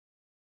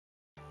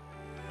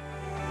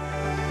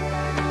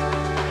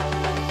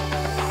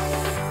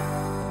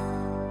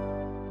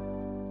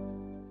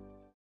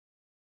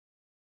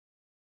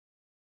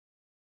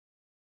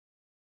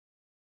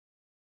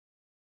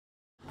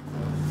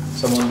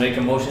Someone make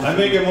a motion? I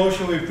make a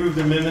motion, we approve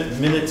the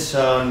minutes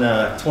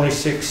on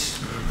 26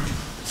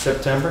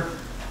 September.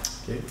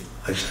 Okay.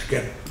 I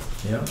second.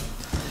 Yeah.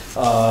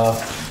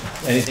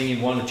 Anything you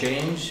want to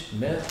change,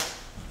 Mitt?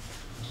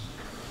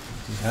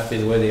 You happy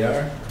the way they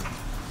are?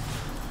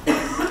 Well,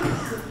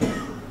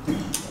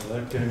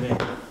 that could have been.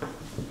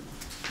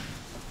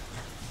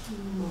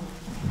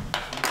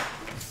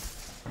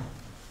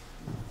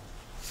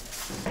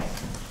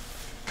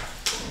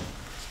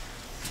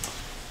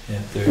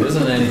 If there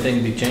isn't anything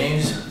to be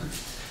changed,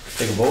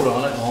 take a vote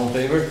on it. All in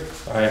favor?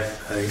 Aye.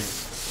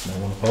 No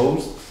one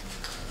opposed?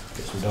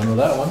 Guess we're done with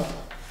that one.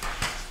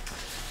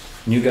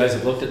 You guys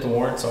have looked at the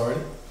warrants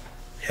already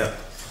Yeah.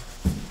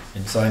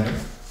 and signed them?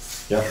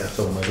 Yeah.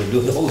 So we might as well do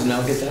those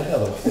now, get that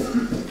out of the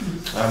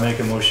way. I make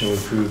a motion, we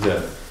approve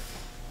the,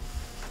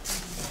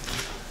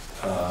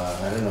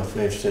 I don't know if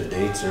we have said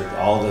dates or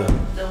all the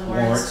The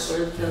warrants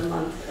for the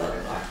month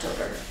of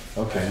October.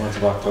 Okay, month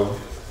of October.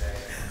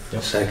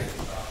 Yep. Second.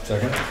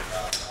 Second.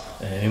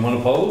 Anyone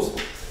opposed?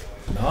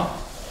 No?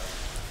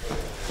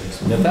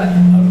 Please get that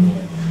out of the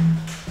way.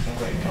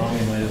 Okay,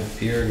 Tommy might have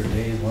appeared or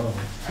Dave, one of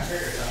them.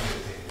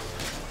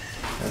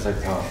 That's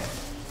like Tom.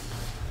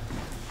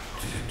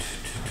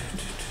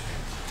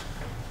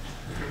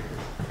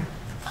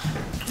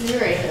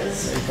 Here he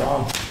is. Hey, Tom.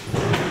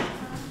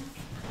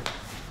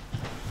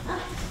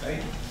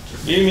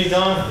 Give me,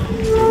 Don.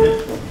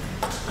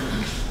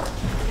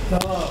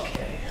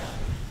 Okay.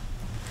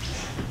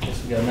 Guess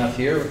we got enough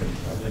here.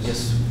 I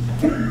guess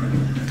we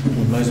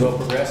might as well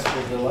progress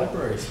with the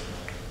libraries.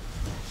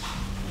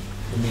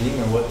 The meeting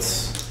or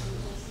what's,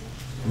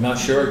 I'm not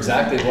sure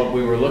exactly what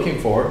we were looking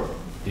for.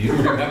 Do you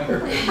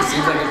remember? It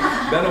seems like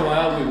it's been a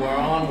while. We were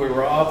on, we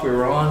were off, we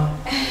were on.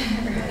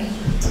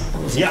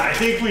 Yeah, I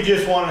think we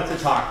just wanted to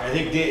talk. I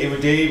think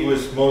Dave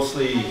was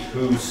mostly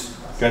who's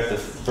got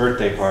the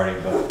birthday party,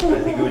 but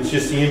I think it was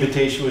just the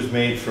invitation was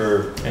made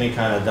for any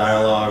kind of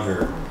dialogue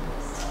or,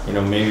 you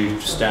know, maybe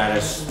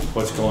status,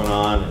 what's going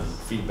on, and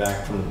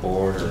feedback from the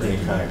board or any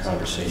kind of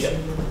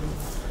conversation.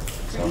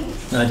 So,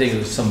 And I think it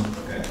was some,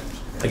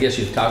 I guess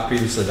you've talked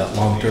previously about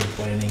long-term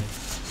planning,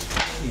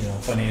 you know,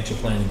 financial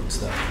planning and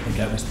stuff. I think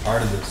that was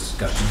part of the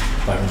discussion,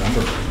 if I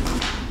remember.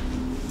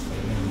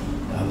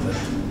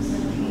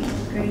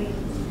 Great.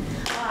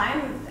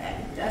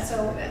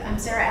 I'm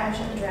Sarah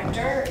Ashton, the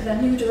director, the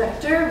new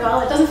director.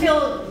 Well, it doesn't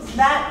feel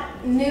that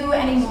new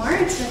anymore.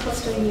 It's been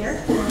close to a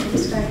year. We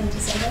started in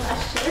December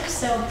last year,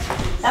 so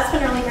that's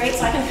been really great.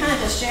 So I can kind of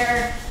just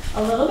share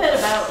a little bit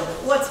about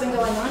what's been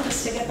going on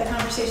just to get the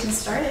conversation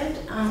started.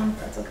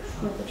 That's okay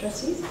with the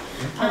trustees.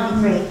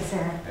 Great,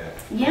 Sarah.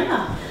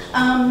 Yeah.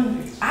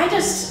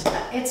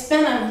 It's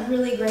been a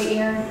really great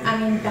year. I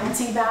mean,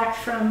 bouncing back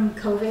from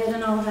COVID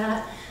and all of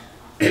that,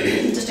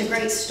 just a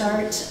great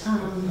start.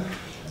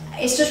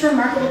 It's just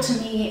remarkable to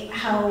me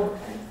how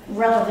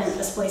relevant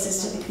this place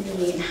is to the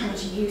community and how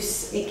much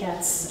use it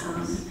gets.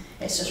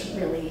 It's just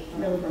really,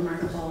 really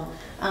remarkable.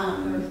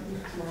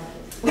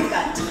 We've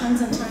got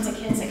tons and tons of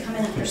kids that come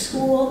in after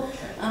school,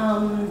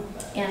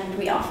 and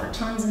we offer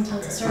tons and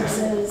tons of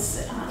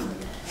services.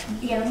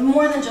 You know,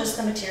 more than just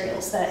the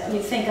materials that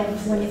you think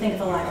of when you think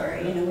of a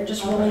library. You know, we're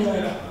just really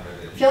like,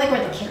 I feel like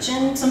we're the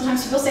kitchen.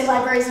 Sometimes people say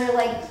libraries are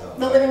like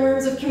the living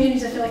rooms of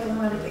communities. I feel like we're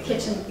more like the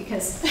kitchen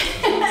because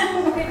you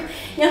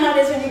know how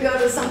it is when you go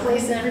to some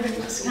place and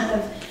everybody just kind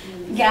of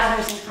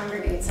gathers and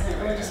congregates, and it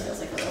really just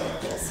feels like a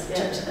little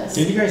center to this.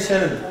 did you guys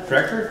set a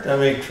record? I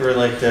mean, for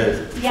like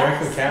the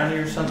Franklin County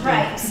or something?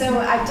 Right. So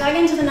I dug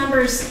into the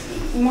numbers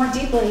more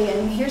deeply,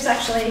 and here's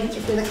actually,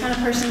 if you're the kind of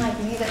person like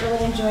me that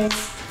really enjoys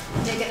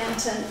digging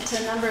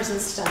into numbers and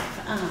stuff.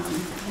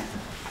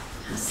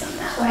 Some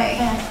that way.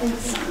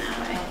 Some that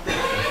way.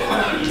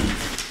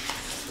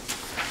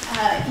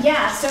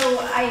 Yeah, so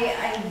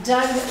I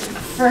dug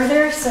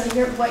further. So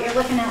what you're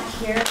looking at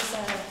here is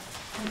a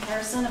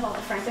comparison of all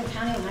the Franklin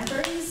County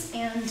libraries,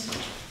 and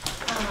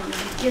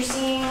you're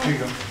seeing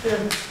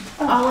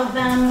all of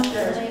them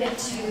related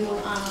to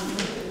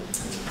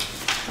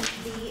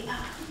the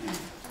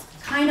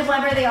kind of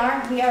library they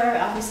are. We are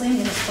obviously a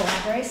municipal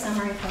library. Some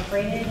are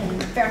incorporated,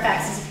 and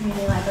Fairfax is a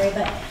community library.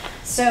 But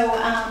so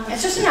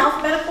it's just in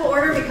alphabetical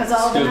order because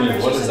all the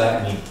numbers. What does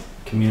that mean?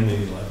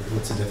 Community library.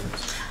 What's the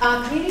difference?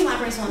 Community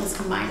library is one that's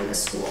combined with a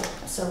school.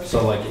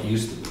 So like it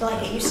used to be.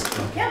 Like it used to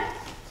be. Yeah.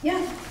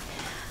 Yeah.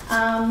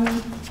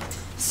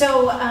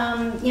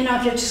 You know,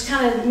 if you're just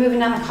kind of moving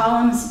down the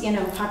columns, you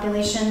know,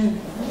 population,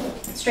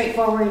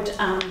 straightforward.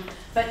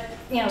 But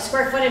you know,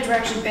 square footage, we're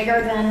actually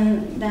bigger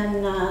than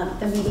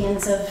the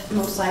medians of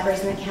most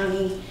libraries in the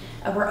county.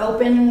 We're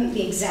open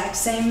the exact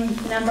same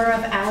number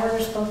of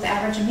hours, both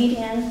average and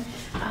median.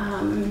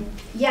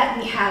 Yet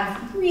we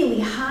have really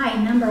high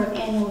number of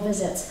annual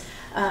visits.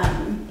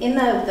 In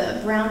the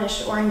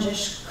brownish,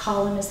 orangish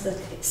column is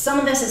some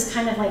of this is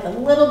kind of like a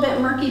little bit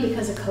murky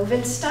because of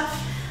COVID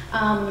stuff,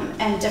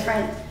 and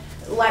different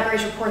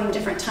libraries reporting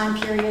different time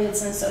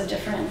periods and so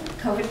different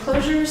COVID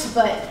closures.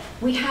 But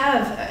we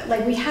had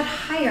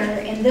higher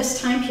in this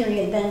time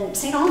period than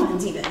St.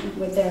 Albans even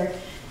with their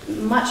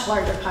much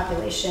larger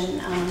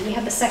population. We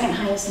had the second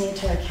highest in the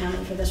entire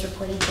county for this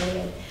reporting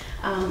period.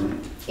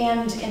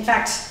 And in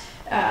fact,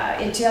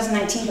 in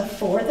 2019,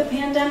 before the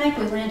pandemic,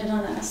 we landed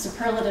on a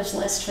superlatives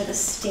list for the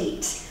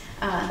state,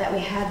 that we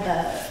had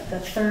the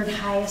third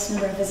highest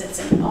number of visits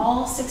in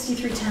all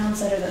 63 towns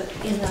that are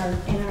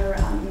in our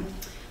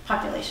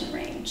population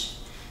range.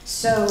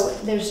 So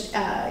there's,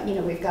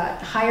 we've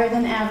got higher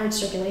than average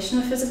circulation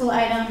of physical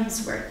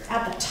items. We're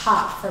at the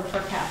top for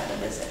per capita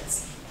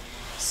visits.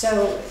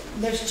 So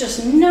there's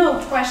just no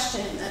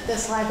question that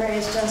this library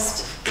is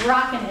just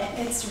rocking it.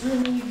 It's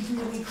really,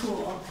 really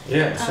cool.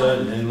 Yeah, so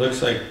it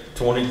looks like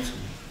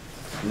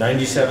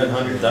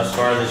 9,700 thus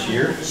far this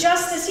year.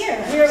 Just this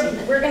year.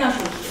 We're gonna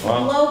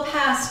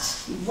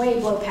way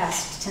blow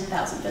past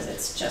 10,000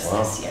 visits just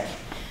this year.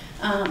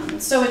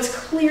 So it's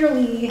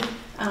clearly,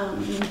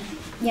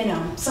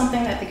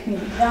 something that the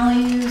community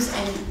values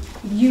and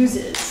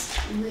uses,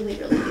 really,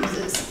 really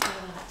uses a lot.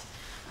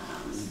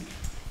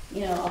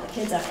 All the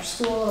kids after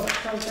school, the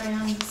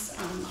programs,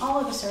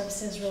 all of the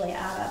services really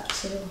add up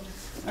to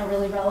a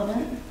really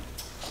relevant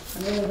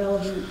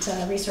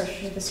resource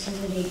for this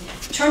community.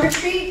 Trunk or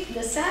treat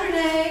this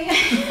Saturday.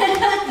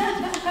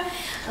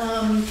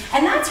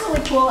 And that's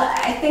really cool.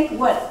 I think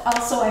what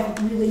also I've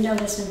really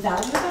noticed and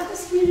valued about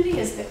this community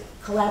is the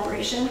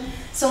collaboration.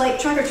 So like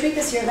trunk or treat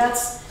this year,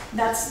 that's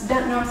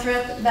Bent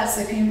Northrop, that's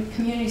the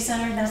community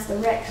center, that's the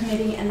rec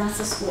committee, and that's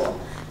the school.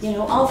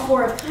 All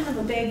four of kind of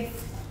the big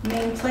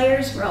main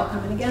players, we're all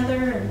coming together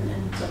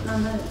and putting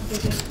on the big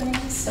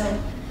things. So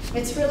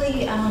it's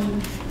really, I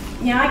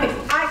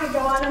could go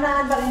on and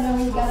on, but I know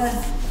we've got to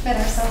fit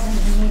ourselves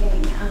into the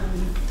meeting.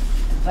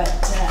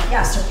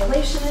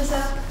 Circulation is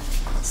up.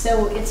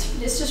 So it's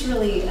just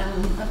really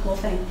a cool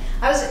thing.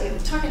 I was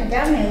talking to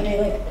Gavin the other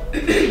day, like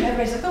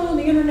everybody's like, oh,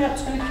 the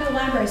internet's going to kill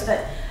libraries,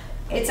 but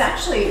it's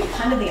actually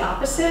kind of the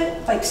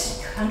opposite. Like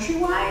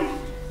countrywide,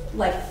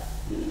 like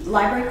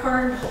library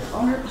card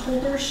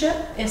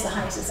holdership is the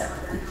highest it's ever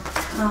been.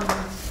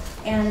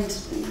 And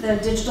the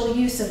digital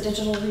use of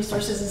digital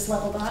resources is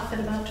leveled off at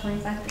about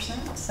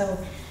 25%. So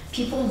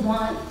people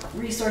want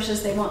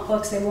resources, they want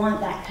books, they want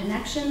that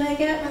connection they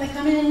get when they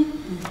come in.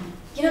 Mm-hmm.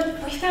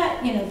 We've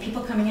got,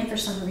 people coming in for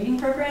summer reading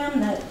program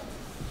that,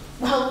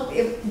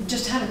 it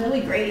just had a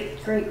really great,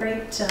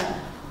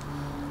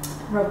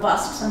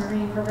 robust summer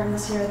reading program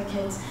this year, the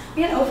kids.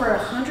 We had over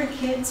 100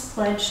 kids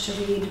pledged to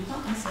read,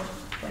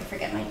 I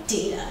forget my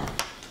data.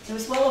 It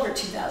was well over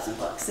 2,000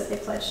 books that they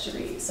pledged to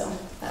read, so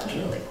that was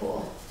really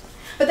cool.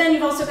 But then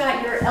you've also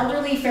got your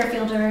elderly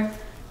Fairfielder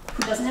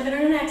who doesn't have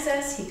internet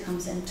access. He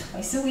comes in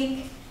twice a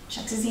week,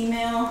 checks his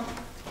email,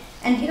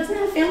 and he doesn't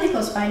have family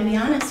close by, to be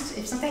honest.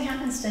 If something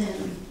happens to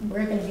him,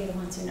 we're going to be the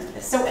ones who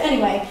notice. So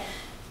anyway,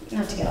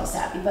 not to get all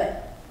sappy,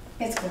 but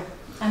it's cool.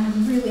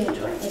 I'm really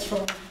enjoying this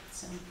role.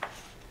 So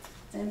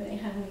does anybody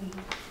have any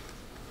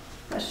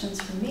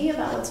questions for me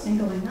about what's been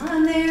going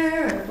on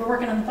there? Or we're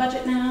working on the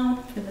budget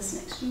now for this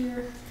next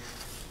year.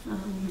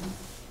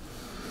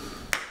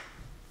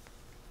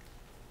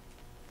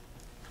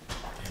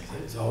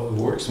 It always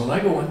works when I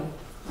go in.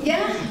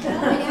 Yeah,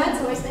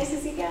 it's always nice to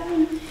see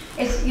Gavin.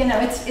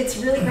 It's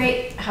really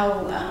great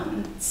how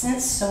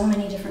since so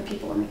many different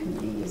people in the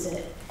community use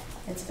it,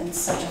 it's been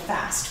such a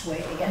fast way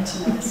to get to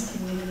know this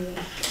community.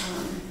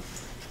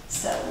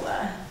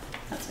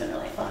 That's been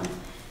really fun.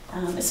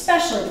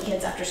 Especially the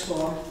kids after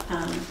school.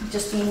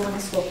 Just being on the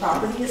school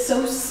property is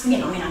so,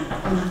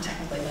 I'm not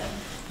technically, but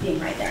being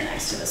right there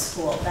next to the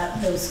school,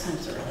 those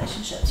kinds of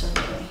relationships are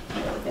really,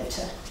 really good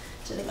to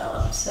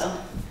develop. So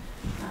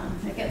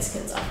it gets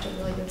kids off to a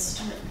really good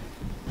start.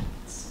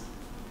 So,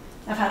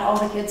 I've had all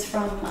the kids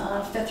from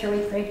 5th through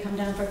 8th grade come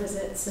down for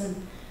visits and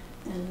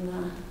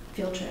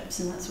field trips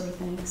and that sort of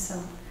thing.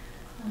 So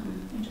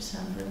we just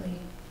have really...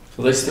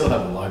 So they still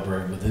have a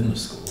library within the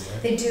school,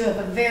 right? They do have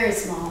a very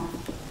small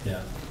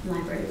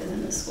library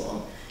within the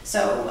school.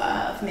 So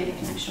I've made a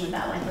connection with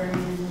that librarian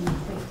and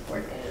we've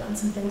coordinated on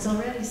some things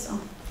already. So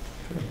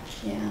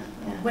yeah.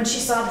 When she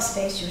saw the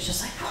space, she was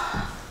just like,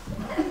 wow.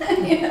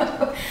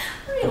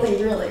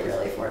 Really, really,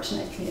 really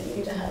fortunate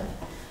community to have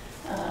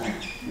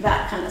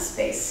that kind of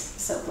space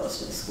so close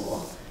to the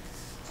school.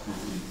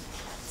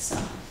 So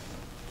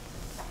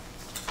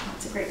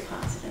lots of great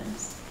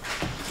positives.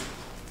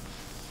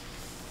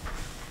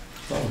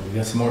 So we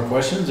got some more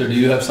questions, or do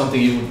you have something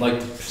you would like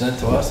to present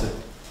to us or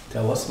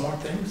tell us more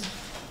things?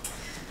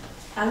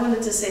 I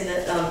wanted to say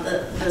that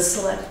the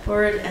select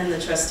board and the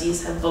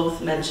trustees have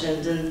both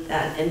mentioned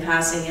in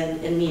passing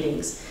in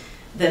meetings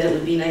that it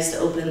would be nice to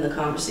open the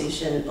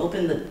conversation,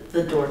 open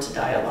the door to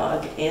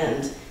dialogue,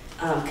 and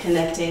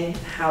connecting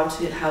how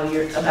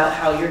you're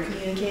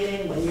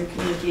communicating, when you're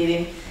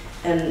communicating,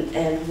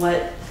 and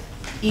what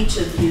each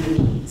of you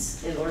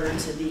needs in order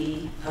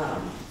to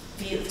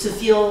to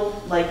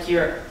feel like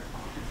you're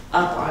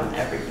up on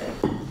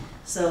everything.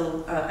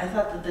 So I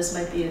thought that this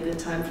might be a good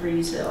time for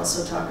you to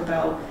also talk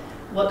about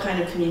what kind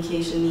of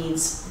communication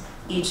needs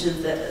each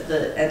of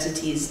the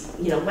entities.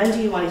 When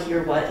do you want to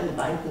hear what and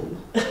by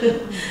whom?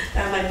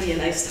 That might be a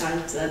nice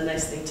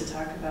thing to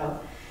talk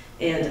about.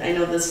 And I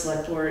know the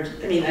select board,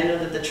 I mean, I know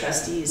that the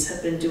trustees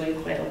have been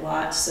doing quite a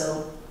lot,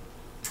 so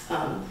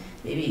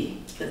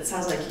maybe, it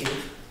sounds like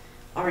you've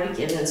already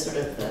given sort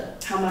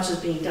of how much is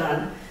being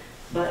done,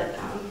 but,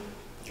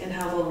 and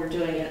how well we're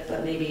doing it,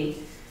 but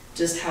maybe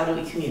just how do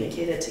we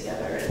communicate it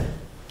together and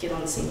get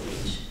on the same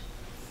page.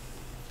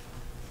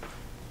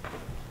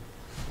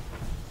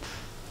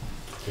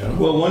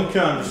 Well, one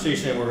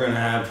conversation that we're gonna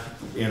have,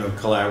 you know,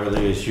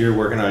 collaboratively is you're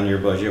working on your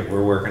budget,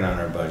 we're working on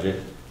our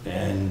budget.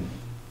 And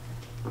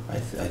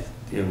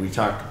you know, we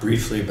talked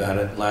briefly about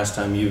it last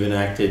time. You've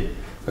enacted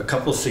a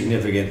couple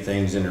significant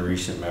things in a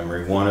recent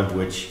memory, one of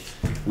which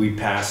we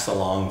passed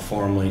along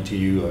formally to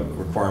you, a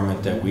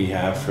requirement that we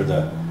have for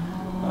the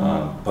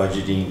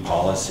budgeting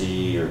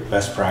policy or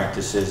best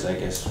practices, I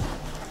guess.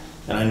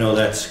 And I know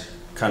that's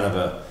kind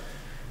of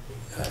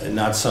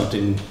not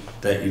something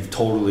that you've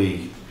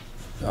totally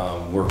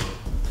worked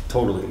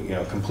totally, you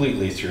know,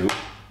 completely through,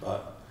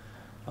 but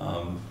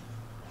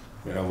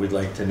you know, we'd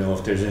like to know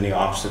if there's any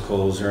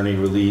obstacles or any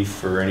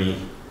relief or any,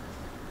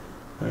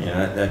 I mean,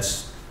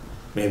 that's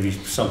maybe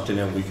something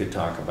that we could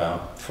talk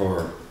about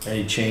for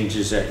any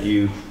changes that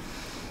you,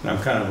 and I'm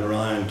kind of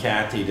relying on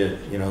Kathy to,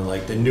 you know,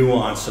 like the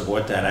nuance of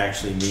what that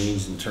actually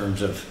means in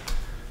terms of,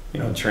 you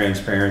know,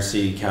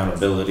 transparency,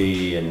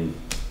 accountability, and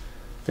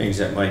things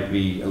that might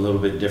be a little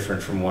bit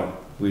different from what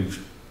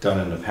we've done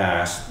in the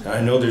past.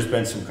 I know there's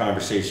been some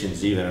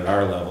conversations even at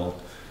our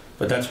level,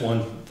 but that's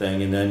one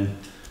thing. And then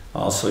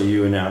also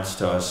you announced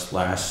to us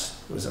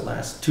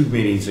last 2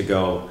 meetings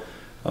ago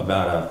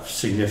about a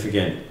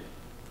significant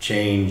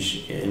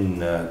change in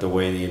the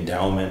way the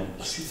endowment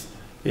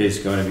is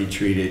going to be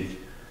treated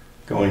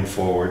going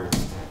forward.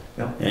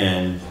 Yeah.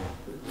 And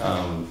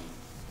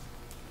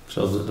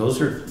so those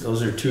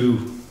are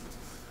two,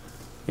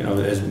 you know,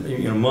 as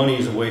you know, money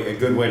is a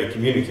good way to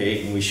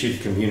communicate, and we should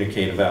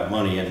communicate about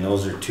money, and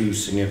those are two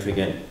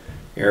significant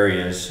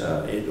areas.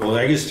 Well,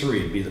 I guess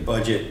three: it'd be the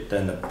budget,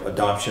 then the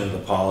adoption of the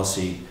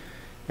policy,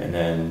 and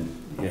then,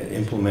 you know,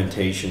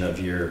 implementation of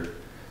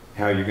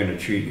how you're going to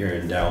treat your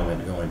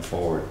endowment going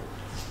forward.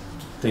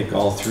 I think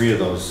all three of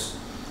those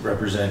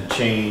represent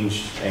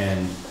change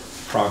and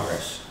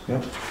progress.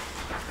 Yep.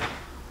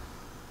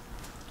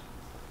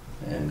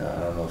 And I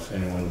don't know if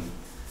anyone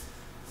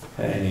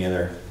had any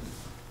other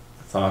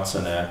thoughts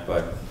on that,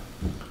 but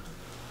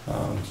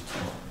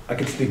I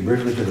could speak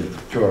briefly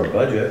to our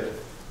budget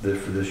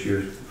for this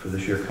year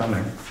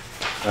coming.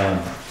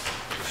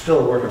 Still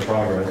a work in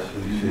progress.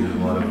 You see a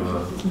lot of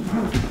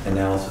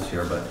analysis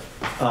here, but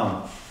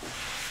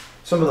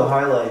some of the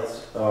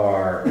highlights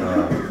are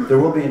there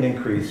will be an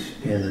increase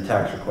in the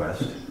tax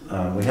request.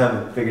 We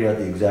haven't figured out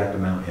the exact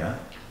amount yet,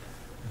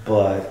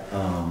 but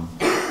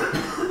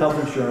health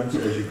insurance,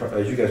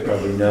 as you guys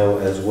probably know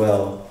as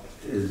well,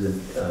 is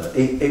an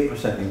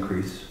 8%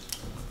 increase.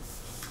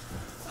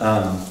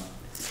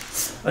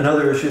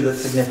 Another issue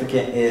that's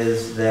significant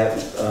is that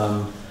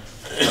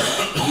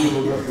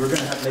we're going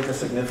to make a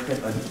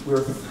significant.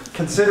 We're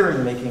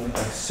considering making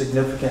a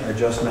significant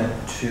adjustment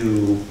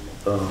to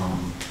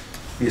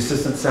the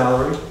assistant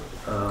salary,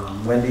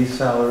 Wendy's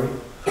salary.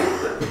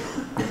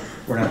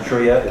 We're not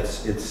sure yet.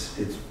 It's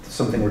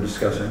something we're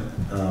discussing.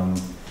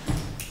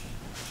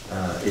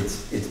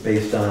 It's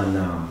based on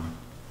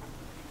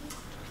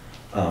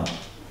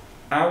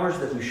hours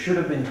that we should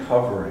have been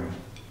covering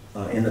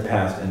in the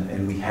past,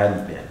 and we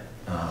hadn't been.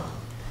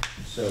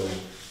 So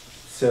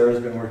Sarah's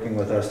been working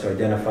with us to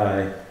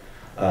identify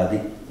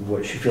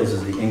what she feels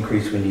is the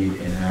increase we need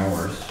in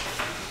hours.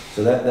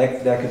 So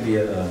that could be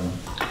a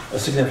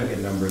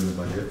significant number in the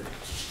budget.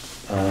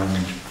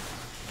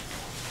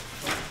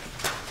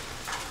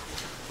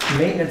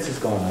 Maintenance has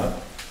gone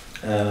up.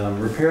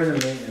 Repairs and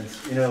maintenance,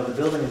 you know, the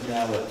building is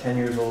now, what, 10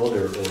 years old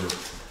or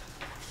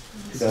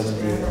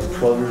 2008 or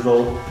 12 years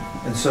old.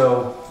 And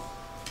so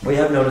we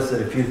have noticed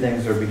that a few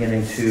things are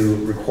beginning to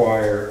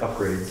require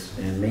upgrades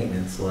and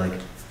maintenance, like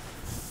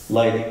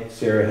lighting.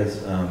 Sarah has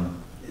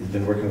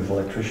been working with an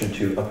electrician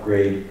to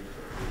upgrade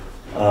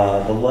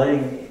the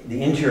lighting,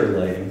 the interior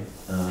lighting.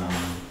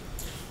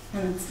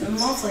 And it's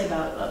mostly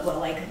about, well,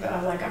 like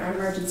our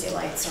emergency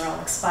lights are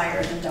all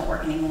expired and don't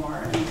work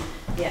anymore, and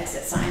the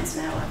exit signs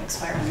now have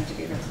expired and need to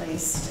be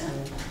replaced.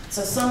 And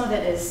so some of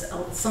it is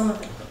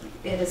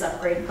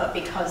upgraded, but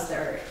because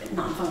they're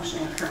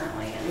non-functioning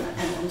currently, and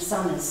then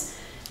some is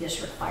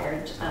just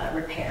required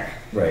repair.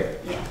 Right.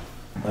 Yeah.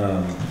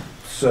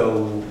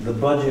 So the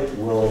budget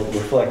will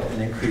reflect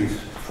an increase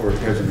for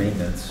repairs and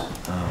maintenance.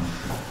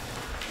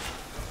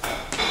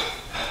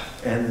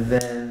 And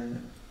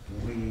then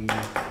we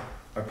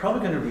are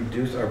probably going to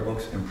reduce our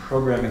books and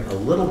programming a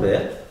little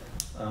bit.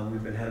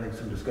 We've been having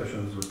some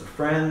discussions with the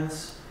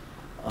Friends.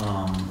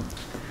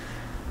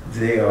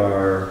 They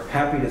are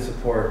happy to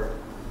support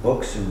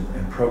books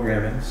and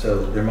programming,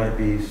 so there might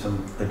be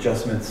some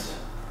adjustments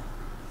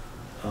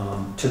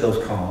to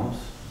those columns.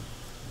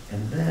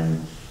 And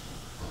then,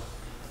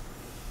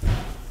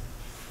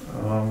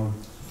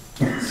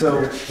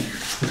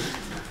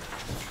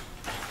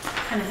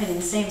 kind of hitting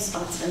the same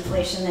spots of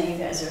inflation that you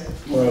guys are.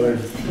 Well,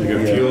 there's, We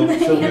got fuel.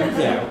 So,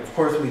 yeah, of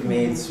course, we've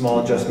made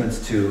small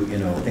adjustments to, you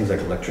know, things like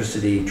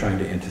electricity, trying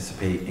to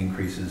anticipate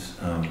increases.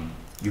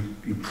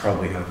 You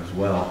probably have as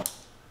well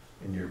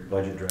in your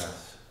budget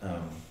drafts.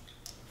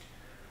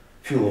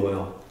 Fuel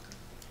oil.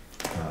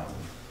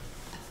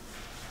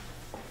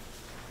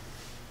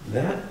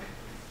 That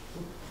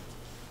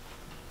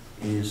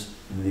is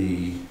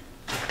the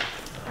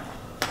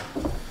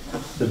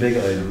big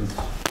items.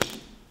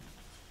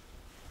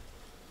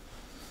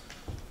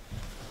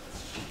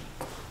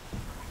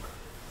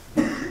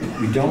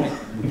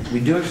 We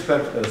do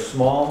expect a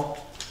small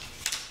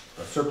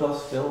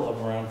surplus still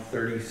of around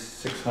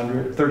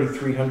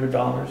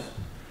 $3,300.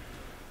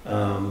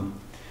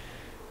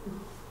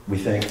 We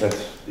think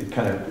it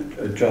kind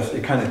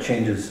of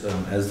changes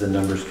as the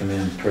numbers come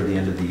in toward the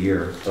end of the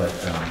year, but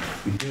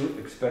we do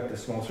expect a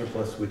small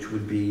surplus, which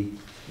would be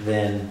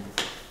then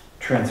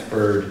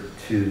transferred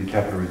to the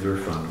capital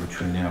reserve fund, which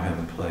we now have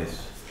in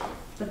place.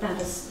 But that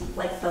is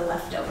like the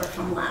leftover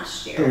from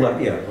last year. Yeah.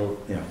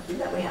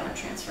 That we haven't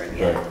transferred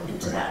yet Right,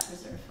 into right. that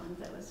reserve fund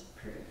that was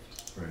approved.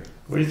 Right.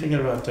 What are you thinking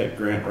about that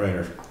grant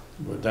writer?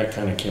 What that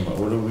kind of came up,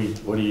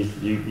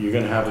 you're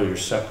gonna have your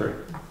separate?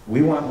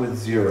 We went with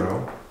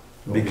zero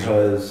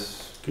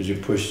because Because you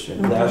pushed it.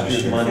 last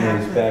year's money is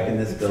Exactly. back in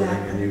this building,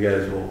 and you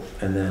guys will,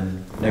 and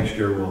then next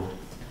year we'll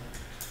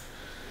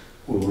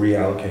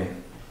reallocate.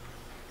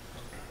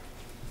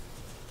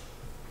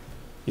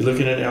 You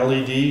looking at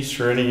LEDs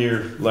for any of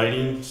your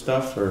lighting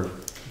stuff, or is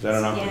that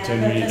an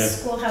opportunity Yeah, the to?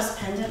 schoolhouse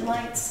pendant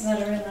lights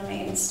that are in the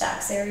main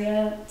stacks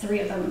area,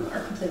 3 of them are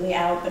completely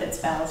out, but it's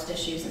ballast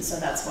issues, and so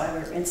that's why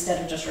instead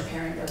of just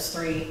repairing those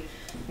 3,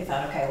 we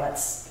thought, okay,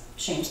 let's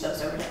change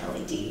those over to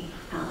LED,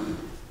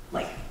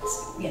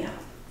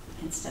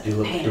 instead You of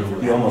look paying through, for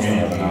You them. almost don't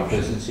have an option.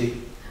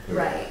 efficiency.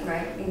 Right,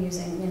 and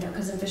using,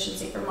 because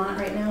Efficiency Vermont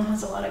right now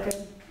has a lot of good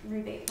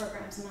rebate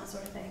programs and that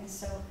sort of thing,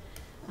 so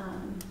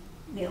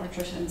the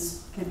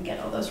electrician's gonna get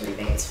all those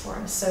rebates for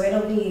us, so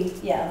it'll be,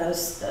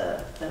 those.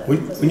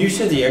 When you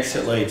said the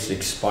exit lights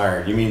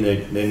expired, you mean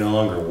they no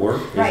longer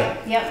work? Is Right,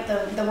 yep,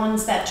 the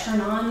ones that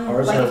turn on,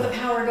 Ours like if have- the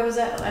power goes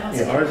out, I don't see.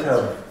 Yeah,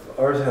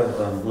 ours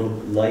have little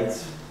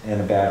lights and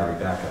a battery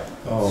backup.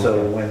 Oh, So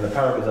okay. when the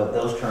power goes out,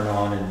 those turn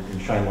on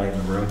and shine light in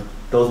the room.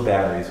 Those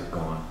batteries have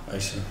gone. I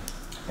see.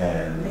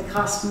 And They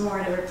cost more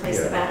to replace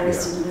the Yeah,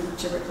 batteries than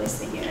to replace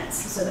the units,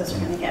 so those are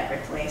gonna get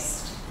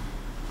replaced.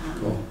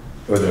 Cool.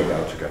 or they're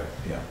about to go,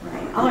 yeah.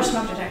 Right, all our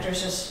smoke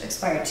detectors just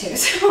expired too,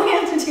 so we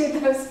have to do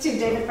those too.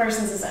 David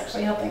Parsons is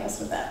actually helping us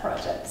with that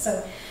project,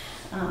 so,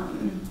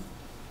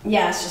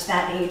 it's just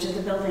that age of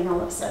the building, all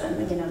of a sudden,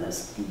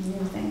 those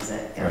new things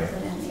that go Right.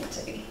 put in need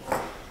to be.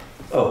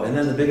 Oh, and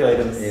then the big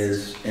item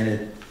is,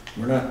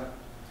 we're not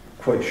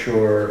quite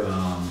sure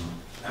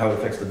how it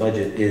affects the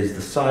budget, is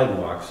the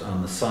sidewalks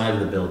on the side of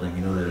the building.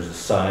 You know, there's a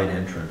side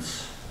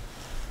entrance.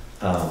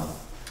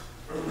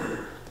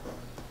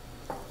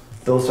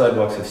 Those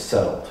sidewalks have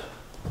settled,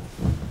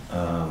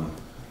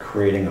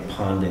 creating a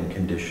ponding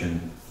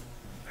condition,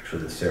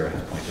 actually that Sarah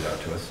has pointed out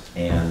to us.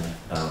 And,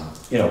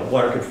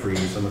 water could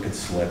freeze, someone could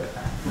slip.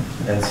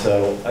 And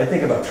so I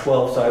think about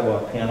 12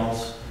 sidewalk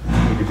panels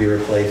need to be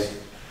replaced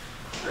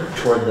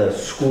toward the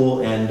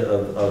school end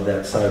of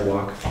that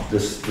sidewalk. The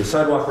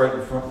sidewalk right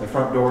in front, the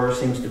front door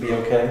seems to be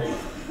okay.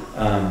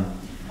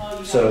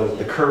 So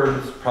the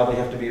curbs probably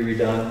have to be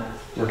redone.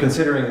 We're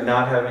considering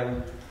not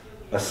having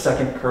a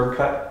second curb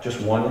cut, just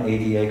one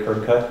ADA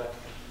curb cut.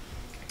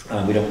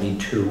 We don't need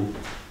 2.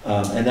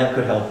 And that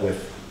could help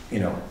with,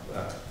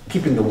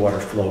 keeping the water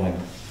flowing.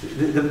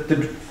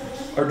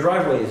 Our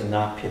driveway is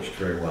not pitched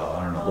very well.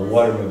 I don't know, the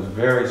water moves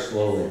very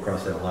slowly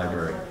across that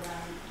library.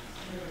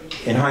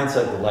 In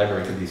hindsight, the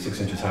library could be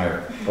 6 inches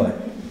higher, but,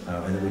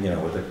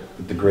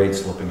 with the grade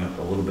sloping up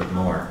a little bit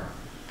more.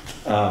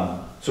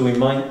 So we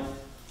might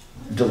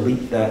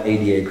delete that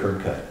ADA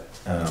curb cut.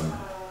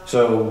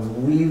 So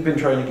we've been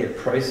trying to get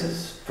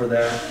prices for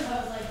that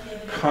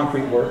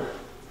concrete work.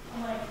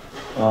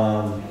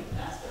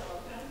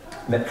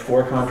 Met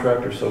 4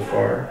 contractors so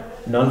far.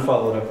 None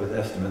followed up with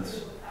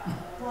estimates.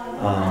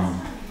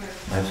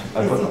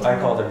 I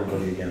called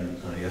everybody again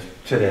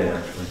today,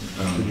 actually.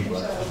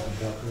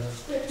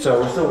 So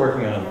we're still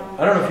working on,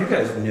 I don't know if you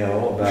guys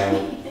know about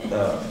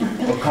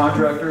a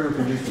contractor who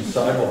can do some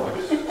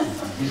sidewalks.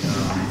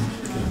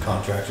 The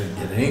contractor didn't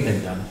get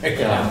anything done.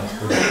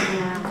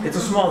 It's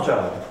a small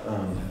job,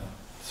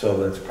 so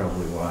that's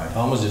probably why.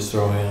 Tom was just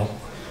throwing out,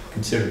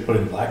 considered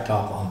putting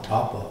blacktop on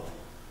top of.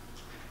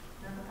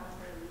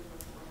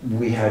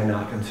 We had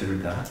not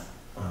considered that.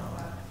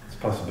 It's a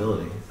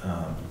possibility.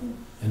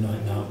 It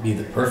might not be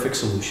the perfect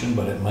solution,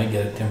 but it might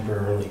get it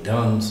temporarily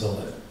done so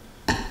that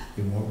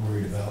you weren't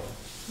worried about.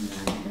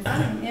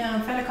 Yeah,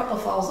 I've had a couple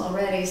falls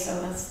already,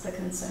 so that's the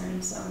concern,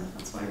 so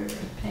that's why we were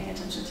paying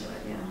attention to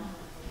it,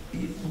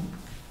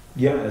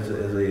 Yeah, as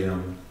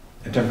a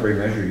temporary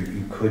measure,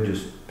 you could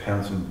just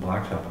pound some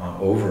blacktop on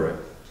over it.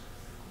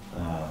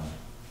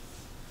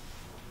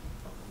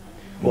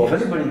 Well,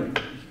 if anybody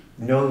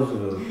knows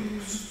of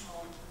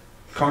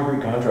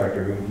concrete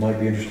contractor who might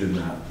be interested in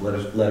that, let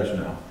us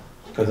know.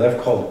 Because I've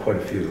called quite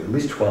a few, at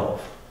least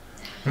 12.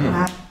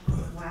 Wow.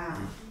 Wow.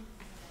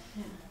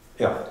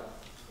 Yeah.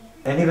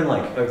 And even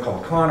like, I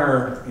called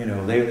Connor, you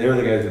know, they were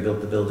the guys who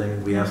built the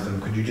building. We asked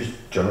them, could you just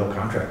general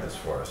contract this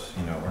for us?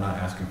 You know, we're not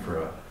asking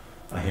for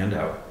a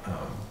handout.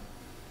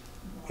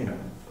 You know,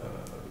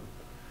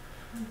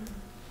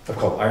 I've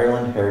called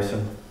Ireland,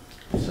 Harrison,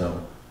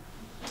 so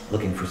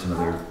looking for some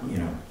other, you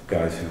know,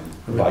 guys who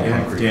buy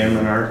concrete. Dan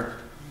Menard,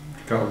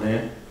 called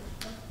Dan.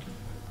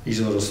 He's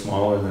a little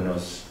smaller than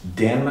us.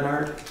 Dan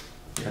Menard?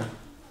 Yeah.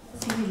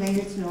 Is he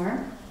related to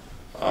Nora?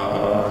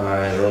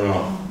 I don't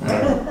know.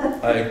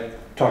 I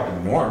talked to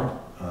Norm,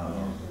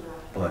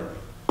 but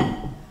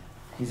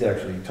he's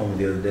actually told me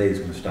the other day he's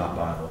gonna stop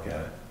by and look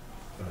at it.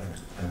 But I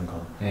haven't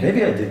called him.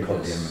 Maybe I did call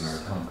Dan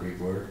Menard. Concrete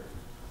work.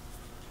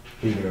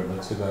 Peter,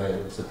 what's the guy,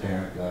 what's the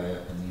parent guy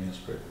up in the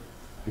Innisbrook?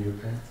 Peter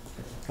Parent?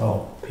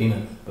 Oh,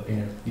 Peanut,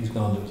 Peanut, he's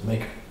gone to his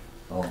maker.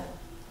 Oh.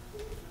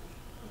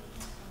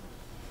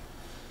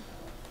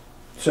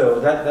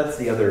 So that's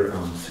the other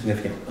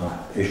significant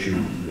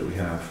issue that we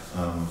have.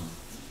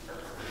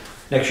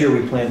 Next year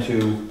we plan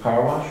to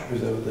power wash, is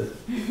that what the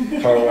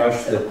power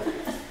wash,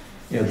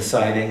 you know, the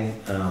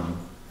siding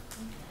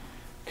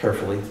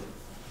carefully.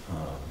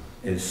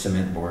 Is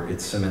cement board,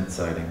 it's cement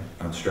siding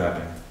on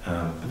strapping.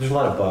 But there's a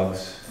lot of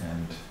bugs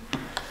and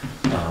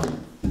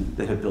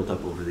that have built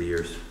up over the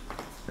years.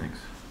 Thanks.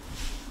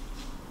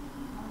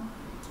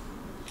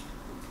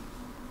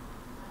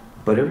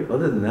 But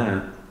other than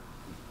that,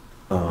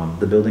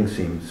 the building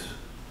seems,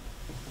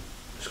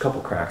 there's a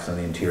couple cracks on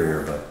the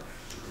interior, but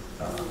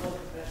I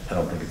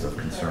don't think it's of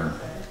concern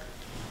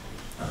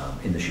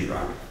in the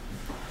sheetrock.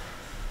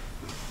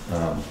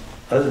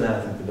 Other than that,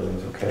 I think the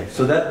building's okay.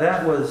 So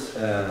that was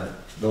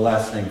the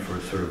last thing for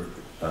sort of,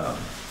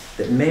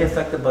 that may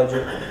affect the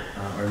budget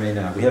or may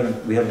not. We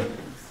haven't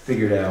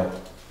figured out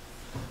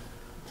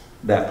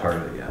that part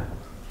of it yet.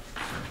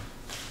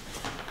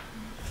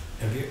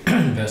 Have your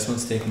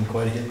investments taken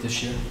quite a hit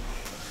this year?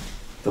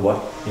 The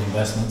what? The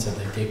investments, have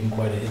they taken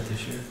quite a hit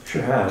this year?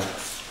 Sure have.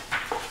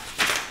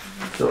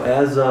 So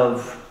as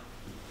of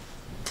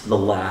the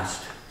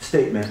last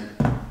statement,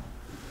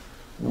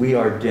 we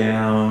are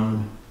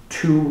down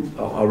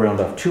I'll round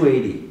off,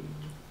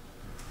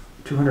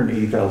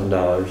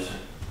 $280,000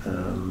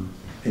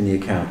 in the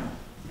account.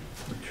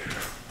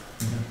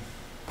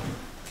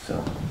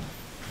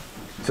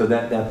 So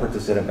that puts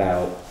us at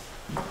about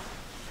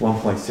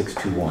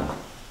 1.621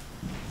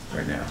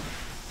 right now,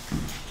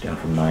 down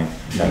from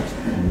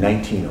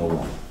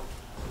 1901.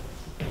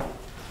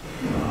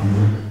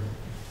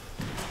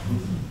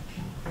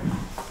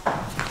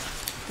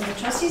 Well, the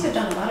trustees have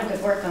done a lot of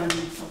good work on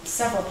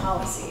several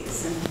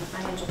policies, and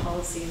financial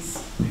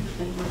policies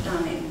being worked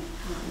on, and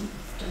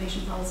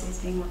donation policies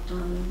being worked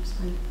on. It's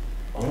been-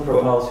 All of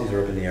our policies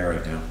are up in the air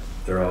right now.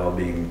 They're all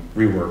being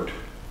reworked.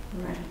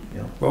 Right.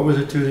 Yeah. What was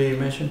it two that you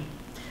mentioned?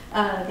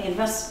 The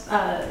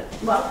investment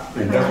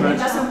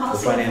The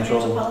policy,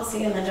 financial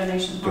policy, and the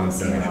donation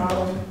policy donation are all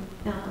policy.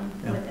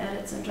 Yeah. with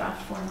edits in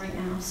draft form right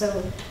now.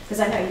 So, because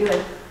I know you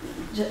had,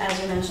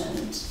 as you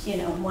mentioned, you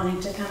know,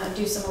 wanting to kind of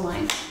do some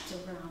alignment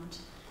around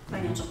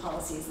financial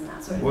policies and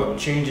that sort of What thing.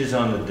 changes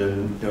on the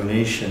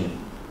donation?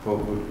 What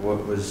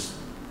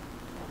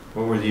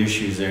were the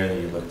issues there that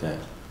you looked at?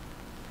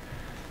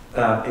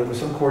 It was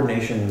some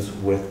coordinations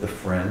with the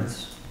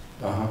Friends,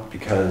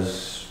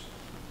 because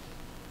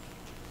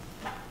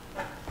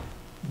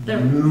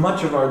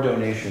much of our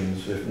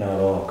donations, if not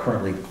all,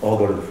 currently all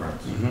go to the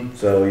Friends. Mm-hmm.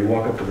 So you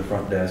walk up to the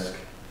front desk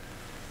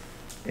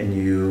and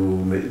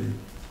you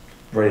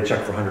write a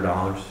check for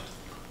 $100.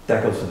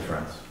 That goes to the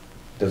Friends.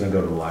 Doesn't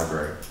go to the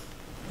library,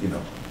 you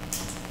know.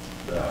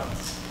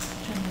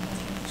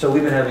 So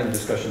we've been having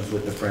discussions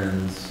with the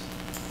Friends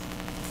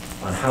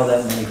on how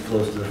that money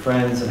flows to the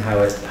Friends and how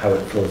it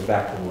flows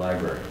back to the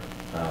library.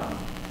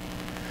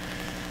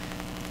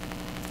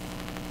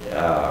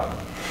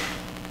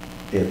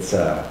 It's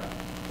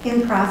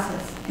In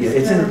process. yeah,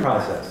 it's in the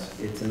process.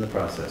 It's in the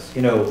process.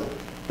 You know,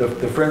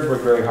 the Friends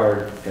work very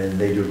hard and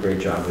they do a great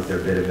job with their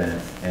bid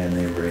event. And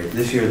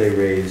this year they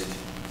raised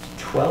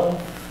 12,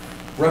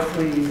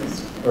 roughly,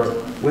 or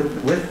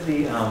with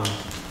the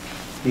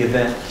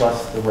event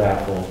plus the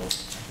raffle,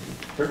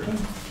 13.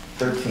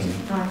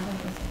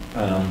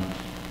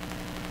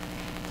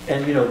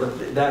 And you know,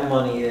 that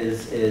money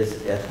is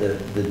at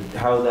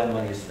how that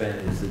money is spent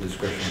is the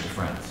discretion of the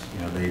Friends. You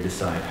know, they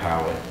decide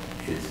how it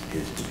is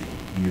to be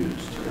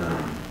used.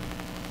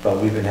 But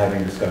we've been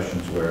having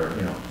discussions where,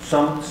 you know,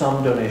 some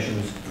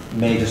donations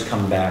may just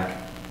come back,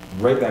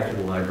 right back to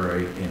the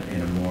library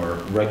in a more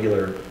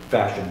regular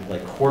fashion,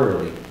 like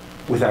quarterly,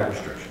 without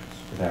restrictions,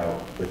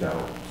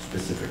 without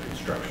specific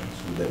instructions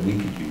that we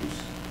could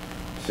use,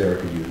 Sarah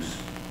could use,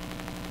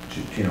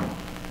 you know,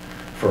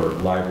 for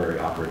library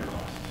operating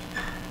costs.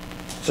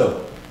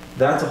 So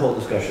that's a whole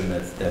discussion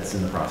that's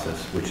in the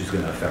process, which is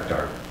going to affect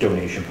our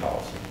donation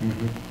policy.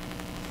 Mm-hmm.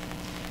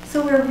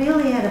 So we're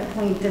really at a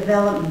point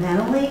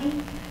developmentally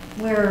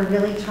where we're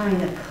really trying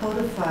to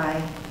codify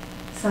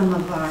some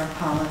of our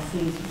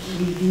policies,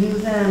 review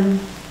them,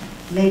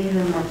 make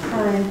them more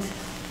current,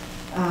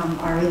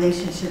 our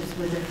relationships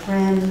with the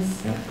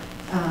friends,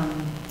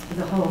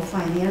 the whole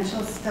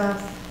financial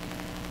stuff.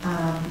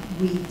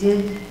 We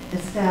did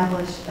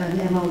establish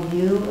an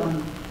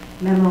MOU,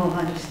 memo of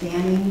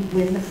understanding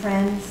with the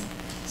friends,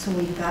 so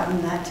we've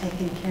gotten that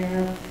taken care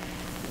of.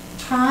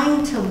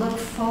 Trying to look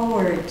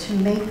forward to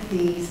make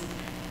these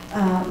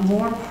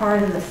more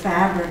part of the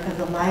fabric of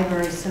the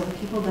library so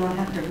people don't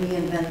have to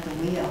reinvent the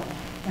wheel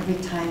every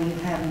time you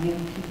have new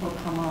people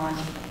come on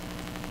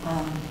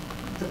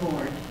the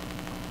board.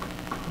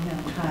 You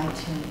know, try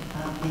to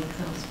make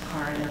those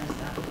part of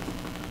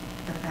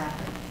the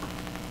fabric.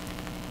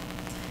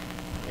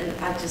 And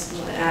I just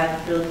want to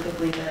add really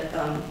quickly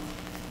that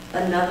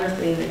another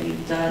thing that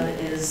you've done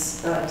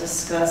is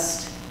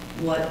discussed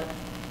what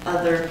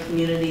other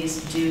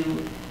communities do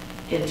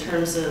in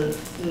terms of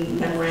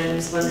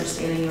memorandums of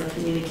understanding or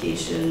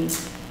communication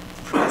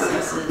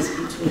processes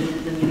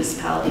between the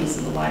municipalities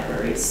and the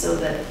libraries, so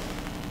that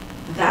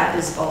that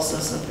is also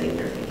something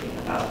you're thinking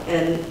about.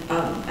 And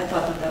I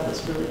thought that that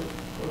was really,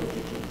 really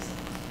good news.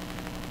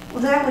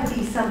 Well, that would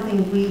be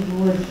something we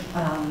would,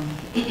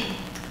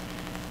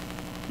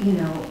 you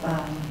know,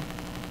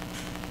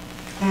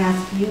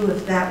 ask you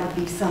if that would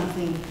be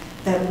something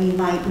that we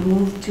might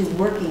move to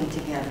working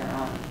together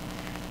on.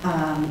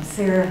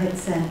 Sarah had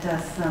sent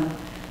us some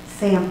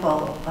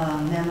sample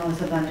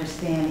memos of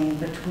understanding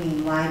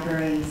between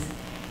libraries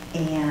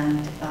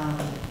and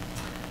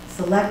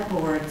select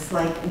boards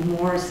like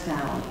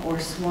Morristown or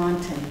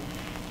Swanton.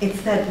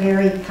 It's that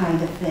very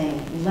kind of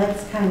thing.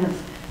 Let's kind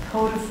of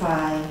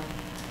codify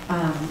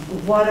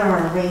what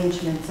our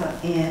arrangements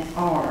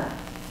are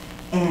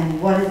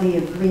and what are the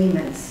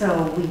agreements,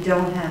 so we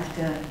don't have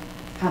to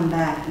come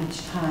back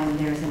each time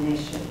there's an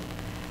issue.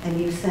 And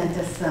you sent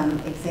us some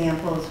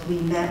examples. We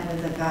met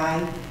with a guy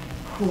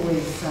who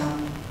is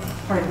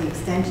part of the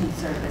Extension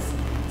Service,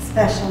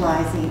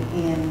 specializing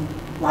in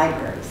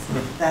libraries.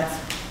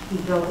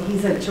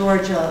 He's a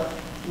Georgia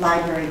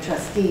library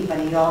trustee, but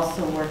he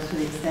also works with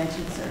the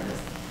Extension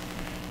Service.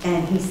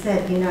 And he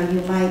said, you know,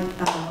 you might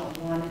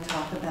want to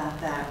talk about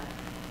that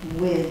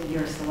with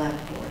your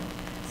select board.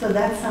 So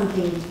that's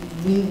something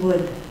we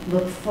would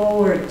look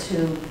forward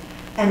to,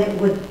 and it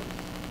would,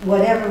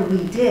 whatever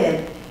we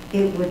did,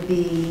 it would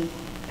be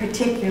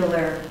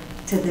particular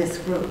to this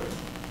group.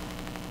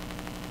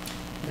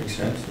 Makes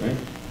sense, right?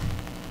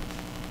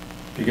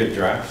 If you get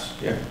drafts,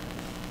 yeah.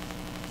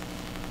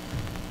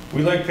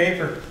 We like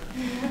paper.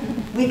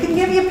 We can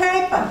give you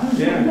paper.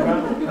 Yeah,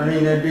 well, I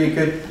mean, that'd be a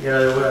good, you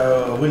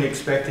know, I wouldn't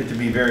expect it to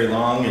be very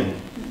long and,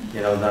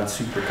 you know, not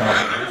super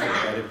complicated,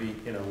 but it'd be,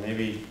 you know,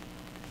 maybe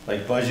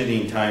like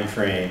budgeting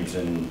timeframes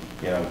and,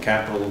 you know,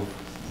 capital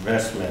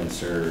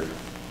investments, or,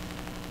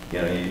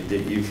 you know,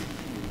 you've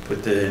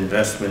put the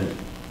investment,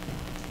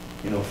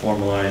 you know,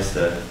 formalize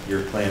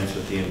your plans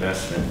with the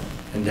investment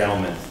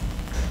endowment.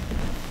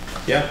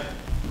 Yeah.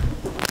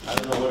 I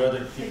don't know what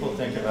other people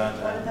think about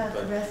that. What about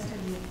but the rest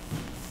of you?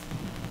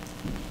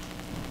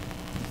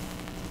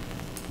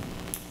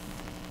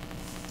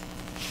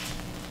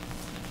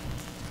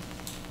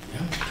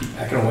 Yeah, keep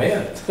packing away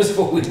at it. That's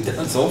what we've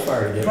done so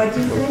far to get. What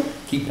do you think?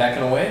 Keep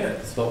packing away at it.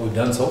 That's what we've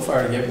done so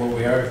far to get where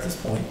we are at this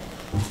point.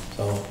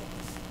 So,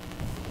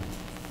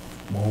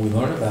 the more we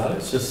learn about it,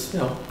 it's just, you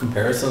know,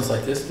 comparisons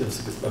like this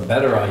gives us a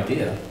better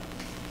idea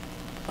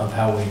of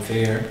how we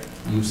fare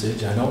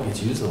usage. I know it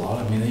gets used a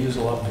lot. I mean, I use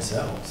a lot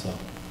myself, so.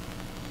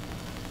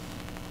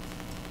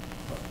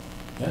 But,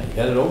 yeah, you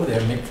got it over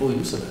there, make full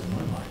use of it in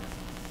my mind.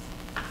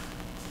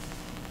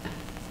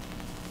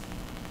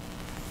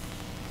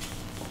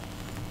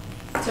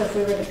 So if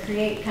we were to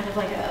create kind of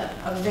like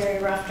a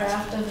very rough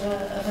draft of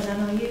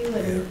an MOU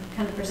and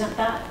kind of present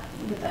that,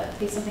 would that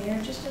be something you're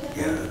interested in?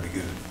 Yeah, that'd be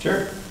good.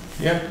 Sure.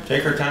 Yeah,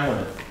 take her time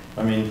with it.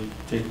 I mean,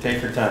 take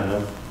her time,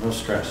 no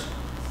stress.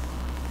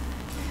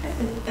 I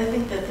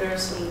think that there are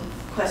some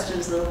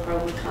questions that will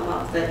probably come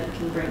up that you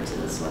can bring to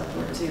the select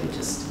board too.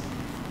 Just,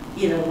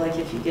 you know, like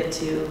if you get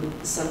to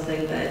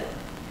something that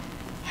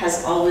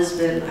has always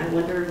been, I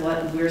wonder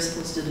what we're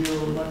supposed to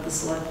do and what the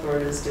select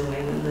board is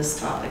doing in this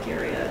topic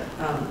area.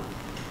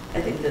 I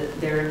think that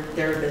there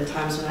have been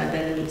times when I've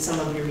been in some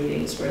of your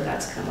meetings where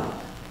that's come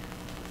up.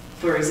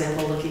 For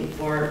example, looking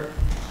for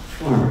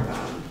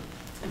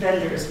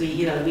vendors.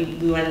 We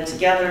went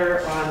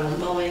together on a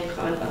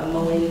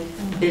mowing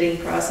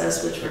bidding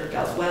process, which worked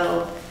out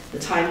well. The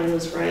timing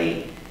was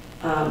right.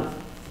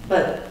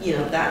 But you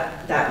know,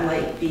 that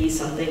might be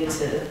something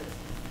to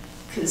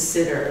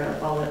consider, a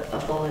bullet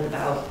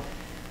about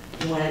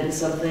when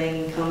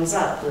something comes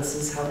up. This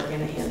is how we're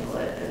going to handle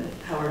it, and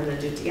how we're going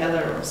to do it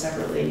together or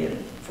separately,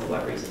 and for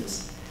what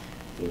reasons.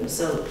 You know,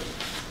 so,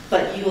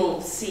 but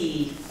you'll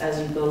see as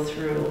you go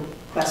through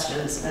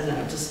questions, and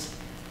I just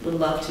would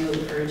love to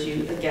encourage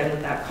you again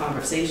with that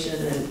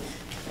conversation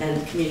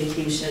and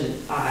communication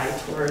eye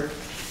toward,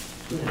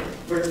 you know,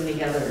 working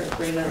together,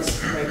 bring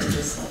those right to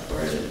the select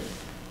board, and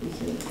we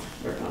can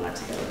work on that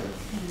together.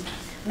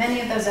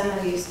 Many of those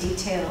MOUs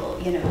detail,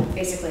 you know,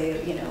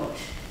 basically, you know,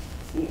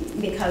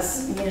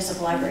 because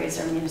municipal libraries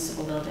are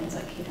municipal buildings,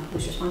 like, you know,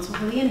 who's responsible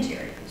for the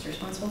interior, who's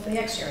responsible for the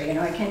exterior, you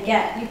know, you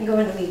can go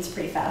into the weeds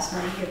pretty fast,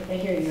 and I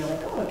hear you're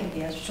like, oh, it can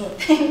be a short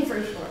thing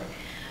for sure.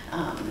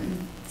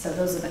 So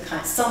those are the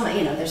kinds,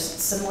 you know, there's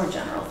some more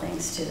general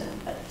things to them,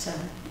 but.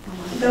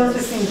 Those are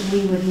things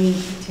we would need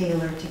to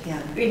tailor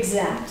together.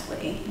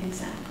 Exactly.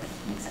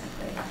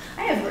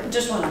 I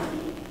just want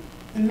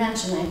to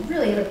mention, I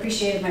really have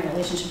appreciated my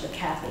relationship with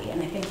Kathy,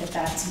 and I think that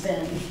that's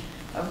been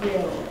a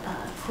real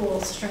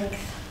cool strength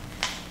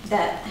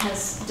that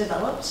has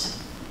developed.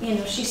 You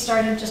know, she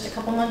started just a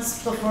couple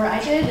months before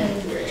I did,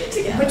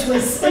 and which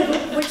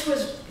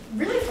was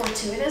really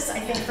fortuitous, I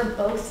think, for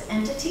both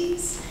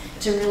entities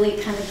to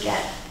really kind of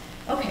get,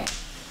 okay,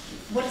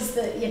 what is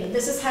the, you know,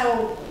 this is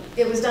how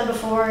it was done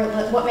before,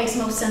 what makes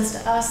most sense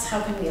to us,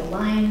 how can we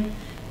align?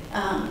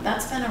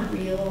 That's been a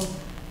real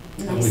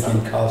And nice. we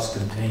can cost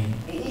contain.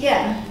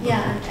 Yeah,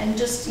 and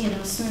just, you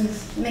know,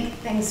 make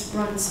things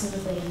run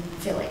smoothly and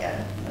feel like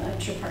a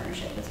true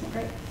partnership. It's been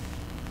great.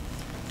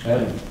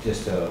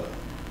 Just a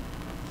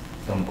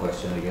dumb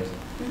question, I guess.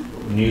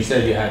 When you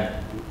said you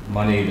had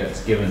money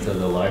that's given to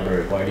the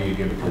library, why do you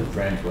give it to the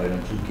Friends? Why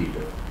don't you keep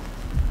it?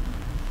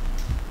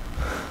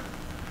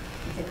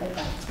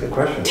 That's a good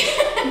question.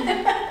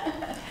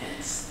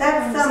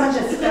 That's some of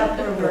the stuff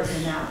we're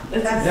working out.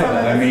 That's Yeah, some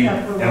but of I the mean,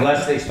 stuff we're working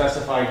unless they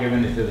specify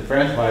giving it to the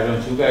Friends, why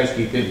don't you guys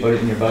keep it, put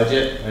it in your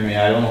budget? I mean,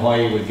 I don't know why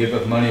you would give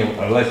up money,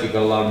 unless you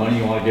got a lot of money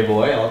you want to give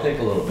away, I'll take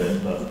a little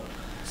bit, but.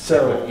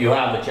 So, You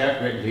have a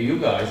check written to you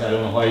guys, I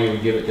don't know why you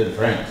would give it to the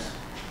Friends.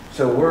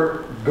 so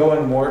we're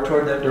going more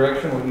toward that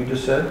direction, what you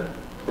just said?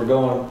 We're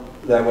going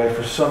that way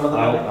for some of the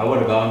money? I would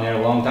have gone there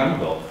a long time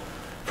ago.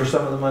 For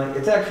some of the money?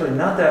 It's actually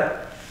not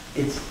that,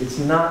 it's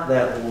not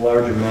that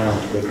large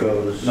amount that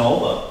goes. No,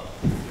 but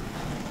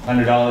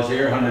 $100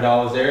 here,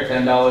 $100 there,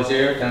 $10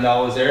 here,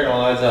 $10 there, it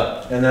all adds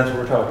up. And that's what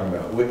we're talking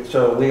about.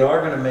 So we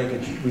are gonna make it,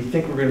 we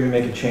think we're gonna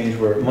make a change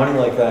where money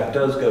like that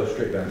does go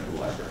straight back to the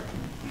library.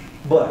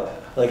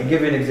 But, like, I'll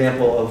give you an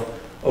example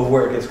of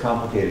where it gets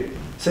complicated.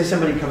 Say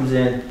somebody comes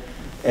in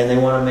and they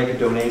wanna make a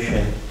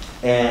donation,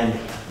 and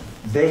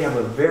they have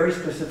a very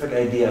specific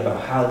idea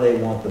about how they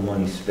want the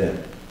money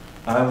spent.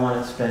 I want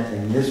it spent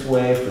in this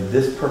way, for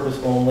this purpose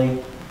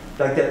only.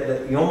 Like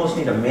that you almost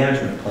need a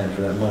management plan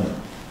for that money.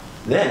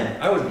 Then,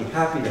 I would be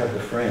happy to have the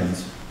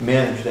Friends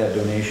manage that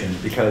donation,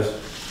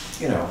 because,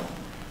 you know,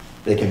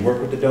 they can work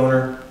with the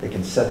donor, they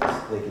can set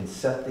the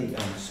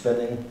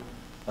spending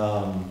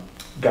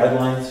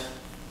guidelines,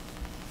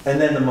 and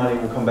then the money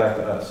will come back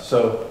to us.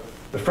 So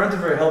the Friends are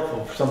very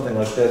helpful for something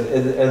like this,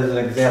 as an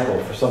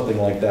example for something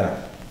like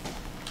that.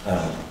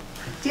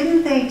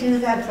 Didn't they do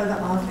that for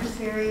the author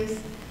series?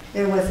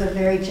 There was a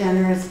very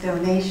generous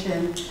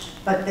donation,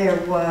 but there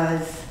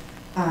was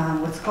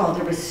what's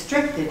called a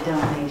restricted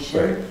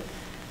donation. Right.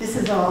 This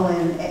is all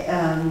in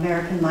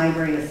American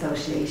Library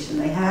Association.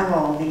 They have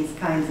all these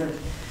kinds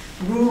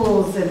of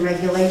rules and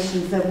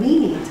regulations that we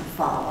need to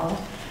follow.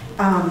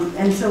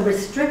 And so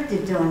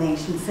restricted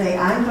donations say,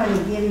 I'm going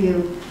to give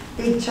you a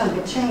big chunk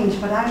of change,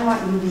 but I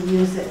want you to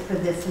use it for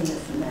this and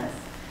this and this.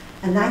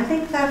 And I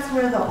think that's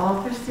where the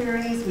author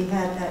series, we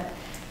had that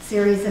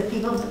series of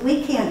people,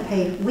 we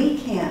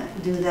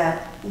can't do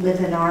that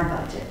within our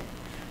budget.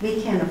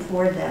 We can't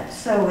afford that.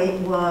 So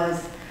it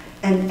was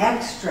an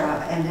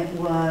extra, and it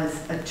was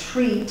a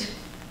treat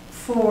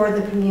for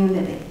the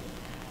community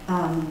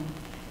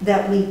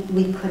that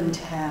we couldn't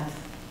have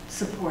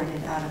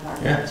supported out of our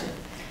budget.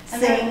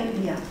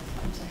 Same, yeah.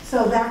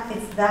 So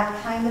it's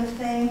that kind of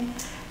thing.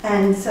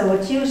 And so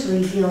it's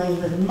usually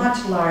dealing with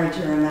much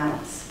larger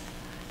amounts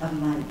of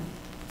money.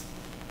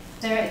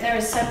 There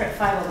is separate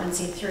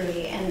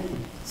 501c3, and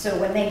so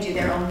when they do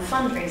their own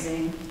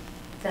fundraising,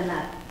 then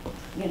that,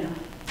 you know,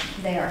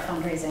 they are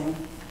fundraising.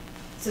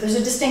 So there's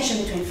a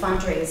distinction between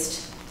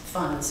fundraised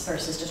funds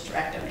versus just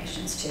direct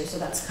donations too, so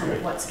that's kind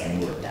of what's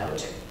getting worked out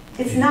too.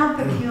 It's not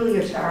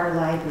peculiar to our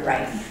library.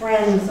 Right.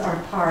 Friends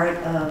are part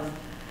of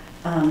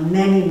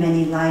many,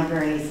 many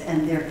libraries,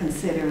 and they're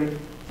considered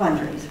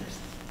fundraisers.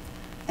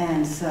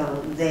 And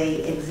so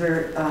they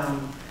exert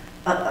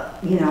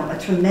a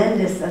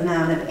tremendous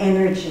amount of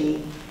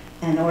energy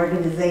and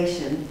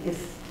organization.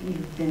 If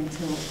you've been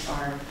to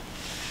our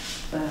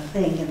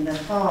thing in the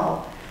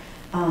fall,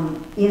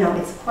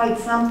 it's quite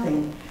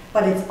something,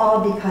 but it's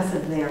all because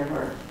of their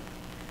work.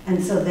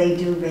 And so they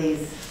do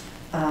raise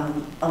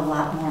a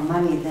lot more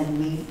money than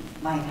we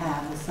might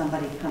have with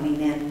somebody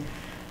coming in.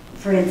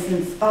 For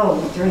instance,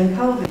 during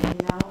COVID,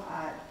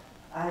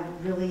 I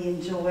really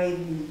enjoyed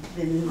and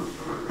been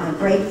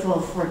grateful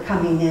for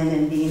coming in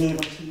and being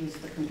able to use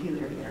the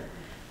computer here.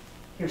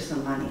 Here's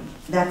some money.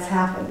 That's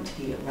happened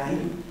to you, right?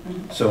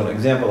 Mm-hmm. So an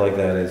example like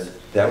that is,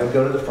 that would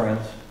go to the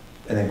Friends,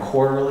 and then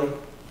quarterly,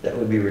 that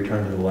would be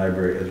returned to the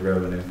library as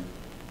revenue.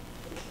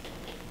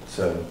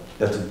 So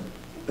that's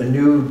a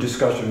new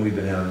discussion we've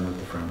been having with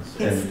the Friends.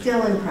 It's And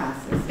still in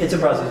process. it's a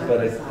process, but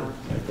I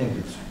think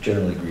it's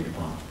generally agreed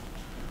upon.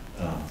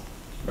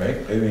 Right?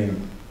 I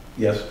mean,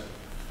 yes?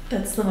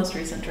 That's the most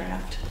recent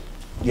draft.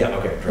 Yeah,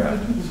 okay,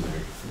 draft.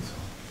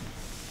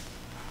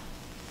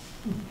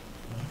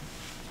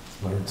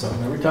 Learn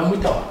something every time we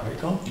talk, right,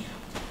 Tom?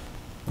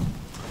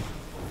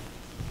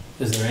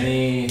 Is there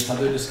any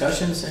other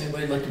discussions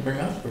anybody would like to bring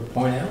up or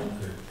point out?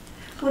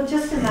 Or- Well,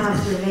 just an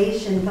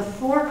observation,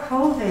 before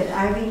COVID,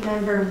 I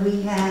remember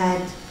we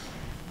had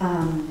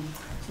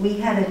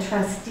a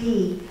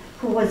trustee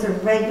who was a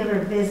regular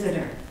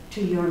visitor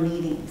to your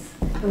meetings.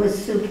 It was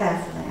Sue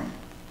Castellan.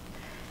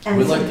 And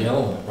We so- like the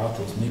yellow one, brought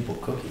those maple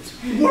cookies.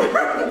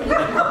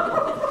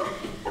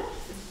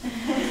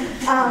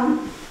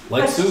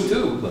 Like But Sue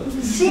too, but.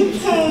 She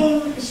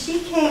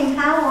came,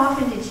 how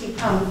often did she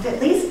come? At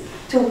least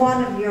to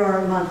one of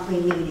your monthly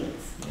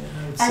meetings. Yeah,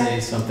 I would say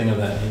something of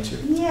that nature.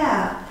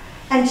 Yeah,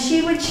 and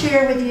she would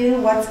share with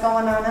you what's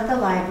going on at the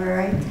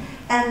library,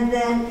 and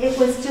then it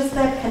was just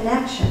that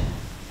connection.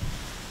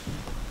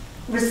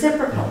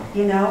 Reciprocal,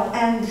 you know,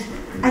 and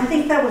I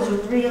think that was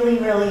really,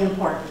 really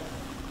important.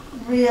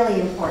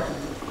 Really important.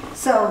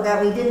 So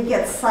that we didn't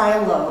get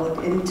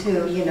siloed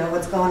into, you know,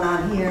 what's going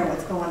on here,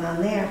 what's going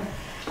on there.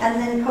 And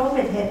then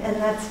COVID hit and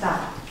that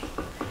stopped.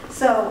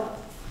 So,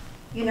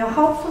 you know,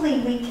 hopefully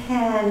we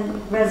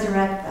can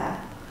resurrect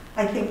that.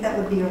 I think that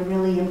would be a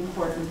really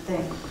important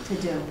thing to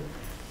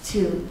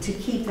do, to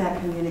keep that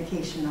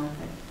communication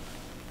open.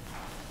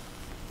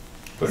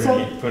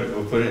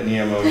 We'll put it in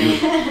the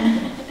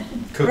MOU.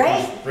 Cookies,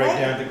 Right. right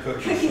down to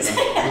cookies.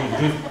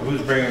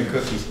 Who's bringing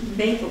cookies?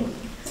 Maple.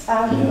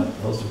 Yeah,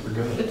 those are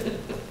good.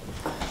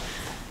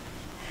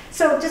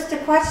 So just a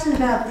question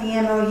about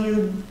the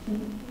MOU.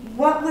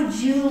 What would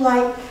you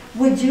like?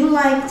 Would you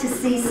like to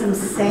see some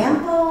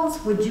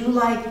samples? Would you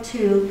like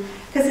to,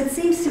 because it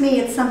seems to me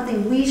it's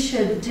something we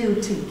should do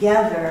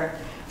together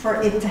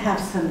for it to have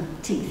some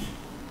teeth.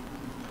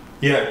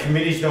 Yeah,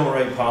 committees don't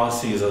write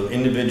policies,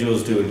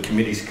 individuals do, and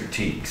committees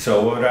critique.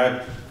 So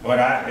what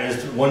I,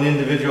 as one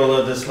individual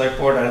of the select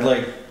board, I'd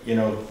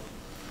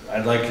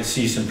like to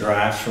see some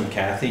drafts from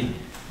Kathy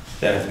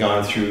that have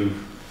gone through,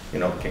 you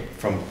know,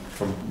 from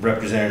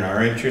representing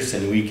our interests,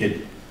 and we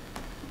could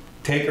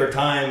take our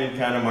time and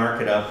kind of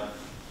mark it up.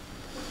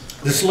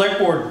 The select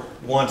board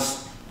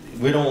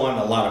we don't want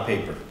a lot of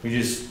paper.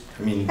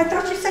 I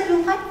thought you said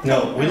you liked paper.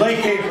 No, we like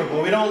paper,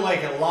 but we don't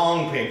like a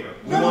long paper.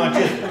 We want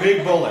just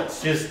big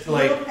bullets, just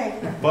like Little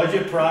paper.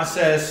 budget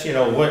process, you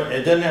know,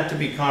 it doesn't have to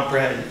be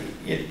comprehensive.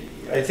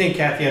 I think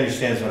Kathy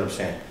understands what I'm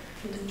saying.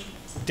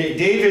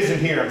 Dave isn't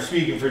here, I'm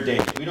speaking for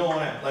Dave. We don't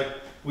want to, like,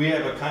 we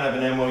have a kind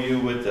of an MOU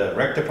with the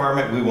rec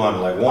department, we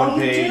want like one Oh,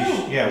 you page.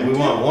 do? Yeah, we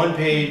want one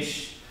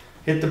page,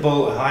 hit the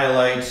bullet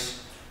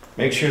highlights,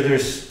 make sure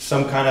there's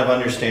some kind of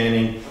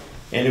understanding.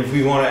 And if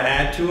we want to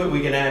add to it,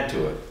 we can add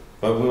to it.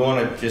 But we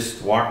want to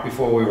just walk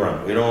before we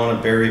run. We don't want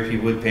to bury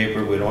people with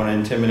paper. We don't want to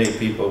intimidate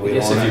people. We I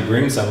guess don't if you want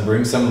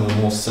bring some of the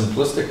most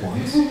simplistic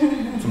ones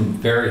from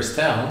various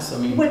towns. I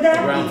mean, Would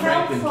that around be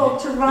Franklin,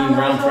 helpful to run even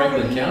around those over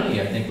Franklin to you? County,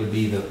 I think would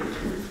be the,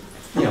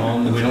 you know,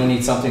 and we don't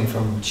need something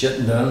from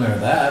Chittenden or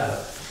that,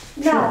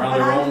 but No, around but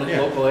their I, own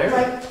Yeah. local area.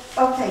 like,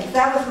 okay,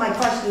 that was my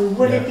question.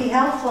 Would it Yeah. be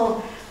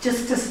helpful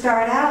just to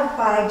start out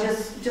by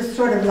just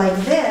sort of like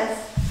this,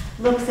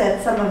 looks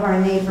at some of our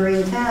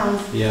neighboring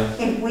towns? Yeah,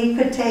 If we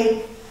could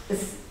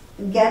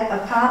get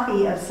a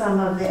copy of some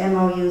of the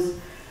MOUs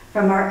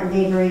from our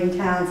neighboring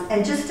towns,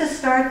 and just to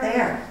start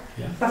there,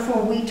 Yeah.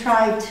 before we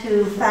try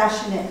to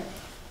fashion it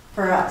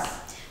for us.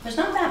 There's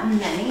not that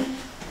many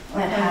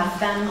that have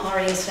been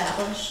already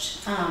established.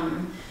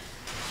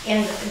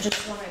 And I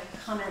just want to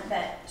comment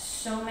that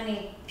so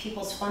many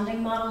people's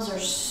funding models are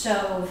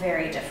so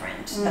very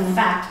different. The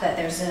fact that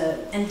there's an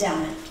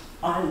endowment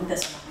on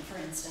this one, for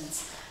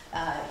instance,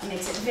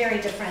 makes it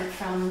very different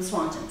from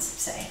Swanton's,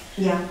 say.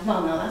 Yeah.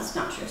 Well, no, that's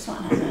not true.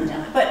 Swan has an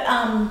endowment. But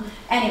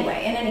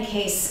anyway, in any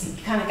case,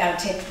 you kind of got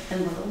to take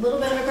them with a little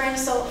bit of a grain of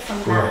salt from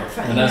right.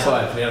 that. And that's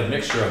why if we had a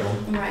mixture of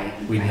them, Right.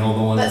 we'd right. know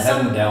the ones But that have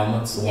some-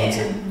 endowments, the ones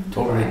yeah. that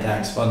totally Right.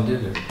 tax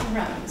funded. Or,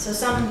 Right. So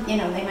some, you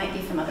know, they might be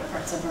from other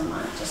parts of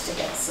Vermont just to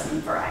get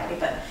some variety.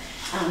 But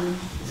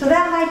So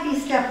that might be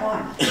step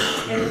one.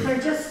 And for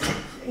just,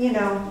 you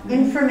know,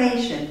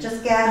 information,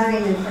 just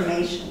gathering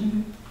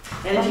information.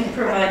 And if you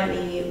provide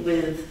me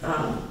with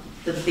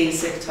the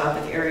basic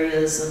topic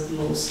areas of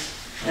most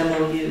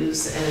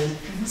MOUs and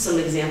some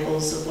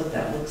examples of what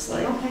that looks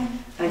like, Okay.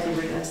 I can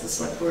bring that to the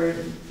select board,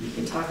 and you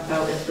can talk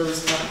about if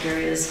those topic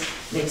areas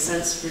make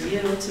sense for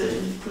you to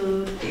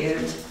include,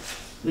 and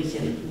we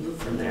can move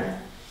from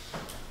there.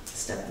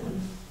 Step one.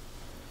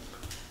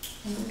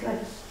 Good,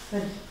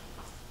 good.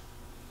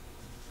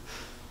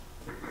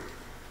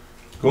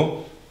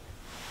 Cool.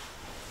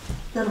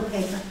 Little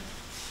paper.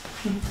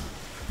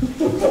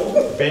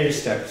 Baby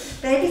steps.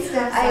 Baby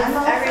steps. I'm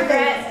all for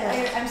baby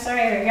steps. I'm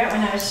sorry, I regret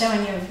when I was showing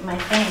you my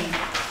thing.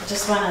 I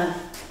just want a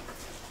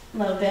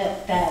little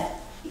bit that,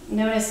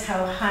 notice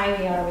how high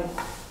we are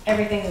with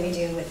everything that we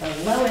do with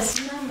the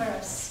lowest number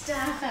of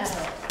staff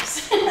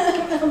hours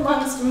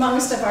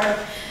amongst of our,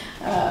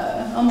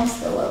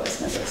 almost the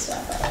lowest number of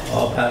staff hours.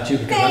 I'll pat you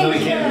because I know we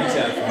can't reach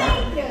that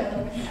far.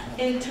 Thank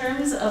you. In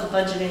terms of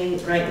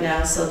budgeting right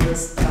now, so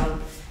this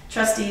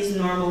trustees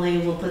normally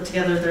will put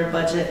together their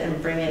budget and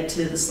bring it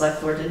to the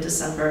select board in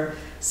December.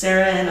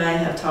 Sarah and I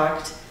have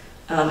talked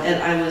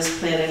And I was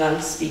planning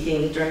on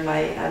speaking during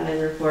my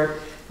admin report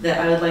that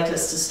I would like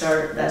us to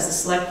start, as a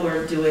select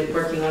board,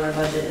 working on our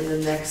budget in the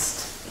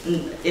next,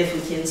 if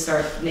we can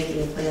start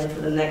making a plan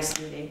for the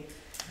next meeting.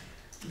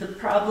 The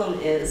problem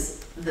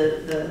is, not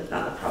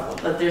the problem,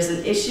 but there's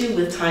an issue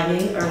with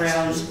timing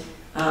around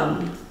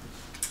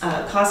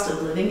cost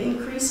of living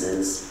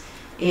increases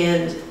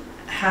and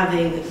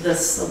having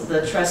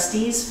the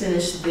trustees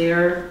finish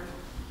their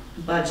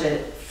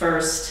budget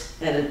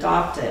first and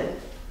adopt it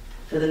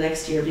for the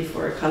next year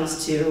before it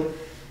comes to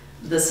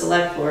the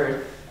select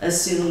board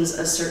assumes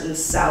a certain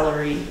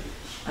salary,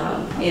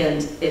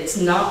 and it's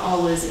not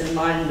always in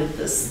line with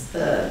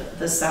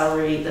the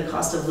salary, the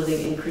cost of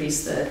living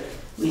increase that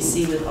we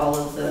see with all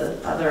of the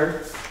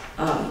other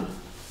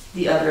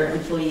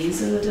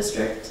employees in the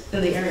district,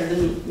 in the area of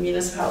the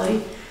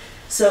municipality.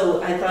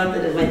 So I thought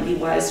that it might be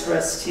wise for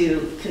us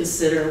to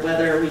consider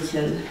whether we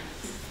can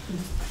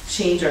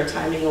change our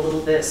timing a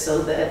little bit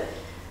so that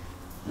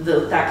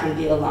that can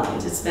be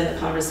aligned. It's been a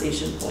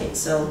conversation point,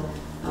 so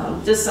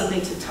just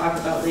something to talk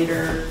about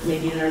later,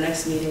 maybe in our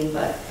next meeting,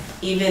 but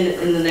even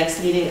in the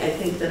next meeting, I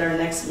think that our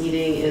next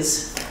meeting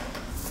is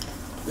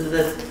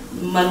the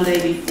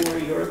Monday before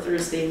your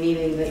Thursday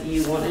meeting that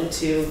you wanted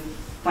to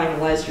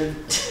finalize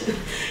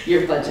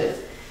your budget,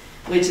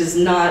 which is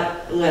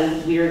not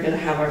when we are going to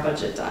have our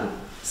budget done.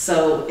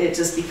 So it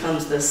just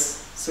becomes this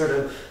sort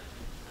of,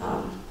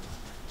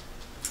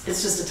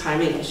 it's just a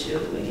timing issue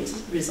that we need to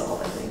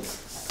resolve, I think.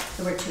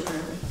 So we're too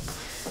early.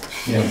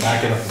 Yeah,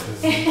 back it up.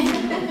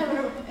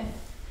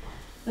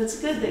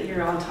 It's good that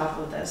you're on top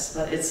of this,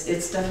 but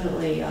it's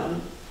definitely, I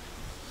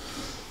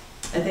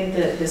think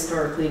that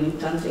historically we've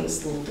done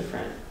things a little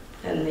different,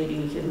 and maybe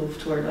we can move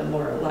toward a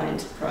more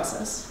aligned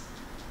process.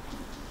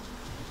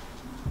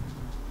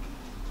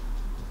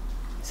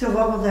 So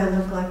what will that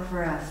look like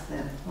for us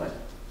then? What?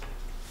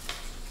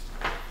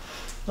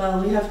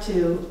 Well, we have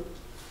to,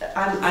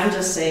 I'm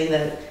just saying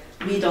that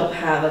we don't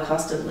have a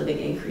cost of living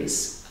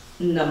increase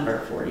number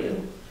for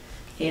you.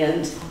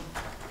 And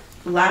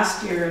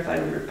last year, if I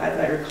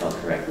recall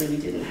correctly, we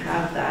didn't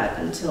have that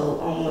until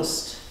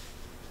almost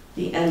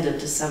the end of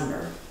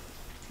December.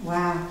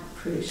 Wow.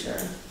 Pretty sure.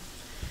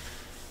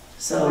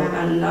 So Wow.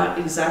 I'm not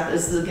exactly,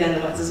 this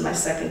is my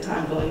second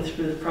time going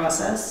through the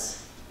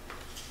process.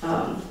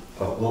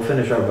 Well, we'll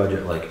finish our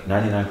budget like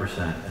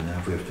 99%, and then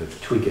if we have to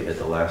tweak it at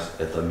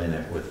the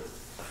minute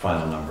with the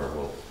final number,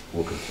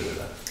 we'll consider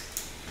that.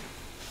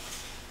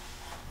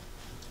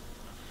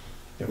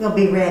 We'll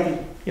be ready.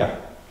 Yeah.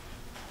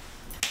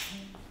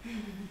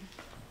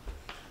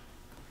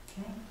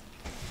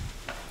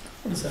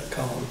 What does that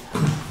column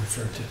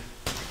refer to?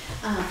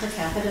 Per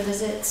capita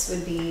visits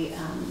would be,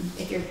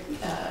 if you're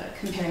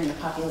comparing the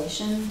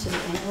population to the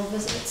annual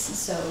visits,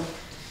 so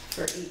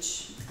for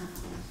each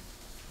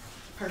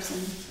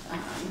person,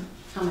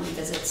 how many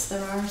visits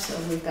there are. So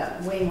we've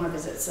got way more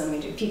visits than we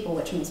do people,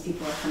 which means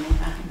people are coming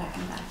back and back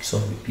and back. So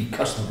repeat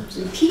customers.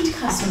 Repeat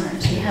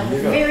customers, we have a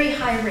very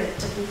high rate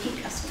of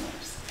repeat customers.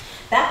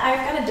 That,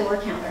 I've got a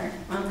door counter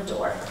on the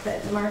door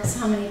that marks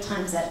how many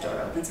times that door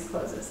opens and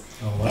closes.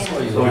 Oh, that's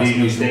why you So do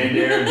you stand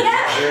there and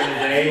there in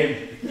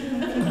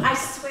the day I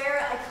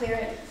swear I clear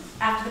it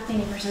after the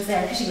cleaning person's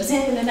there, because she goes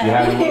in and and you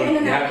out, have, in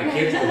and you out. have the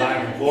kids go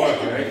back and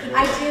forth, right?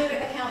 I do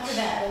account for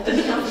that, I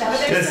do account for that,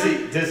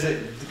 but there's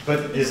some.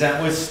 But is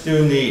that what's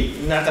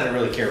doing not that I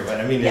really care,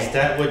 but I mean, is Yeah.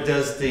 that what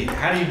does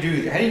how do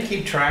you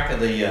keep track of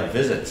the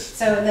visits?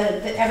 So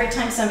every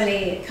time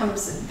somebody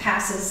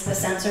passes the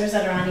sensors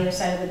that are on either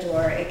side of the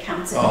door, it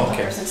counts it Oh, per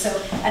okay. person. So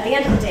at the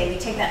end of the day, we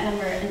take that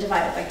number and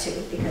divide it by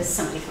 2, because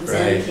somebody comes in,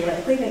 Right.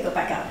 theoretically, they go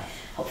back out,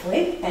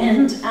 hopefully.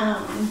 And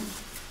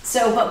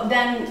but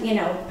then,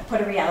 put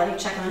a reality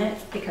check on it,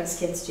 because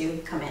kids do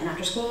come in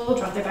after school,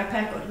 drop their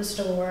backpack, go to the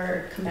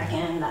store, come back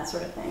in, that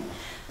sort of thing.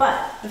 But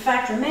the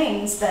fact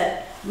remains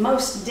that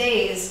most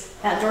days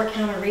that door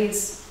counter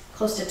reads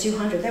close to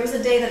 200. There was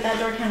a day that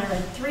door counter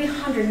read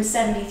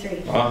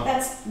 373. Wow.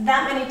 That's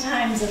that many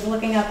times of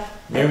looking up.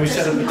 Maybe we just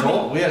set up a how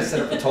toll. We had to set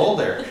up a toll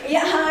there. many-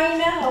 Yeah, I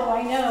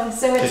know.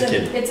 So Just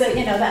kidding. it's a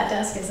that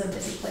desk is a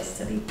busy place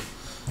to be.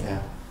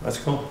 Yeah, that's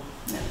cool.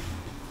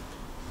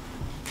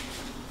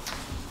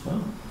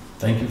 Well,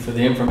 thank you for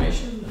the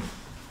information.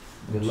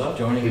 Good luck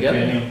joining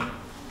together.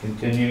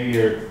 Continue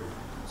your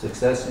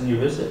success in your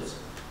visits.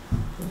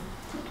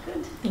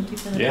 Good. Thank you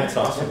for the. Yeah, it's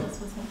awesome.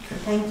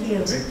 Thank you.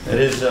 That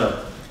is,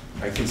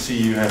 I can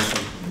see you have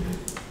some,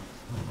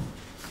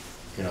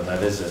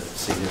 that is a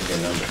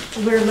significant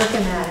number. We're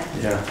looking at it.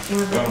 Yeah. We're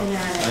looking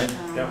at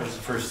it. That was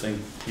the first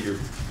thing Peter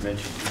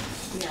mentioned.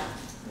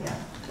 Yeah.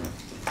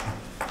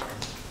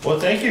 Well,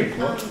 thank you.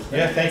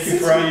 Yeah, thank you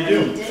Since for all you we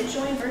do. did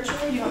join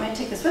virtually, do you want me to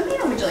take this with me,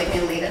 or would you like me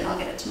to leave it and I'll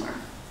get it tomorrow?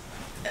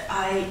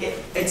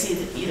 It's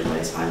either way,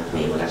 it's fine with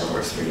me, whatever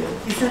works for you.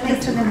 Isn't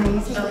this an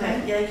amazing Okay,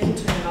 thing? yeah, you can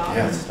turn it off.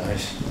 Yeah, it's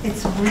nice.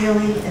 It's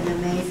really an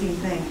amazing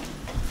thing.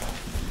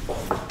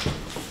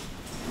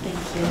 Thank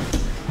you.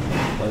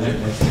 Pleasure,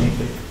 nice to meet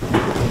you.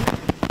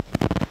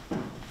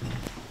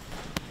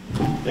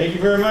 Thank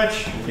you very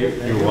much. You're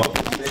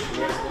welcome.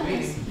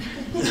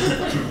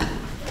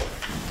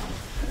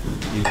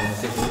 You want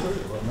to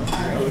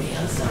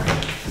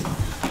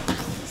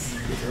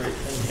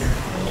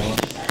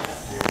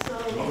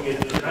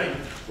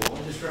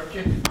interrupt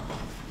you?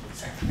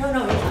 No,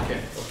 no, no. Okay,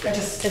 I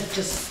just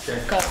Okay.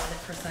 got on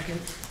it for a second.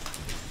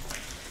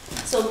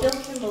 So Bill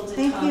Kimball did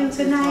Thank come you. to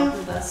Good night. talk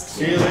with us.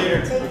 See you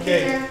later. Take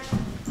Okay. care.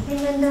 Hey,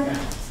 Linda.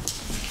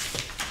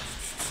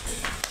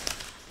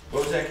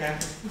 What was that,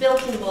 Catherine? Bill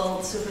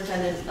Kimball,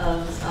 superintendent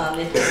of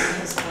Maple Grove,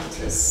 has come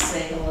to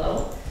say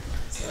hello.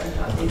 So I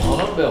thought maybe. Come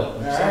on up, Bill. All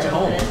right. Such a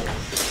home.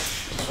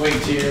 Just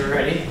wait till you're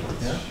ready.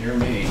 Yeah. Your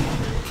meeting.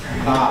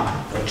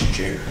 Don't you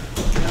chair.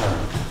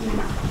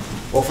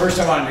 Well, first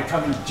I wanted to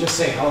come and just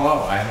say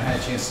hello. I haven't had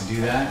a chance to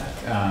do that.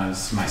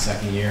 This is my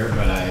second year,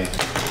 but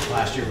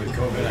last year with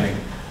COVID, I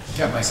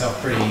kept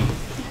myself pretty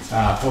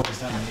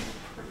focused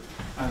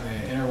on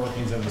the inner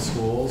workings of the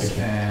schools.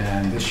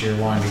 And this year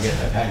I've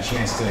had a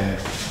chance to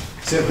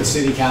sit with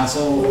city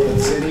council, with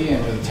the city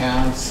and with the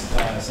towns,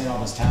 St.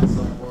 Albans Town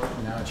Select Board,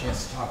 and now a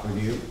chance to talk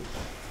with you.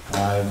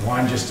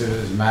 One, just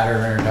as a matter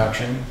of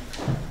introduction,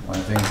 one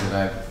of the things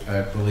that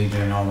I've believed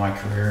in all my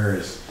career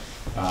is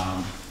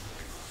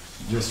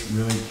just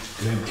really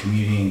good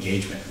community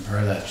engagement. And part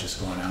of that's just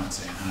going out and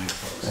saying hi to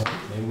folks.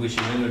 Maybe we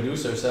should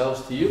introduce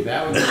ourselves to you.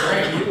 That would be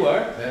great. You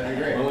are. That'd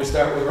be great. When we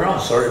start with Ron.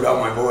 Sorry about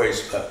my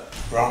voice, but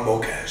Ron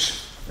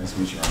Bocas. Nice to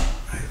meet you,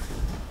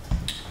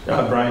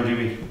 Ron. Brian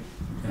Dewey.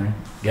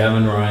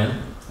 Gavin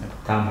Ryan.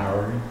 Tom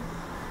Howard.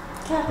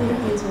 Kathy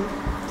Hazel,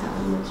 town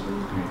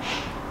administrator.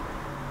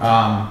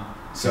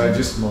 So I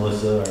just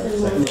Melissa. Our And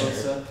second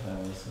Melissa.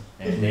 Melissa.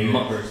 and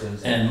native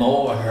persons. And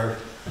Mo, our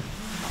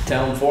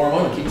town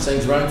foreman, keeps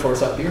things running for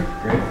us up here.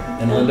 Great.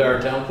 And Linda,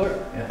 our town clerk.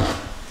 Yeah.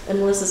 And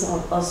Melissa's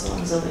also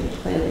on zoning and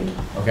planning.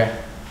 Okay.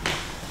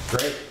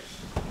 Great.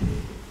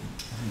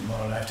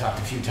 Well, and I've talked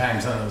a few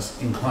times on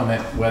those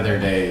inclement weather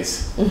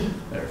days.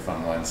 They're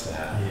fun ones to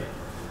have.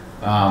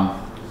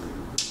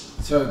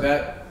 So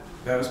that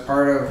was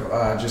part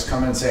of just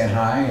coming and saying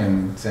hi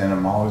and saying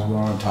I'm always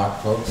willing to talk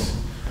to folks.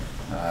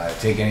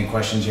 Take any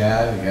questions you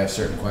have. If you have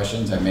certain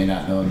questions, I may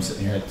not know them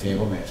sitting here at the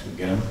table. May have to go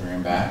get them, bring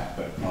them back,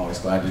 but I'm always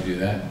glad to do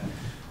that.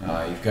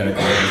 You've got a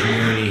great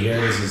community here.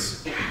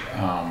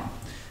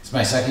 It's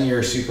my second year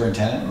as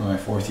superintendent, my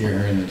fourth year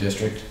here in the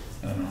district.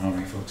 I don't know how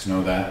many folks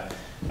know that.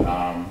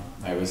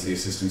 I was the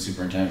assistant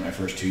superintendent my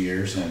first 2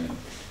 years and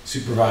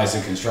supervised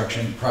a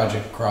construction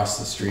project across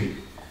the street.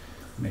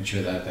 Made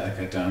sure that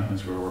got done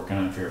as we were working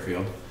on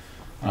Fairfield.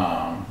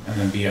 And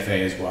then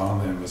BFA as well,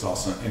 and then was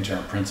also an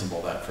interim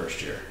principal that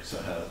first year. So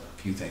I had a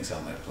few things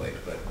on my plate.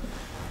 But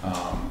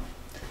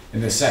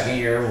in the second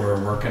year,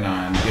 we're working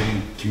on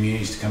getting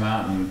communities to come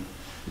out, and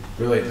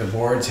really the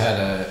boards had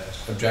an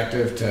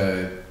objective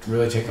to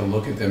really take a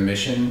look at the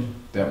mission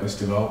that was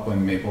developed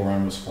when Maple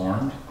Run was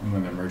formed and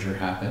when the merger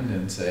happened,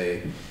 and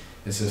say,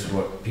 is this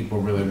what people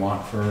really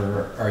want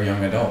for our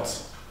young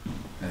adults?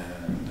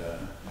 And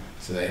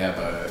so they have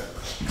a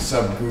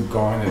subgroup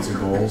going that's a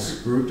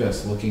goals group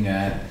that's looking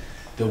at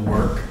the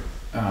work,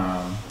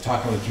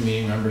 talking with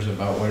community members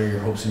about what are your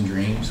hopes and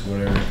dreams,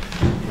 what are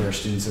for our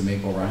students at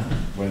Maple Run,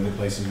 what are the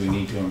places we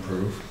need to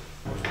improve.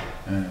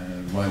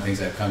 And one of the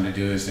things I've come to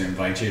do is to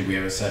invite you. We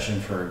have a session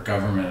for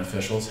government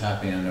officials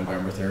happening on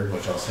November 3rd,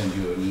 which I'll send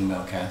you an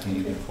email, Kathy, and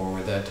you can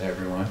forward that to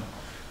everyone,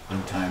 the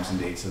times and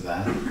dates of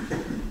that.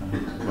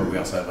 But we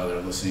also have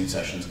other listening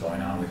sessions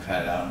going on. We've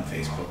had it out on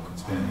Facebook.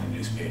 It's been in the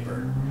newspaper.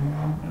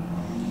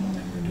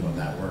 And we're doing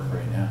that work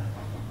right now.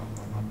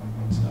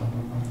 So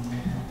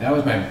that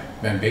was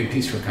my big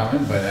piece for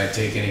coming, but I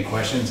take any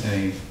questions,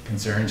 any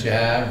concerns you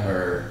have,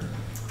 or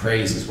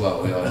praise as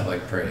well. We always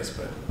like praise,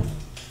 but.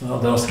 Well,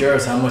 don't scare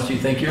us. How much do you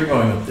think you're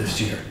going up this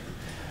year?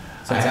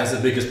 Since that's the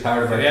biggest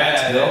part of our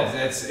tax bill.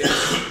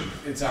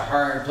 It's a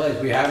hard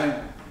place. We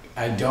haven't,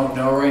 I don't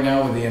know right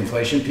now with the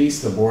inflation piece.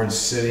 The board's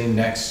sitting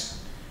next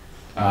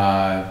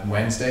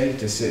Wednesday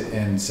to sit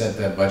and set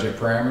the budget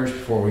parameters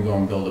before we go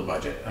and build a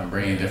budget. I'm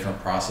bringing a different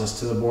process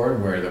to the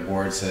board where the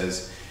board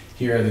says,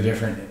 here are the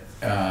different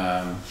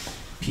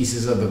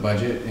pieces of the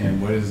budget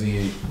and what is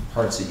the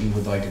parts that you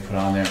would like to put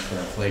on there for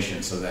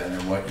inflation, so that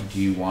and what do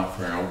you want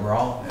for an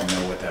overall, and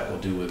know what that will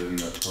do within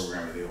the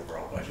program of the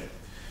overall budget.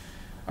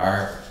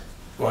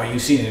 Well,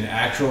 you've seen an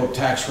actual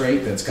tax rate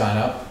that's gone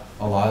up.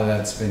 A lot of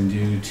that's been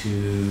due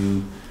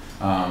to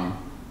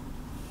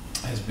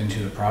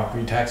the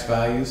property tax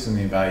values and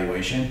the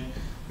evaluation.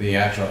 The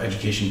actual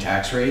education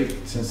tax rate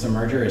since the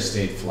merger has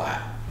stayed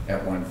flat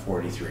at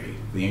 143.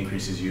 The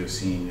increases you have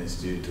seen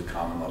is due to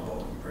common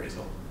level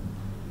appraisal.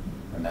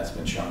 And that's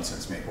been shown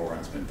since Maple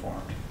Run's been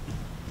formed.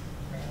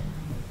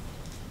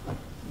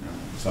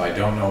 So I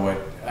don't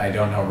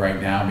know right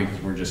now because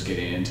we're just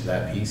getting into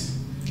that piece.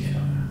 Yeah.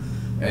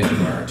 As you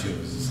are too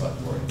as a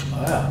select board.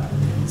 Wow.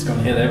 It's going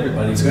to hit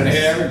everybody. It's going to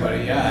hit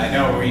everybody, yeah. I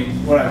know.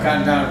 What I've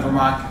gotten down at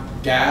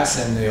Vermont Gas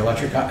and the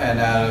electric, and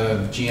out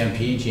of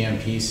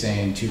GMP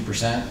saying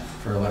 2%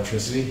 for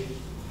electricity.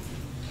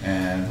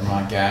 And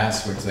Vermont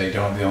Gas, which they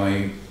don't, the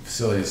only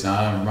facility that's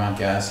not on Vermont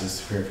Gas is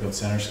Fairfield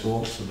Center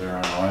School, so they're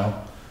on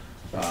oil.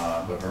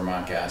 But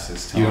Vermont Gas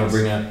is telling us. You want to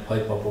bring that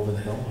pipe up over the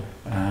hill?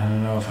 I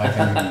don't know if I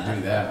can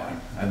do that one.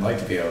 I'd like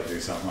to be able to do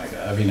something like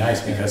that. That'd be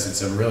nice because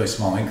it's a really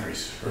small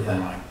increase for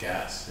Vermont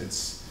Gas.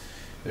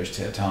 they're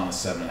telling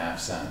us 7.5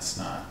 cents,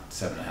 not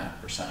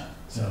 7.5%.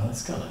 So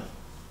that's kind of,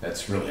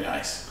 That's really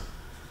nice.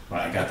 When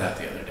I got that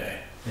the other day.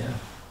 yeah.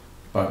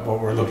 But what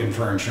we're looking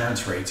for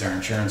insurance rates, our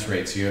insurance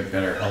rates, you have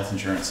better health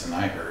insurance than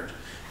I heard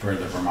for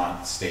the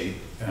Vermont State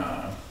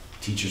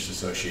Teachers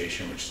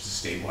Association, which is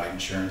a statewide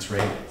insurance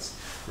rate.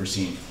 We're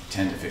seeing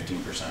 10 to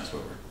 15% is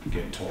what we're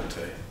getting told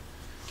to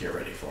get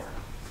ready for.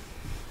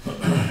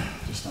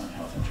 Just on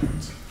health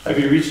insurance. Have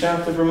you reached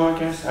out to Vermont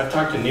Gas? I've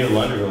talked to Neil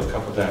Lunderville a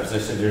couple times. They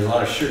said there's a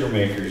lot of sugar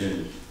makers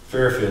in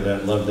Fairfield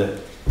that love it,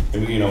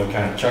 and we, we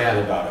kind of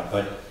chuckled about it.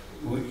 But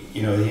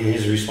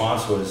his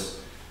response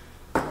was,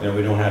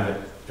 we don't have it.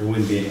 There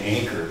wouldn't be an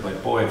anchor,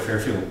 but boy,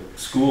 Fairfield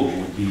School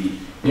would be.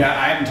 Yeah,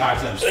 I haven't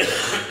talked to them.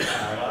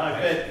 Well, I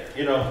bet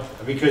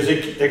because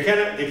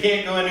they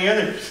can't go any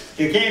other.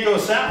 They can't go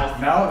south.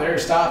 No, they're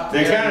stopped.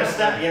 They kind of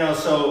stopped.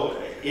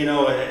 So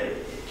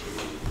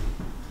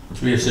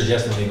you're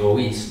suggesting they go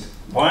east?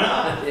 Why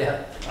not?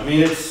 Yeah. I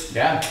mean, it's.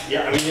 Yeah.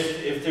 Yeah, I mean,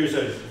 if there's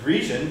a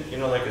reason,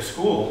 like a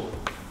school,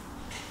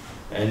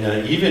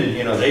 and even,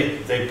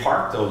 they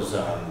park those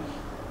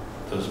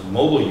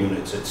mobile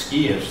units at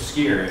ski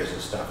areas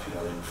and stuff,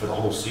 for the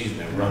whole season.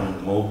 They're running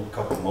a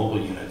couple mobile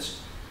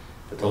units,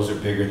 but those are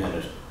bigger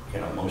than,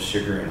 most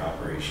sugaring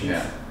operations.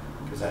 Yeah.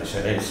 Because I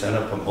said, hey, set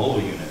up a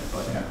mobile unit,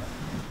 but, Yeah.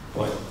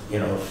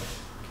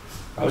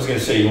 I was gonna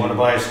say, you wanna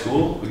buy a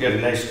school? We got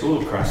a nice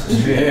school across the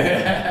street.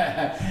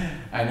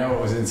 I know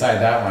it was inside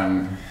that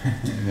one.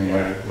 And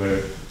what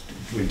it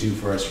would do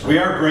for us. We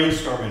are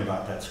brainstorming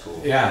about that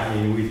school. Yeah. I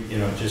mean, we,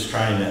 just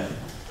trying to,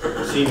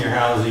 senior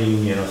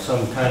housing,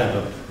 some kind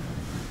of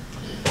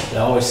a. It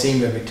always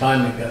seemed every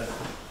time it got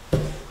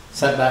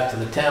sent back to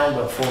the town,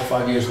 but 4 or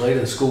 5 years later,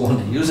 the school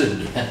wanted to use it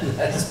again.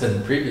 That's been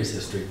the previous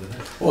history with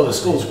it. Well, the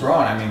school's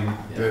growing. I mean,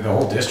 the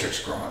whole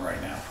district's growing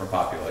right now for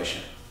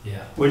population.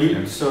 Yeah. I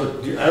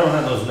don't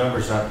have those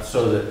numbers up,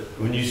 so that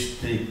when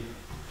the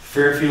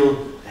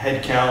Fairfield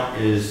head count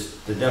is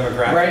the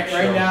demographic.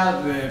 Right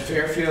now, the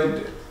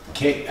Fairfield, I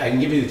can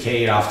give you the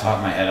K8 off the top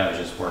of my head. I was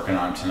just working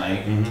on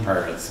tonight. Mhm.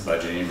 Part of it's the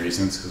budgeting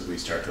reasons, because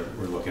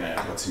we're looking at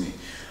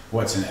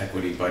what's an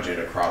equity budget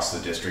across the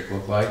district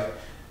look like.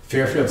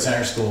 Fairfield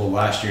Center School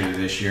last year to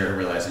this year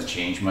really hasn't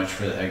changed much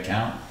for the head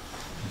count.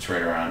 It's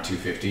right around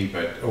 250,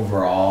 but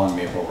overall in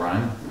Maple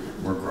Run,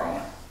 we're growing.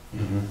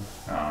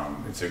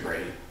 It's a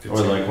great. Or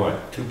like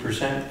what,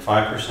 2%,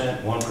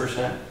 5%,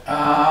 1%?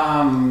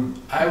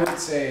 I would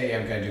say,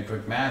 I've got to do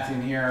quick math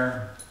in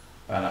here,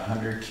 about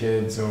 100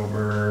 kids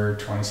over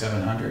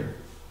 2,700.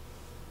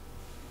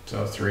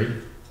 So 3.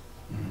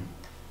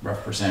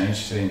 Rough percentage,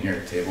 sitting here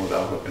at the table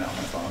without whipping out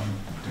my phone,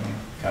 doing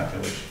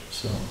calculations.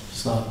 So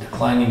it's not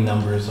declining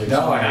numbers like.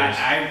 No,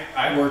 and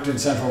I worked in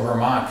central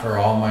Vermont for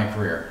all my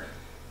career.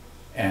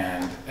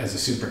 And as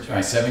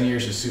my 7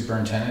 years as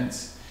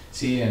superintendent,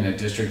 in a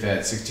district that had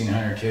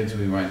 1,600 kids,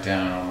 we went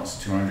down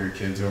almost 200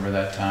 kids over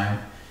that time.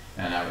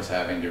 And I was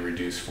having to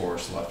reduce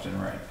force left and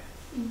right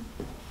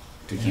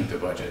to keep the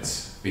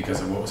budgets because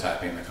of what was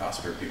happening in the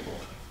cost per pupil.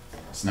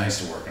 It's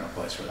nice to work in a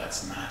place where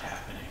that's not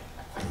happening.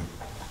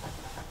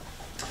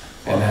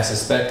 And I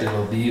suspect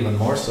it'll be even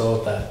more so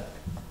if that,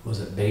 was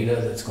it Beta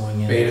that's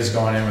going in? Beta's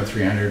going in with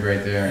 300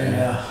 right there.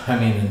 Yeah, I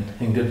mean,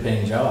 in good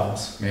paying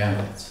jobs.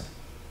 Yeah. It's-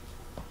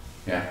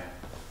 Yeah.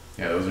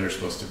 Yeah, those are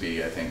supposed to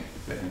be, I think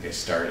they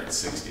start at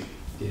 60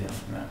 Yeah.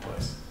 in that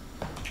place.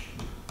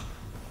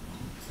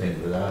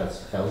 Same with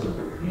us, housing,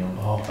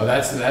 Oh, Oh,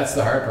 that's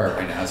the hard part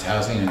right now, is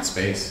housing and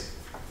space.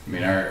 I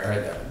mean,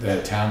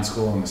 the town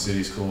school and the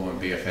city school and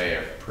BFA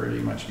are pretty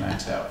much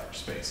maxed out for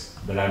space.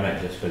 But I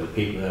meant just for the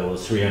people, that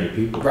was 300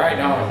 people. Right,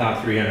 no. There's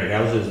not 300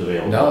 houses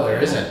available. No,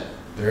 there isn't.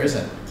 There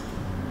isn't.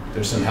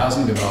 There's some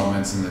housing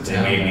developments in the They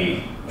town. may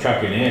be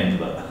trucking in,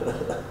 but.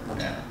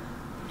 Yeah.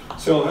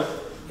 So,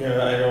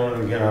 I don't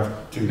want to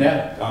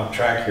get off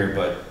track here,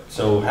 but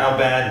so how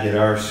bad did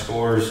our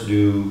scores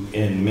do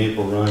in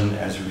Maple Run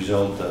as a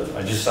result of,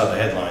 I just saw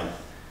the headline,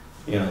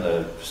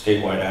 the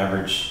statewide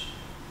average,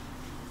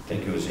 I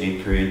think it was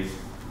 8th grade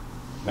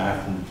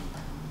math and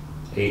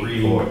 8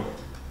 reading. 4.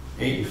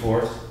 8 and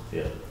 4th?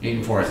 Yeah. 8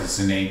 and 4th, it's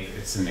the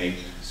NAEP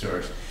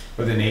source.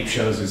 What the NAEP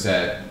shows is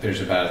that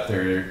there's about a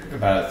third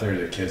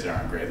of the kids are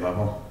on grade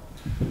level.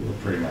 We're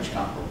pretty much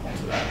comparable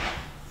to that.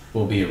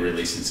 We'll be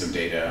releasing some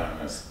data on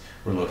this.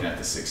 We're looking at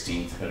the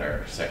 16th at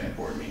our second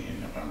board meeting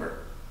in November.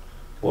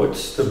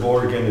 What's the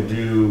board going to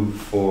do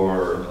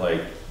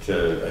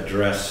to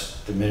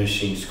address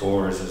diminishing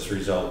scores as a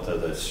result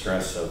of the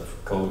stress of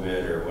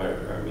COVID or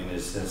whatever? I mean,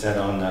 is that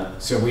on the?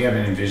 So we have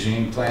an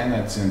envisioning plan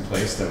that's in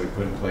place that we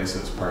put in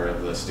place as part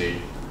of the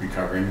state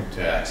recovery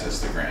to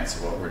access the grants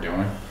of what we're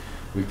doing.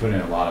 We put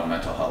in a lot of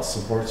mental health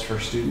supports for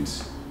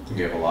students.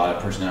 We have a lot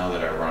of personnel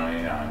that are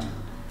running on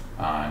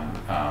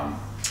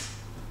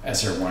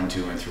ESSER 1,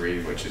 2, and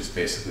 3, which is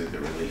basically the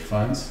relief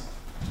funds.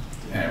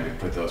 And we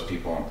put those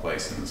people in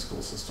place in the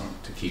school system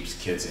to keep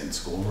kids in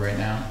school right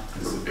now.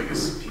 This is the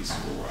biggest piece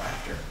of what we're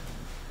after.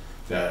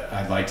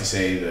 I'd like to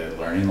say the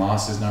learning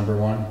loss is number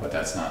one, but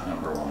that's not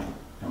number one.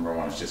 Number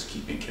one is just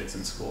keeping kids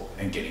in school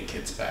and getting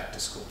kids back to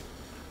school.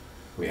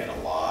 We had a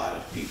lot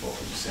of people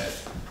who said,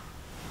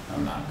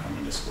 I'm not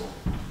coming to school.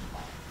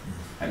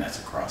 And that's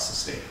across the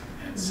state.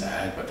 And it's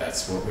sad, but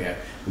that's what we have.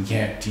 We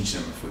can't teach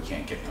them if we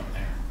can't get them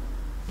there.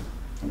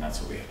 And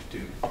that's what we have to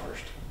do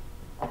first.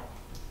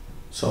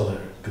 So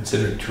they're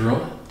considered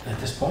truant at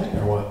this point,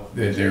 or what?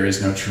 There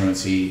is no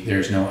truancy.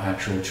 There's no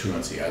actual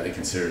truancy. Are they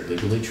considered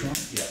legally truant?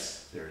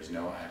 Yes. There is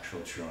no actual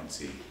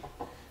truancy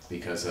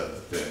because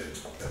of the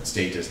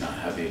state does not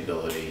have the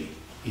ability,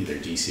 either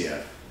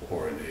DCF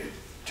or the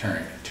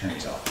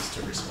attorney's office,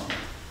 to respond.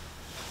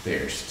 They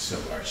are so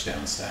large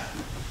down staff.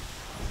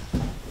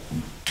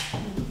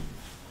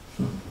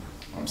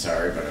 I'm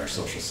sorry, but our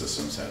social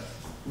systems have,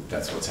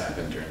 that's what's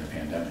happened during the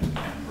pandemic,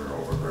 and we're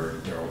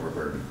overburdened, they're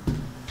overburdened.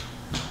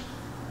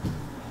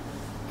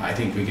 I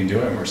think we can do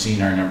it, and we're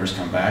seeing our numbers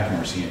come back, and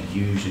we're seeing a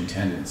huge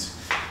attendance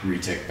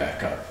retick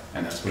back up.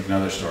 And that's what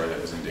another story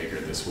that was in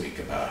Digger this week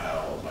about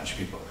how a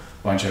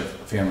bunch of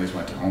families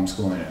went to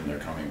homeschooling and they're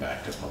coming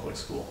back to public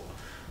school.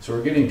 So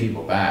we're getting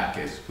people back,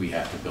 as we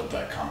have to build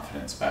that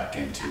confidence back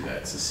into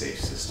that it's a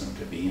safe system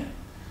to be in,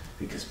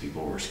 because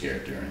people were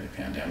scared during the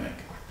pandemic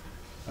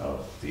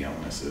of the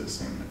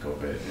illnesses and the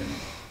COVID and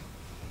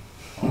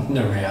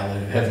The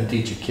reality of having to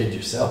teach a kid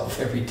yourself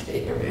every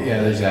day.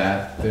 yeah, there's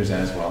that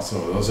as well.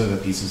 So those are the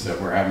pieces that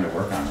we're having to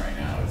work on right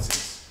now.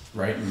 It's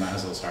right in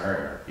Maslow's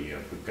hierarchy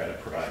of we've got to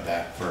provide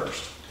that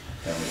first,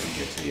 then we can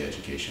get to the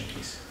education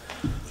piece.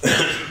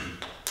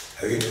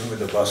 How are you doing with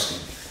the busing?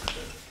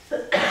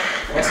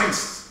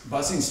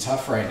 Busing's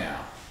tough right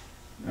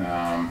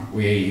now.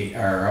 We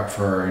are up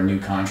for a new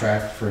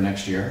contract for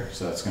next year,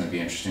 so that's going to be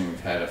interesting. We've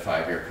had a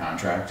 5-year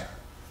contract,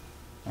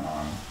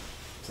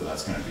 so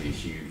that's going to be a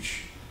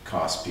huge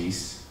cost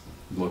piece.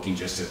 Looking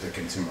just at the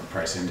consumer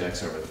price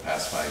index over the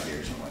past 5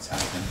 years and what's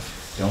happened.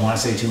 Don't want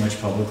to say too much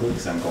publicly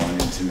because I'm going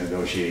into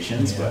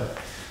negotiations, but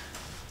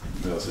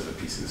those are the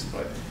pieces.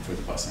 But for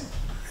the busing,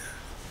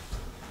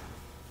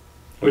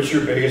 What's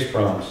your biggest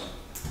problems?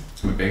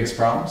 my biggest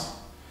problems.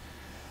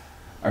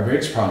 Our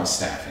biggest problem is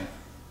staffing.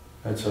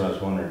 That's what I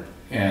was wondering.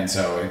 And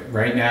so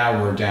right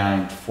now we're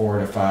down 4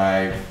 to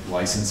 5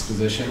 licensed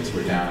positions.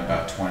 We're down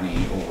about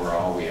 20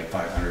 overall. We have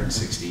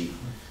 560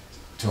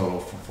 total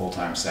for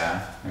full-time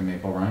staff in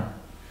Maple Run.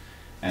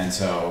 And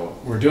so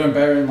we're doing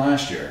better than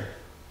last year,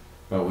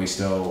 but we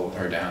still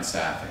are down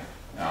staffing.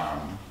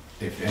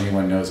 If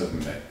anyone knows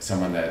of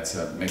someone that's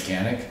a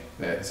mechanic,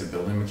 that's a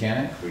building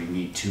mechanic, we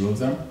need 2 of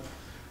them.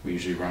 We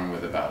usually run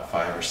with about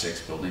 5 or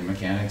 6 building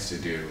mechanics to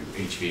do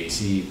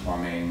HVAC,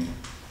 plumbing,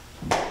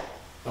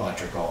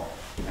 electrical,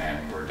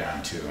 and we're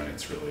down 2, and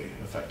it's really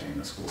affecting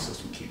the school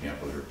system, keeping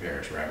up with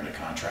repairs. We're having to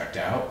contract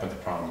out, but the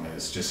problem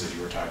is, just as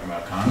you were talking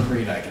about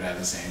concrete, I could have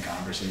the same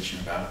conversation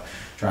about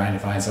trying to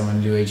find someone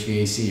to do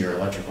HVAC or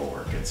electrical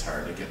work. It's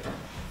hard to get them.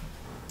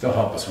 They'll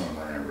help us when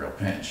we're in a real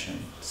pinch and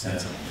send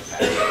someone to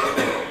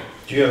pack.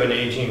 Do you have an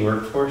aging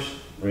workforce?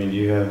 I mean, do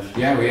you have?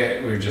 Yeah,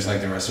 we're just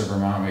like the rest of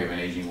Vermont. We have an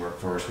aging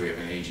workforce. We have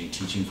an aging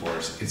teaching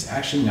force. It's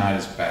actually not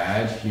as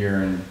bad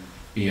here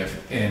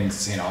in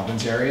St.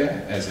 Albans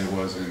area as it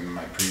was in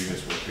my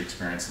previous work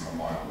experience in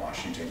Memorial and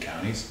Washington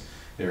counties.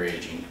 They're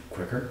aging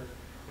quicker.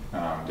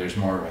 There's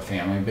more of a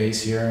family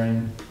base here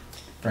in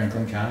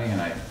Franklin County,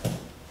 and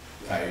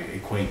I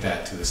equate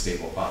that to the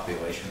stable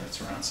population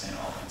that's around St.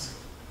 Albans.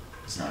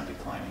 It's not a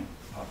declining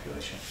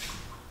population,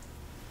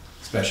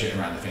 especially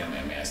around the family.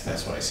 I mean,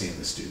 that's what I see in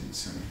the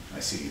students, and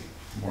I see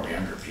more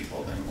younger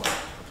people than what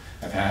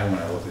I've had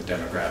when I look at the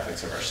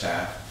demographics of our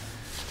staff.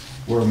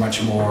 We're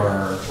much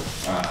more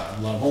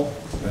level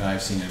than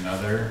I've seen in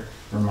other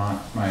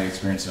Vermont, my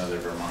experience in other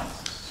Vermont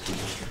school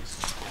districts.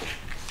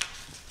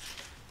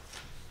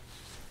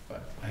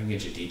 But I can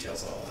get you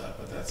details of all that,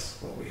 but that's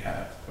what we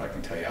have. I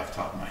can tell you off the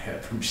top of my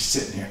head from just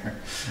sitting here.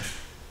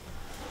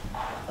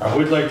 I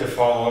would like to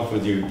follow up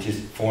with you just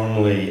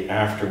formally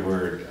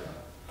afterward.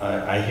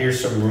 I hear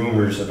some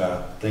rumors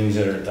about things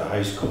that are at the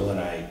high school, and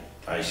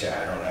I say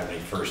I don't have any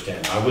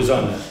firsthand. I was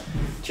on the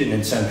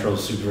Chittenden Central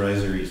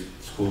Supervisory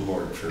School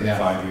Board for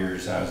 5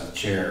 years. I was the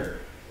chair,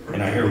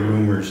 and I hear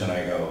rumors, and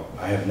I go,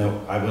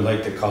 I would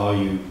like to call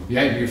you.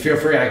 Yeah, you feel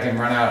free. I can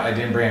run out. I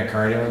didn't bring a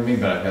card in with me,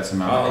 but I've got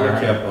some out. I'll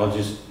look you up. I'll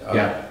just,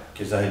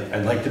 because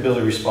I'd like to be able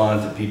to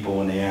respond to people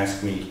when they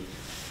ask me,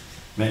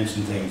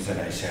 mention things that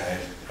I say.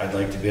 I'd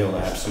like to be able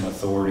to have some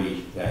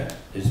authority that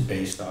is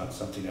based on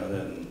something other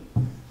than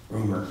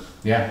rumor.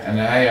 Yeah, and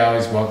I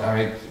always welcome,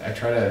 I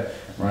try to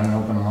run an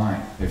open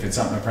line. If it's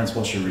something the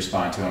principal should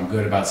respond to, I'm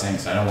good about saying,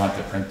 because I don't want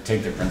to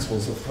take the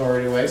principal's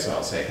authority away, so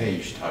I'll say, hey,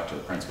 you should talk to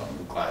the principal.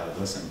 I'm glad to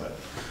listen, but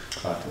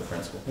talk to the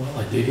principal. Well,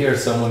 I did hear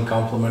someone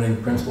complimenting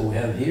the principal we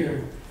have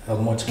here, how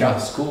much more the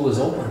school is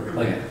open.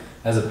 Like,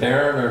 as a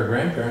parent or a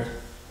grandparent,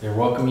 they're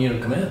welcoming you to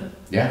come in.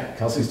 Yeah,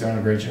 Kelsey's doing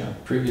a great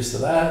job. Previous to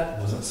that,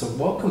 wasn't so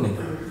welcoming,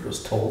 I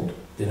was told.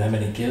 Didn't have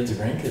any kids or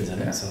grandkids in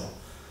it, so.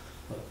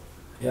 But,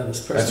 yeah,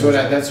 this person.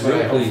 That's what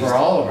I hope pleased. for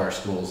all of our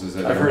schools is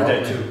that. I've heard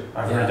that too.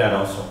 I've heard that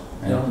also.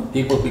 You know,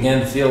 people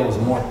began to feel it was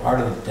more part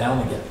of the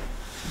town again.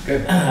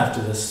 Good.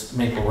 After this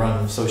Maple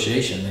Run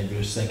Association, they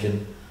were just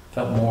thinking,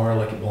 felt more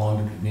like it belonged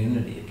to the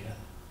community again.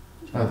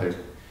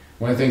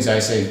 One of the things I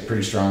say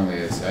pretty strongly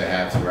is I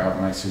have throughout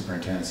my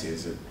superintendency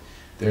is that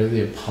They're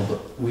the public,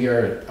 we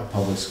are a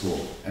public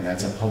school, and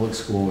that's a public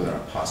school with an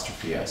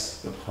apostrophe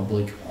S. The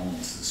public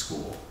owns the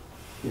school.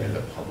 We're the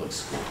public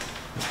school.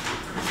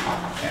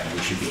 And we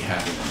should be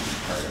having them be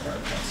part of our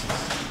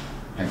process.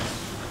 And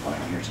why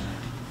I'm here tonight.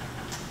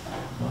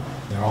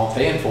 They're all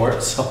paying for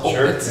it, so.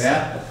 Sure. it's-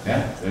 Yeah,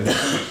 yeah.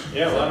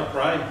 Yeah, a lot of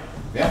pride.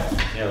 Yeah.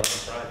 Yeah, a lot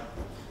of pride.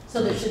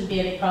 So there shouldn't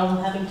be any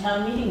problem having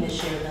town meeting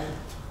this year then?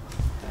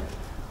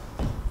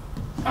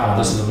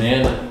 This is the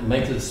man that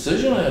make the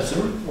decision, I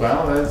assume.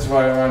 Well, that's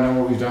why I want to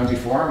know what we've done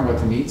before and what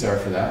the needs are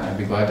for that. I'd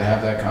be glad to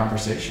have that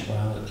conversation.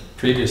 Well,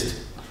 previous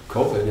to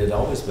COVID, it had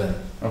always been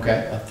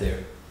Okay. up there.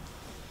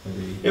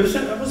 Maybe- It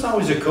was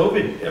always a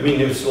COVID, I mean,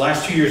 it was, the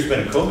last 2 years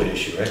been a COVID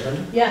issue, right,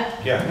 Linda? Yeah,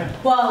 Yeah.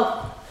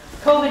 well,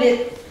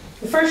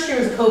 the first year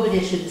was a COVID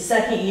issue, the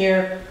second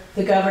year,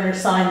 the governor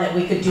signed that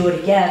we could do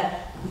it again,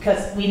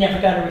 because we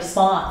never got a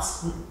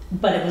response,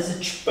 but it was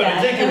a. But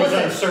I think it was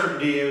a-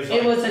 uncertainty, it was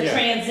like. It was a yeah.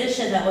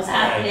 transition that was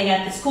happening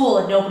at the school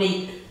and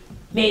nobody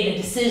made a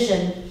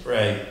decision.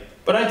 Right,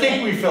 but I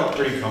think we felt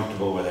pretty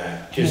comfortable with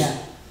that, Yeah.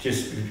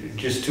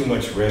 just too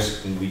much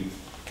risk, and we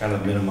kind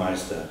of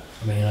minimized the.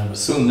 I mean, I'm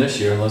assuming this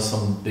year, unless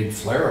some big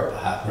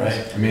flare-up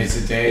happens. I mean, it's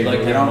a day, Like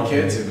we that don't open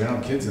kids, day. we don't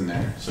have kids in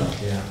there, so.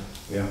 Yeah.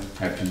 Yeah.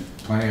 I've been,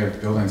 plenty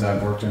of buildings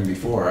I've worked in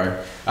before.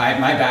 My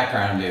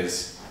background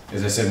is,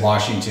 as I said,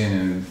 Washington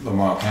and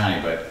Lamoille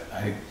County, but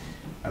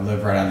I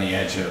live right on the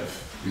edge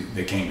of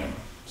the kingdom.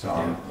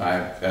 So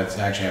that's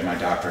actually had my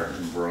doctorate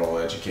in rural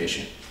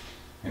education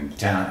in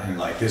town, and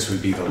like this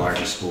would be the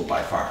largest school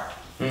by far.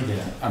 Yeah.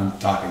 I'm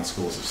talking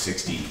schools of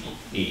 60,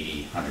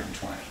 80,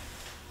 120.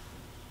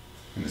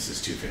 And this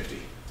is 250.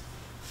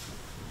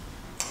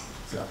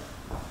 So.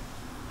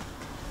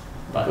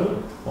 But,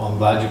 Good. Well, I'm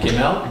glad you came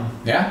out and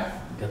yeah,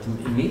 got to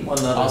meet one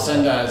another. I'll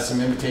send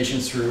some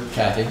invitations through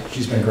Kathy.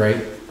 She's been great.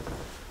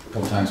 A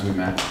couple times we've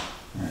met.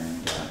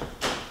 And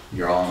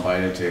you're all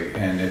invited to,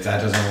 and if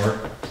that doesn't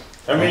work,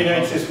 How many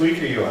nights this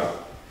week are you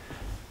out?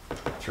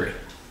 3.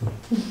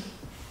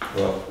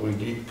 Well,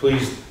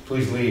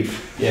 please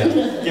leave. Yeah.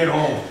 Get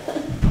home.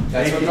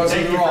 That's Thank what you- goes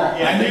thank in the you role. for-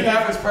 yeah, I knew thank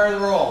that was part of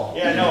the role.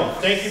 Yeah, no,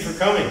 thank you for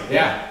coming.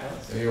 Yeah.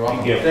 So you're welcome.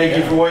 Thank you. Thank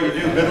you for what you do.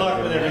 Good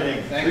luck with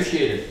everything. Thanks.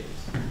 Appreciate it.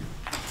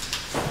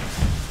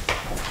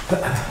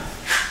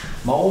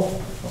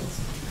 Mo,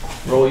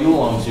 roll you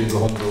along so you go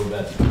home and go to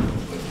bed.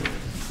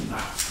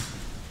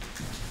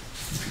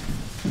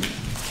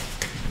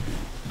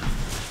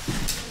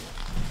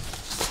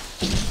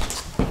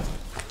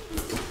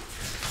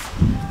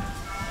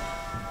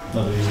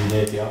 Another easy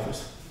day at the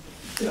office.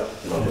 Yeah,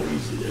 another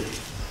easy day.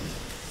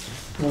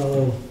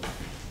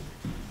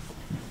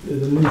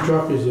 The new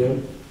truck is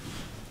in.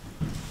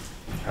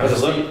 How's it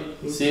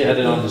look? See, I had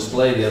it on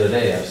display the other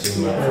day, I've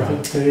seen I that.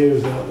 think today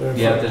was out there.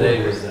 Yeah,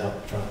 today was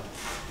out front.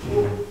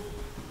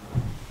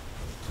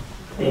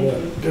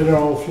 Got it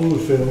all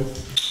fluid filled.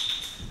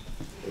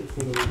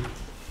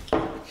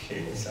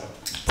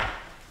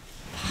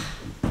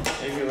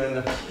 Thank you,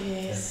 Linda.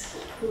 Jeez,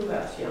 ooh,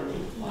 that's yummy,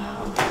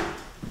 wow.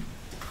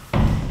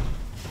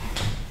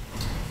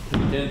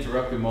 Didn't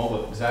interrupt you, Mo,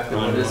 but exactly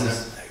what is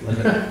this?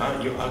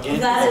 Again?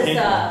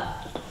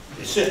 That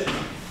is Sit.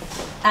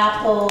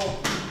 apple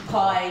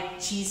pie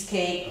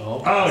cheesecake. Oh,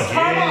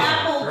 Caramel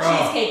apple girl.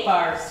 cheesecake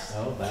bars.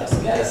 oh, that's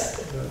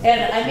nice.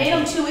 And I made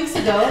them 2 weeks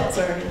ago.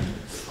 Sorry.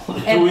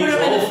 And put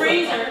them in the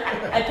freezer.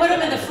 I put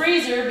them in the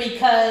freezer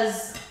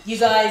because you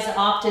guys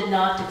opted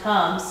not to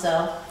come,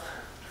 so.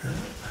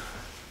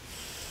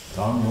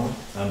 Tom, Mo?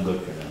 I'm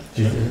good for now.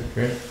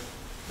 Great.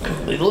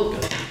 They look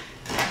good.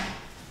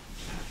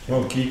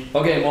 Well, keep.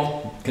 Okay,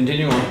 Mo,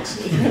 continue on.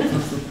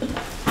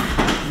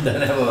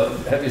 Then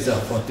have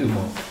yourself fun too,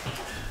 Mo.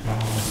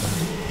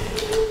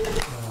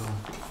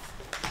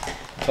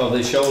 So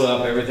they showed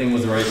up, everything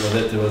was right with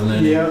it, there wasn't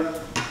any? Yeah.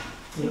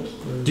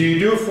 Do you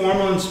do a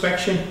formal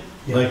inspection?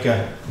 Yeah. Like,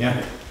 yeah?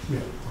 Yeah.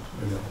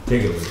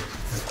 Take it with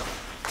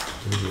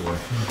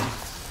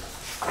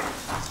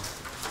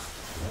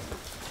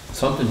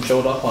Something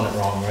showed up on it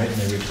wrong, right? And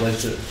they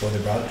replaced it before they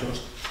brought it to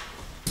us?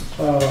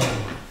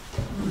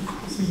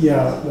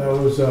 Yeah, that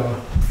was,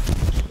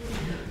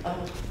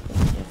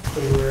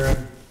 they were,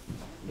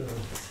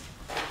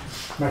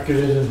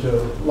 mechanism to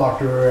lock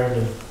the rear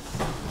end,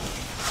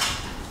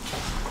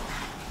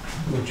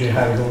 which you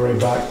had to go right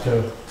back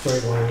to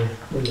Freightliner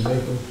where they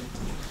make them.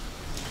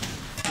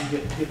 You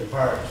get the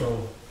part,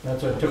 so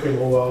that's why it took me a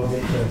little while to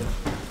get to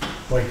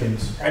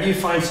Vikings. How do you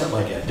find something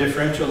like that?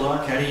 Differential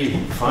lock? How do you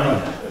find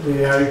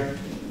that?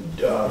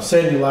 Yeah,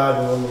 Sandy Ladd,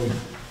 when we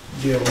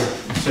deal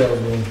with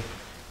salesmen,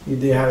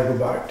 they had to go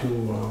back to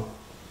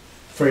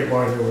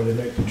Freightliner where they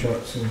make the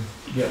trucks and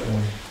get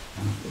one.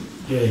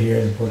 Get it here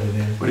and put it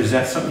in. But is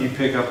that something you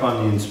pick up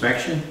on the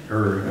inspection,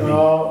 or? I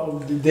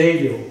mean- They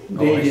do. Oh,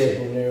 They I did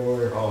see. when they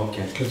were, Oh,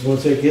 okay. because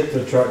once they get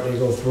the truck, they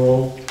go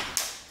through them.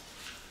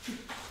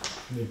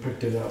 They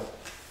picked it up.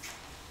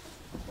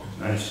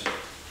 Nice.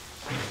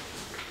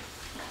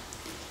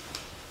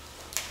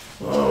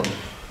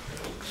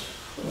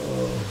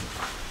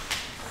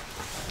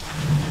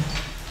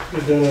 We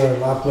done our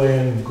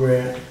Lapland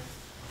grant,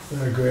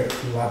 our grant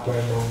from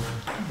Lapland on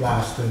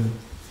blasting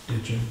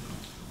ditching.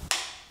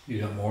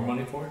 You got more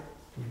money for it?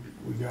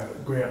 We got a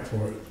grant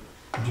for it.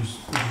 We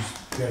just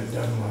got it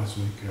done last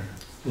week here.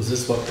 Was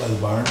this what, by the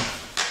barn?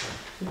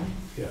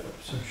 Yeah,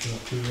 section up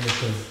through there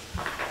to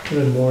put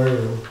in more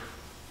area.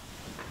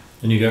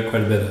 And you got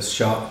quite a bit of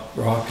shot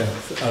rock out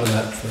of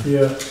that for.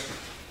 Yeah.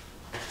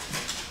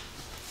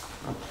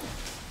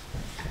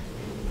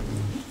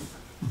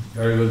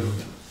 Very good.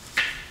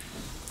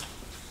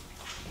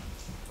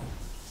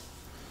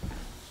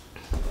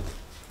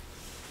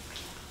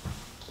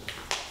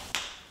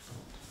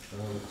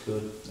 Oh, it's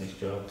good, nice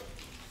job.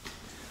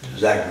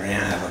 Does that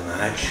grant have a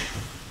match?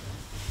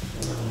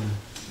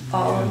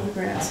 All Yeah. of the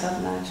grants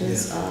have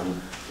matches,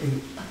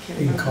 In, I can't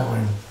in remember.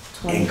 kind.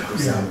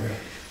 20%. Yeah.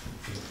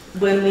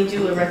 When we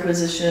do a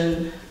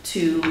requisition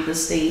to the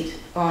state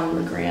on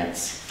the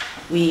grants,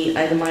 we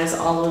itemize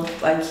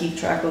I keep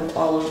track of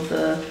all of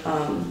the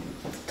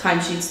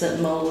timesheets that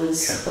Mo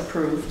is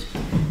approved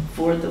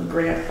for the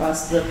grant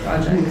the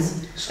projects.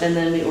 And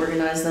then we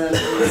organize them,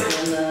 we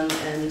scan them,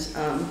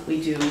 and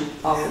we do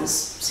always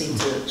seem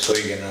to, So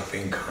you get enough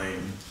in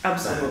kind?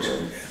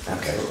 absolutely,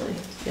 Okay. absolutely,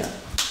 yeah.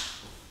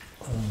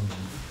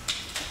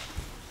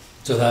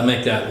 So that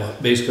make that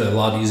what, basically a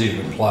lot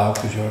easier to plow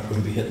because you aren't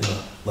going to be hitting the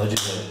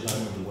ledges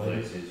of the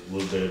way.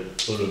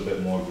 Places, a little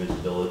bit more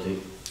visibility,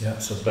 Yeah,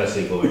 so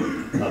especially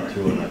going up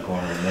through in that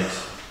corner.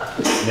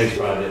 Next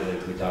project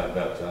that we talked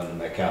about on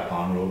that Cap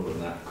Pond Road,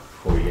 when that,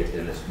 before you get to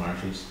Dennis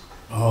Marshes,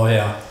 oh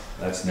yeah,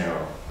 that's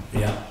narrow.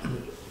 yeah,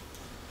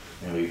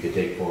 You know, you could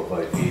take 4 or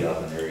 5 feet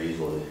up in there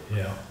easily.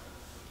 yeah.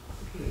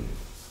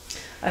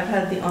 I've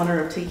had the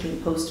honor of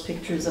taking post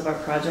pictures of our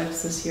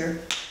projects this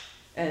year.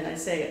 And I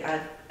say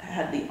I've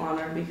had the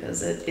honor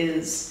because it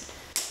is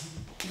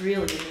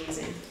really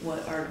amazing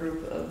what our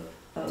group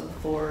of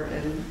 4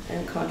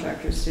 and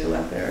contractors do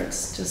out there.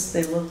 It's just,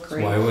 they look That's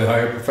great. why we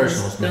hire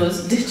professionals. man.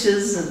 Those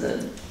ditches and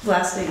the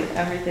blasting and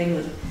everything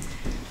with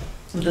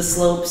the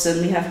slopes,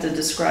 and we have to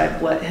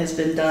describe what has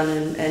been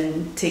done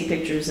and take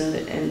pictures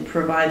and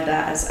provide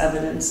that as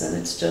evidence, and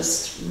it's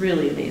just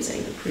really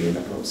amazing, the pre and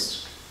the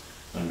post.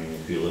 I mean,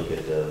 if you look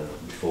at the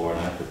before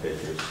and after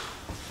pictures,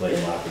 like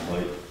black and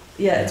white,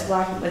 Yeah, it's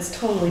black, it's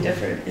totally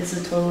different, it's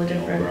a totally you know,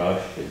 different.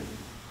 brush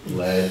and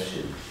ledge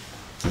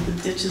and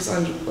The ditches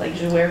on like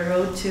Jouer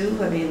Road too,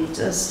 I mean,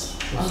 just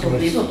That's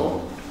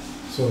unbelievable.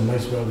 So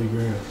nice valley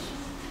grants.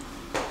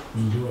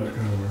 You do that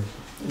kind of work.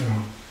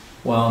 Yeah.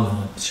 Well, and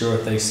I'm sure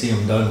if they see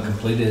them done,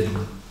 completed,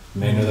 and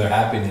maybe they're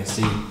happy and they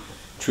see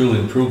truly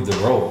improve the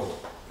road,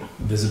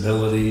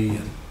 visibility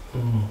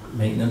and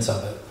maintenance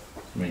of it.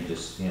 I mean,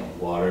 just, you know,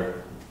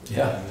 water.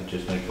 Yeah. You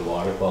just make the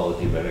water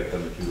quality better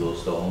coming through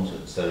those stones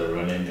instead of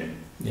running and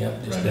Yeah,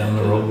 just Right down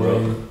the into the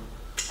roadway. brook.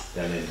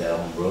 down into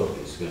Allen Brook.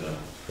 It's gonna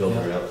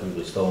filter out through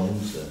the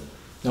stones and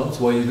No, it's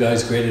why you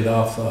guys graded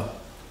off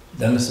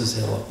Dennis's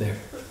Hill up there.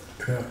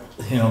 Yeah.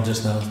 You know,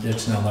 just now,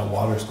 it's now that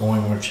water's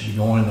going where it should be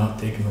going, not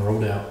taking the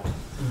road out.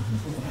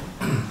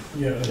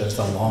 Yeah, Just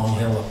a long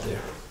hill up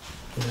there.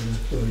 and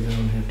it's really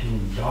down here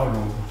to dog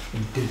over. We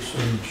did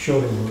some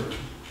shoulder work,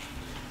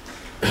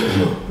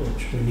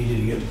 which we needed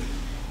to get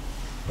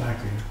back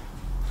here.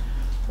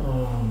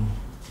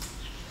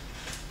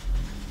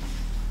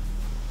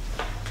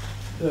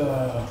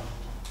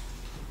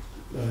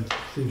 I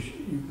think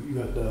you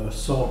got the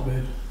salt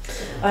bid.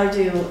 I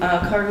do,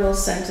 Cargill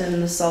sent in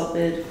the salt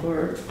bid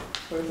for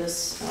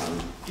this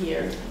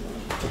year.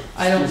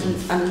 I'm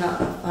not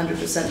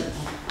 100%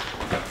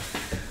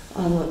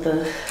 on what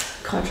the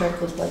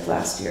contract looked like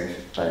last year,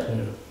 but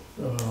Yeah.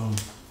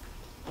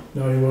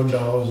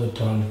 $91 a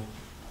ton.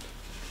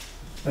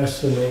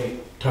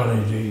 Estimate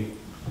tonnage,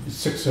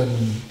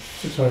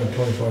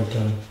 625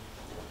 ton.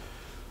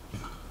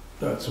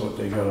 That's what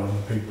they got on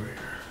the paper here.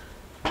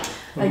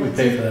 What did we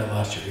pay for that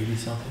last year, 80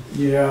 something?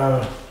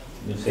 Yeah,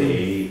 you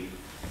say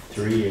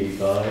 83,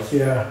 85,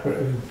 yeah, but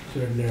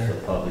they're in there. so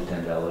probably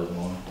 $10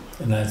 more.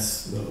 And that's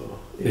So,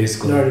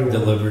 basically 91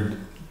 delivered,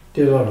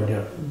 Delivered,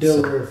 yeah.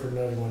 Delivered for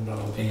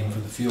 $91. paying for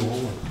the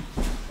fuel.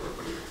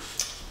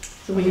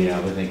 so I we mean, need, I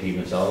would think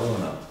even salt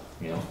going up,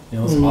 you know. You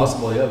know, it's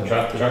possible, yeah.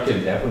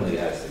 Trucking definitely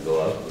has to go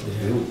up with the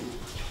fuel.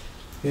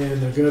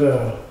 And I got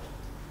a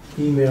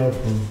email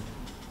from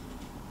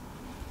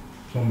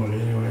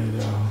somebody anyway,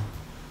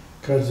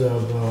 because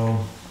of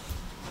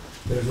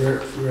the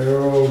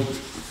railroad,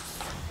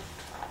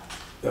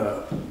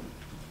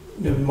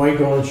 they might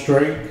go on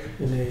strike,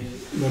 and they,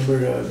 remember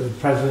the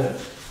president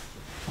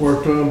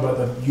worked on them, but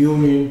the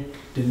union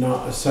did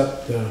not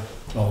accept the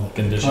All the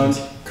conditions.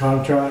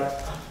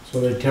 contract, so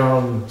they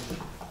tell them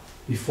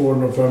before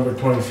November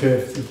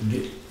 25th,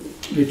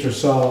 get your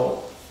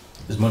salt,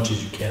 As much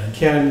as you can.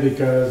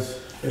 because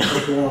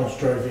if they go on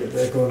strike,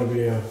 they're gonna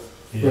be a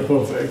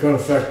ripple, it's gonna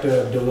affect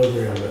the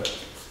delivery of it.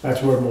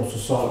 That's where most of the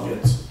salt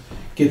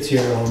gets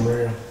here on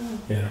rail.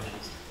 Yeah.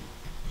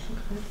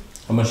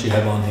 How much you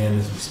have on hand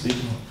as we speak?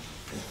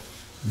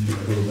 A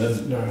little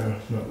bit. No.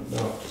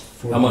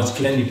 How much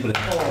can you put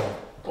in?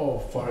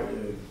 Oh,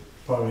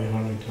 probably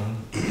 100 ton.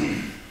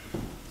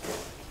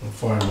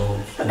 5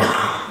 loads.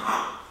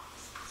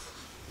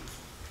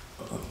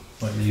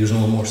 Might be using a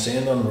little more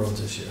sand on the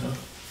roads this year, huh?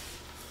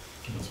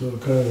 So I'm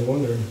kind of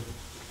wondering.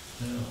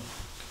 Yeah.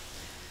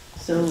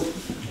 So,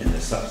 And the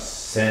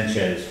sand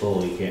shed is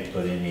full, you can't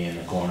put any in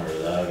the corner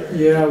of that, or?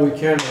 Yeah, we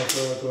can, that's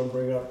what I was gonna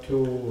bring up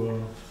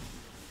too.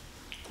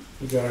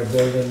 We got our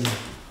building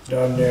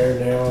done there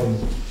now and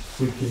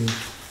we can,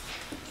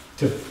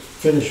 to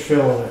finish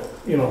filling it,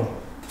 you know.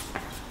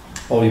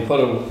 Oh, you put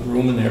a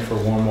room in there for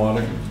warm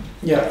water?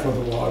 Yeah, for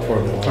the water.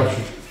 For the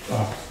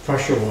water.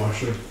 Pressure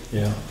washer.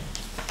 Yeah.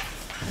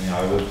 You know,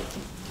 I would,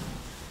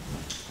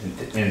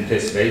 in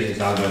anticipation, it's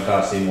not gonna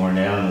cost any more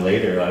now than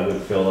later, I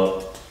would fill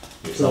up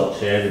your salt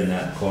shed in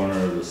that corner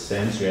of the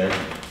sand shed.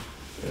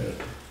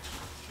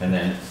 And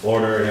then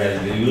order it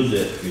as you use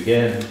it, if you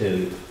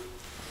can,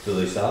 till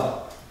they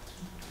stop.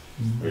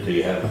 Or do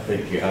you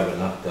think you have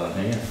enough on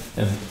hand?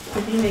 And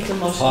if you make a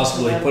motion.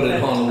 possibly to that put it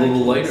effect, on a I little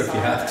can later if you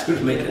sign have to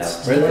that. make it Yeah.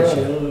 spread this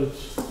year. Well,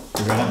 it's-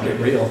 You're gonna have to get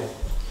real.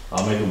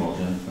 I'll make a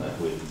motion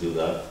that we do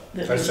that.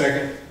 That we-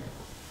 second.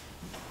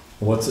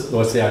 What's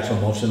the actual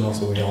motion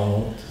also we all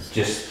know?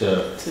 Just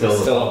Fill fill the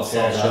up salt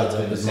shed salt sheds up up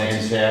in the as much sand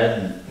as- shed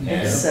and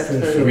Except Yeah.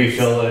 for,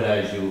 refill it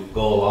as you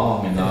go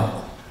along and not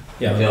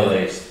until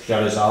they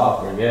shut us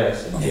off, I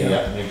guess. And you Yeah.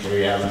 have to make sure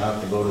you have enough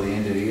to go to the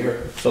end of the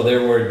year. So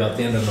they're worried about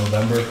the end of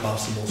November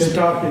possible. They're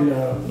talking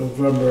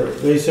November,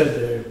 they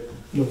said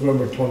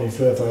November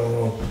 25th, I don't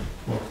know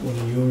when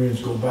the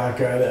unions go back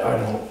at it, I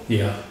don't,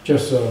 Yeah.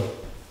 just, I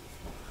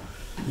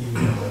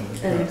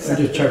And accept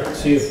just checked to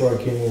see it it. before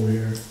I came over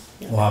here.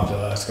 We'll have to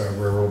ask our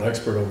railroad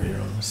expert over here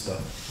on this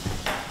stuff.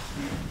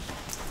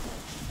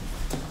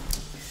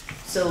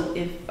 So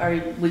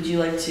would you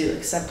like to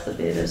accept the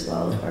bid as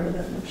well as part of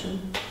that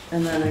motion?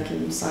 And then I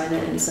can sign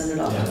it and send it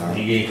off Yeah. tomorrow?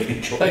 You ain't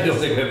gonna choose. I don't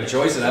think we have a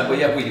choice in that, but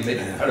yeah, we can make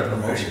it part of a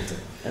motion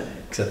to Okay.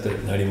 accept it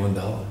at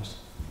 $91.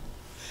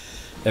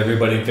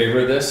 Everybody in favor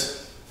of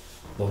this?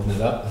 Loading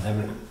it up and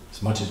having it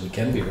as much as we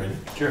can be ready?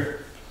 Sure.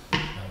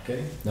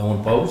 Okay, no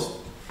one opposed?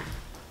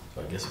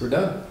 So I guess we're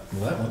done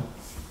with that one.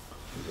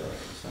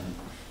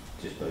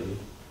 Just by you.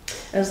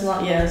 As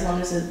long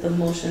as the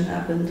motion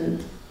happened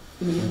and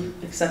you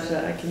accepted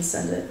it, I can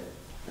send it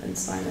and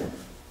sign it.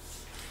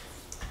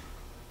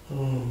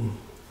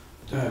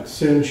 That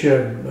sand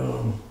shed,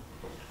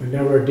 I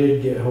never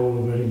did get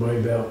hold of anybody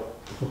about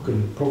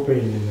hooking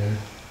propane in there.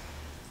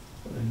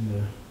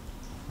 And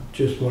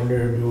just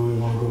wondering, do we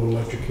wanna go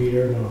electric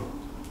heater or not?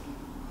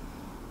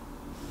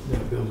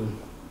 That building,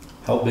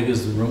 How big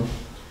is the room?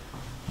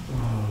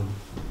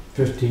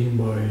 15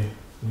 by, I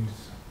think,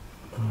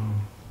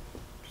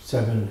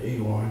 7, 8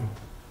 wide,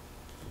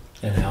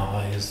 And how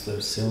high is the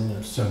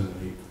ceiling? 7,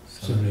 8,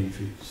 7, 8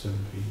 feet, 7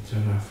 feet,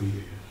 7.5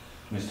 feet.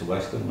 Mr.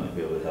 Weston might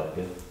be able to help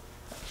you.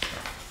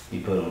 He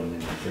put them in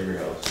the sugar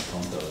house,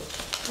 pump house.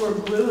 For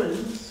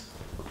Bruins,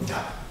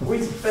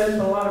 we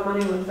spend a lot of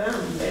money with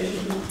them, they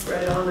should be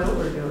right on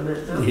over doing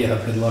it, no? Yeah,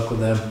 good luck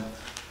with them.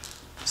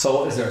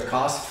 So is there a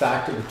cost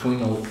factor between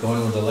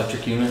going with the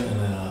electric unit and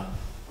then a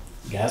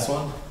gas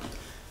one?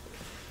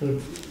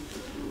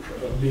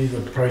 It'd be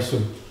the price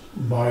of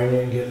buying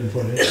it and getting it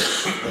put in.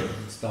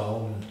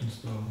 Install? And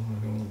stuff,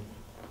 I don't.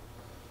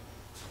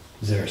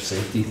 Is there a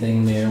safety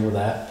thing there with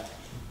that?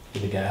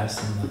 With the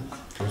gas and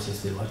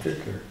versus the electric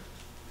or?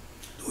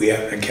 We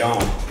have an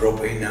account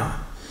propane now.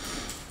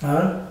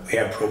 Huh? We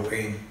have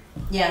propane.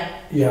 Yeah,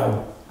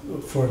 Yeah,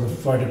 for the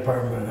fire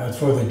department, that's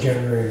for the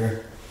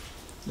generator.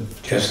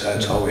 Just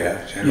that's all we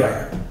have,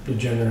 generator. Yeah, the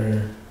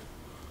generator.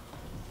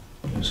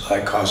 So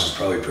that cost is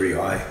probably pretty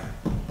high.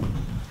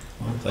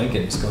 I'm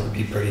thinking it's gonna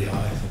be pretty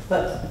high.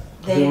 but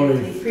It they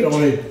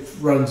only preach,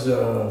 runs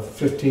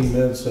 15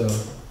 minutes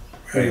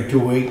every 2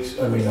 weeks.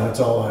 I mean, that's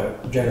all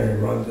that generator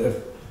runs,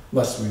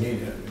 unless we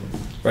need it.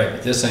 Right,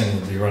 but this thing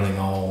would be running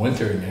all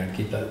winter and you're gonna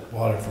keep that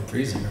water from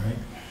freezing, right?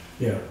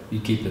 Yeah. You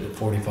keep it at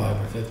 45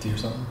 or 50 or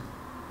something?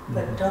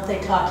 but don't they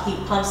talk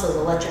heat pumps, those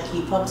electric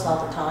heat pumps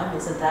all the time?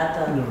 Isn't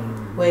that the No,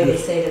 way they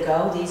just- say to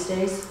go these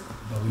days?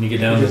 But when you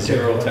get down to Just take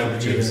zero electric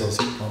temperatures, heater. those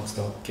heat pumps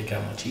don't kick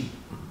out much heat.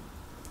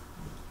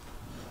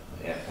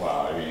 Yeah,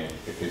 well, I mean,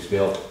 if it's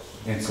built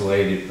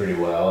insulated pretty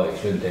well, it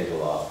shouldn't take a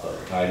lot,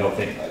 but I don't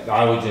think,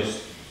 I would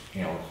just,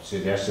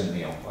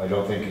 suggesting, I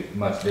don't think it's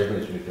much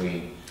difference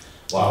between,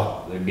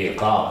 well, there'd be a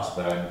cost,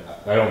 but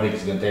I don't think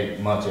it's gonna take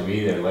much of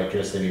either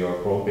electricity or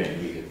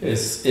propane.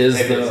 Is If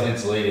it's the,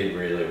 insulated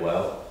really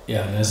well.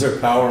 yeah, and is there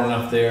power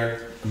enough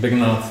there, a big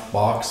enough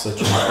box that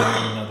you can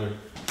put in another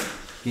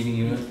heating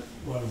unit?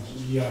 Well,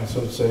 yeah,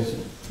 so it says,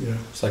 yeah.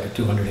 It's like a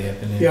 200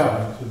 amp in there.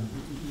 Yeah,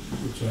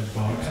 it's a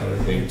box. I would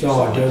think It's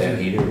all it something with that does.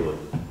 heater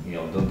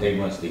would, don't take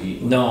much to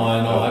heat. No,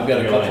 I know, I've got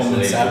a Real couple of them in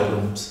insulated sap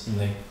building. rooms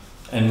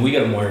and we got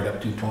them wired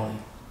up 220.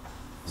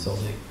 So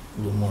they a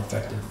little more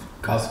effective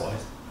cost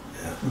wise.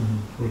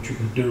 What you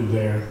could do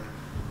there,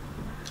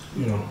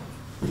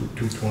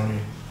 220,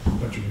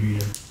 electric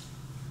heater.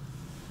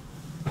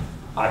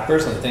 I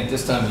personally think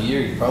this time of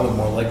year, you're probably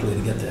more likely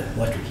to get the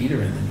electric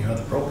heater in than you are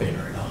the propane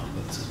right now.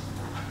 But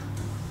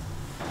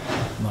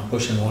I'm not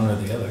pushing one or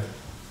the other.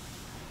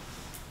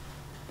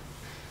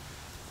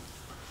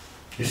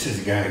 This is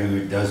the guy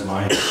who does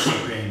my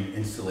propane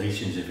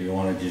installations, if you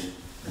wanna just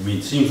I mean,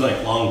 it seems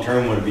like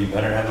long-term would it be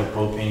better to have a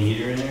propane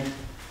heater in there?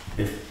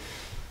 If,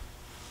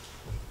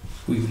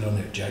 We've done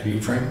that jack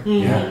frame.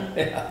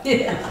 yeah.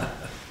 Yeah.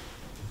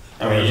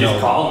 I mean, you just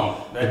call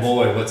him. Oh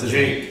boy, what's his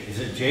name? Jake. Is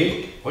it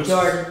Jake? What's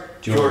Jordan.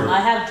 Jordan. I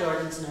have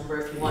Jordan's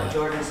number if you want Yeah.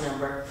 Jordan's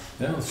number.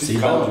 Yeah, Just see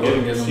call how him,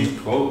 Jordan get gets him.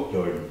 them. Quote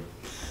Jordan.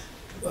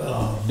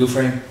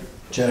 Duframe,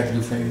 Jack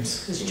Duframes.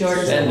 Because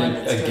Jordan's the one And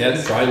that's doing again,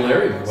 this. try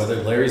Larry, whether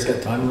Larry's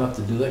got time enough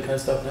to do that kind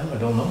of stuff now, I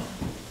don't know.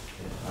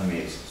 I mean,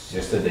 it's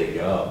just a day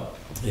job.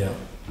 Yeah.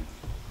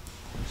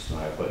 Just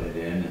not putting it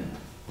in and.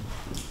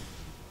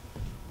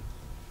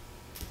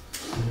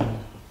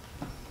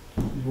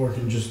 He's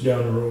working just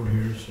down the road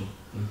here, so.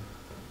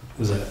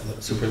 Was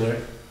that Super Larry?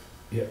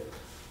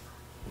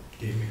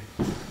 Gave me.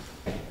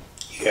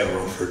 You have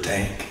room for a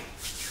tank.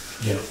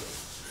 Yeah.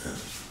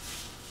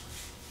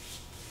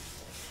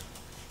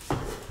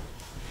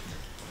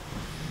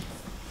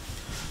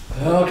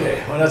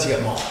 Okay, what else you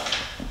got, Mo?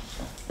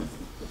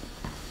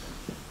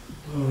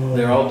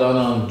 They're all done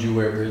on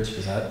Jewett Bridge,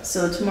 is that?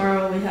 So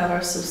tomorrow we have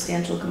our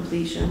substantial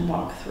completion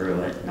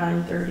walkthrough at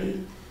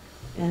 9:30.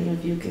 Any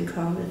of you can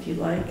come if you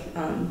like.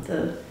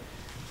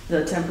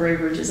 The temporary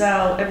bridge is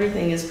out,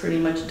 everything is pretty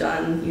much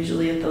done.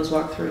 Usually at those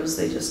walkthroughs,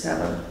 they just have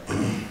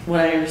what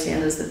I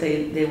understand is that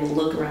they will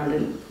look around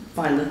and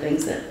find the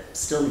things that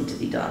still need to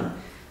be done.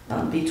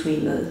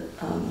 Between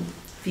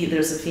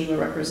there's a FEMA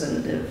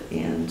representative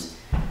and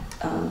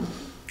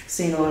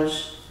St.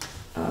 Ange,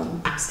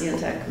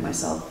 Stantec,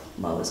 myself,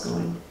 Mo is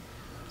going.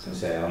 I was gonna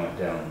say, I went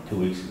down 2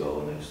 weeks ago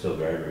and there's still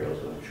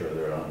guardrails, but I'm sure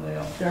they're on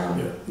now. They're on,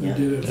 Yeah, we yeah.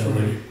 did it Yeah,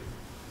 Friday.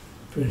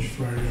 Finished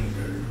Friday on the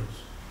guardrails.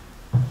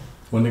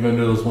 When they gonna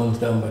do those ones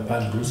down by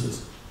Pat and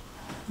Bruce's?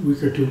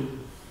 Week or two,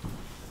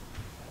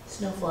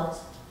 Snow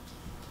flies.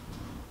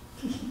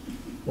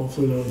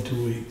 hopefully not in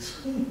 2 weeks.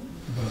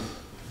 But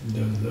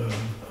then,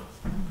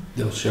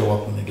 They'll show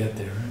up when they get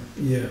there,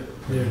 right? yeah,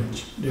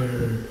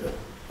 they're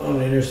on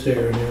the interstate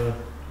right now,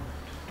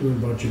 doing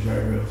a bunch of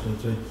guardrails.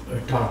 I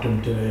talked to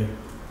them today.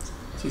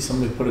 See,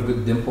 somebody put a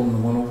good dimple in the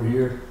one over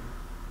here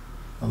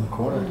on the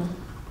corner.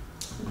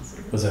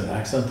 Was that an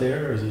accident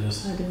there, or is it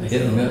just I a didn't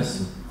hit and see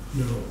miss?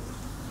 No,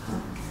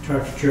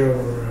 tractor trailer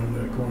went around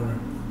that corner,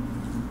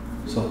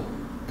 So,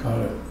 caught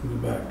it in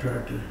the back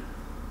tractor.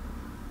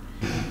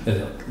 is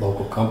it a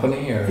local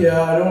company, or?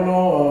 Yeah, I don't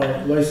know,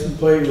 license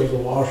plate was a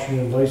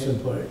Washington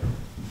license plate.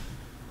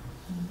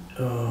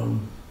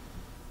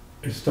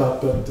 It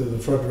stopped up to the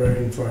front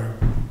right fire.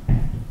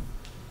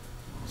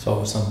 So it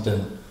was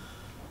something,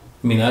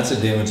 I mean, that's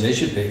a damage they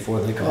should pay for,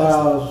 they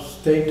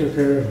cost. State took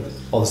care of it.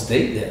 Oh, the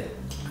state did.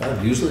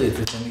 God, usually if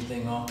it's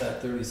anything off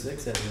that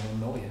 36, that they won't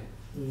know you.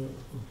 Yeah.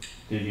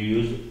 Did you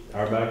use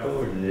our backhoe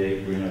or did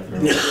they bring it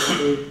from?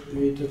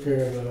 They took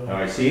care of it.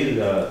 I see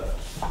the,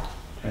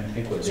 I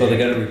think what So they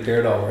got it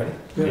repaired already?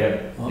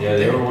 Yeah, yeah,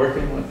 they were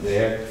working with, they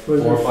had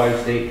Was 4 or it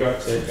 5 state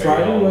trucks that carried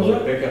Friday, all was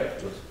the it?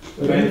 pickup.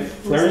 Was it?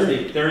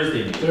 Thursday.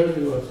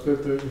 Thursday was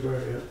good, Thursday,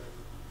 Friday, yeah.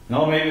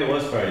 No, maybe it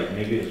was Friday,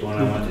 maybe it was when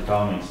I went to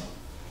Tommy's.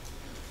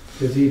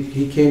 Cause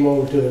he came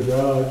over to the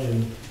garage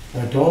and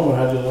I told him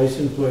I had the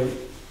license plate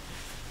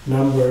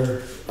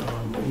number,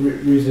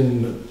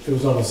 reason, it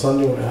was on a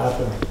Sunday when it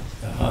happened.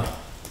 Uh-huh.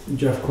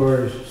 Jeff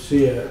Corey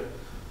see it.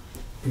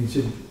 He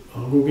said,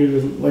 I'll go get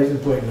the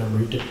license plate number.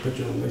 He took a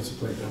picture of the license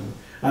plate number.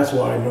 That's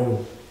why I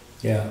know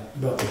Yeah.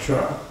 about the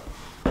truck.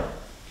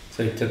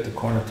 So you took the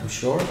corner too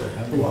short, or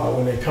how? Well,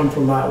 when they come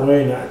from that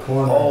way in that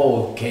corner.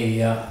 Oh, okay,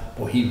 yeah.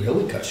 Well, he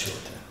really cut short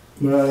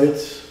there. Well,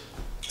 it's,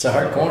 It's a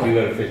hard You corner.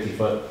 got a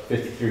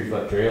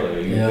 53-foot trailer,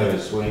 you Yeah. gotta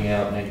swing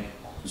out and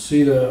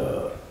see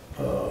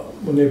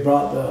when they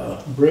brought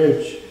the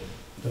bridge,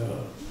 the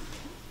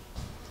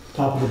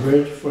top of the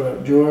bridge for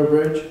that Joy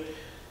Bridge,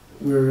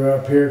 we were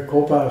up here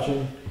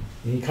co-patching.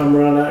 And he come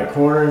around that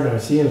corner and I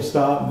see him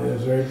stop and it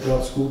was right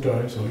about school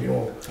time, so you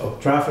know,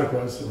 traffic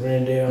was,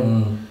 ran down.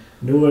 Mm.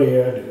 Knew what he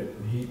had,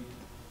 he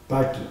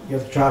backed, got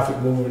the traffic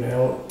moving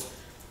out.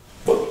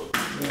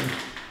 And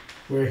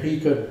where he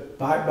could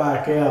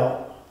back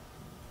out,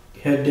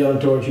 head down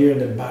towards here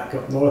and then back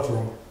up North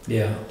Road.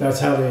 Yeah. That's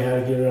how they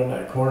had to get around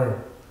that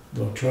corner,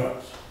 those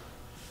trucks.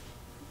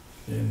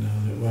 And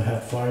they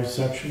had 5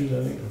 sections,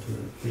 I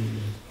think.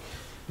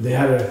 They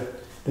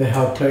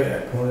how tight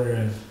that corner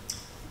is.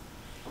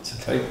 It's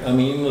a tight, I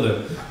mean, with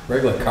a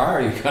regular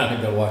car, you kind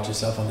of gotta watch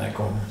yourself on that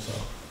corner, so.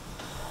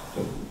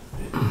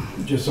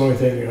 Just the only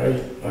thing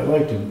I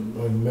like to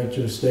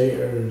mention state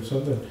or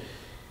something,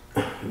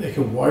 they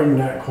could widen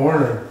that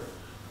corner,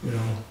 you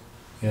know.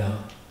 Yeah.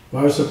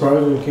 I was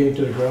surprised when he came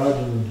to the garage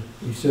and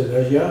he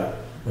said, yeah.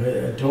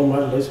 I told him I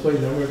had a license plate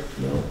number.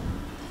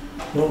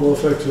 No, we'll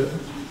fix it.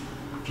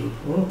 So,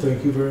 well,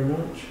 thank you very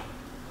much.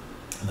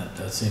 And that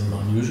does seem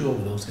unusual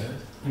with those guys.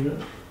 Yeah.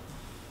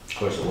 of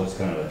course it was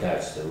kind of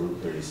attached to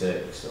Route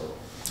 36, so.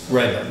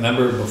 Right, but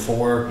remember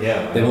before,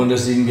 Yeah. they wouldn't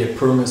just even get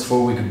permits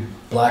for, we could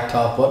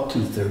blacktop up to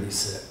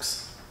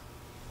 36.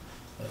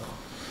 So,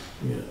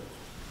 Yeah.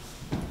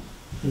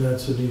 And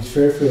that's at East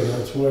Fairfield,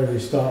 that's why they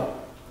stopped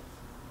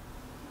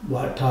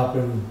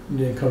blacktopping, and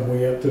then come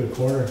way up to the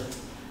corner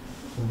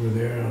over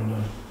there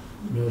on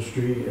Mill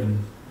Street and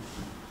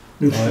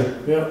New Street,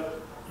 yeah,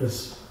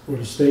 that's where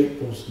the state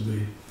supposed to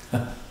be.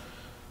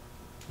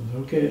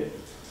 Okay.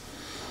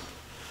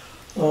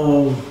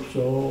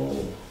 So,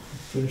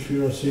 finish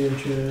your sand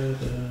shed,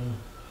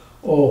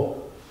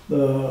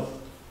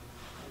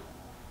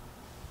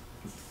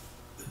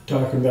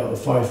 talking about the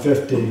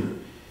 550,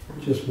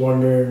 just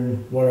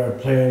wondering what our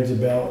plans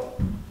about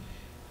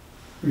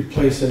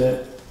replacing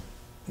it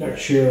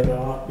next year or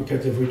not,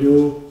 because if we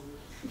do,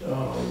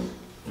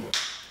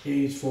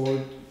 Hayes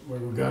Ford, where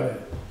we got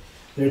it,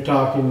 they're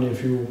talking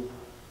if you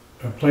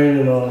are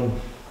planning on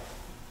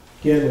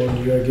getting one,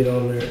 you gotta get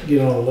on there,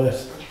 get on the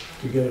list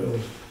to get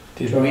it.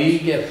 Did we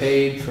get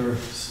paid for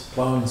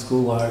plowing the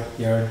school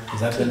yard?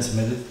 Has that been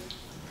submitted?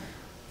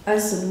 I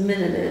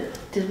submitted it.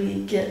 Did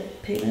we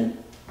get payment?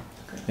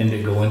 And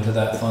did it go into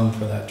that fund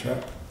for that truck?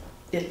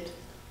 It,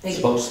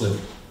 Supposed to.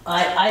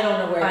 I don't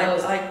know where it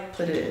goes. I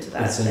put it into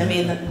that. It's in I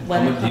mean, there.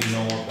 when How it much do comes, you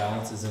know what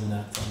balance is in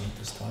that fund at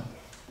this time?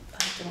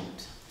 I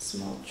don't,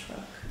 small truck,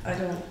 I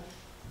don't, I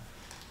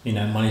mean,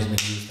 that money's been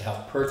used to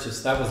help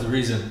purchase, that was the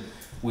reason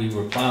we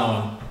were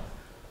plowing,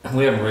 and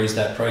we haven't raised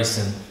that price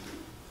in,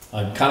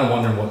 I'm kinda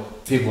wondering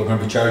what people are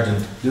gonna be charging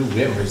to do, we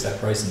haven't raised that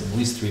price in at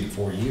least 3 to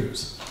 4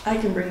 years. I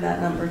can bring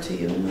that number to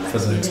you in the For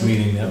the next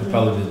meeting, that would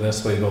probably be the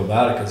best way to go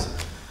about it, cause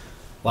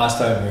last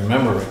time I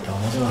remember it,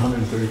 Tom, wasn't it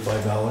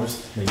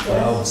 $135? They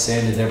plowed and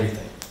sanded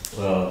everything.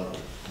 Well,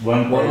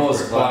 one One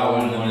was for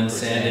plowing one and then for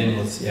sanding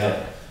was,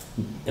 yeah,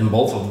 and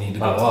both of them need to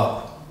go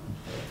up.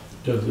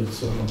 Does it's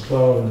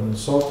plowing and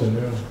salting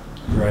now.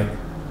 Right.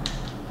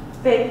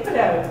 They put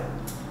out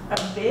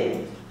a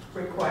bid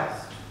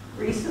request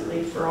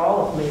recently for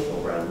all of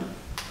Maple Run.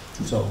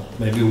 So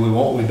maybe we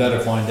won't, we better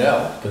find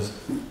out, because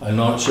I'm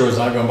not sure it's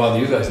not gonna bother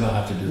you guys not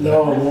have to do that.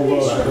 No,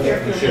 no,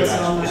 Fairfield should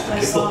wasn't on that.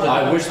 I saw it.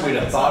 I wish we'd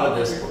have thought of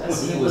this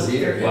when he was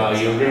here. Well,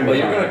 you're gonna. Well,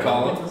 you're gonna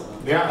call him,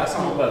 Yeah. ask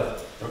him about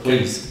it,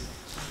 please.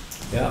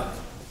 Yeah,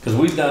 because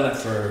we've done it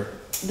for,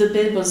 The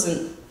bid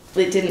wasn't,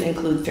 it didn't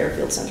include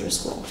Fairfield Central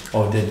School.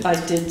 oh, did, I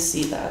did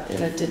see that,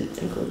 and it didn't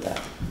include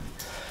that.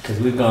 because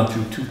we've gone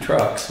through 2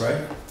 trucks, right?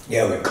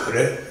 Yeah, we could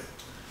it,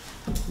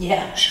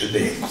 Yeah. should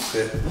they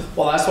fit?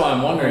 Well, that's why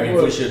I'm wondering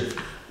if we should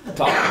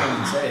talk to them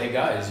and say, hey,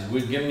 guys,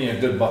 we've given you a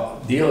good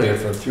deal here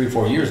for 3 or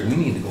 4 years, we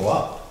need to go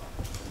up.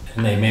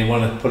 And they may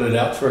want to put it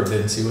out for a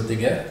bid and see what they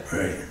get,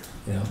 Right.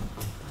 you know?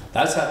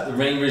 That's the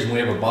main reason we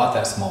ever bought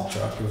that small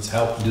truck, it was to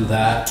help do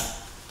that.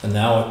 And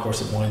now, of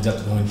course, it winds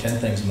up doing 10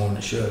 things more than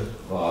it should.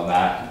 Well,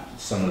 that,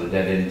 some of the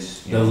dead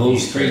ends. you The know, little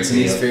East streets in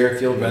East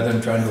Fairfield, Fairfield, rather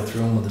than trying to go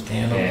through them with the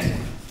tandems. And,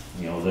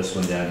 you know, this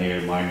one down here,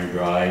 Minor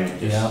Drive,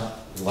 just Yeah.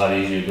 a lot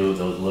easier to do with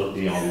those little,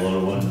 you know,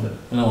 little ones, but,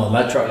 No, and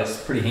that truck is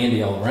pretty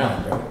handy all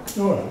around, right?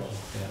 no.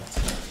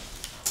 Yeah.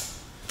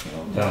 you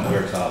know, town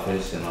clerk's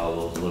office and all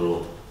those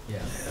little Yeah.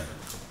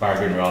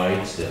 bargain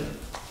rides and.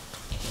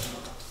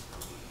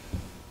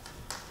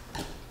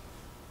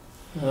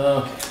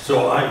 Okay.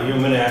 So I'm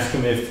gonna ask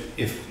him if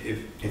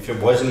it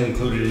wasn't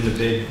included in the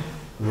bid,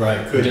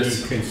 Right, could he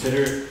just,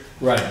 consider?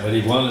 right, but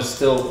he wants to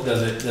still,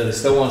 does it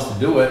still wants to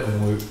do it,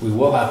 and we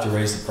will have to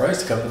raise the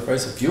price to cover the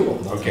price of fuel.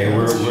 Okay,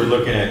 we're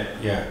looking at,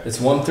 yeah. It's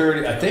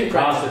 130, I think,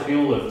 Cost of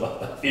fuel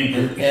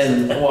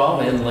and, well,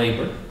 and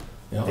labor,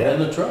 you know, and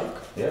the truck.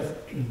 Yeah.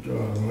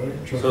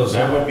 So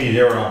that would be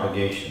their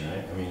obligation,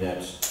 right? I mean,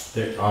 that's,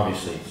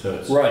 obviously, so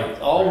it's. Right,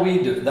 all we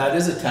do, that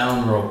is a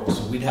town road,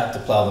 so we'd have to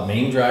plow the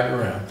main drag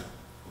around,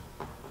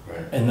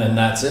 Right. and then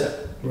that's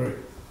it. Right.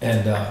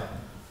 And,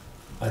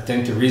 I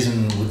think the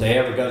reason they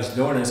ever got us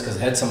doing it is because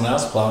they had someone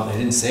else plow it, they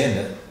didn't sand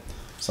it.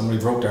 Somebody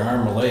broke their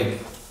arm or leg.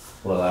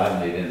 Well, that,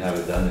 and they didn't have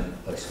it done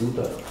at school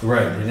time.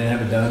 Right, they didn't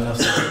have it done enough.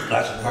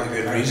 That's a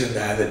pretty good reason to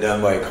have it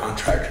done by a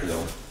contractor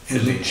though,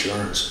 is the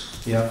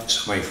insurance. Yeah, If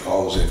somebody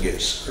falls and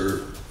gets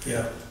hurt.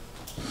 yeah.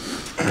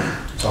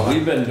 So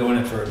we've been doing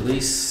it for at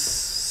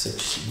least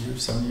 6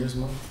 years, 7 years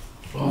more.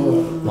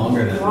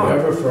 Longer than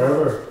that.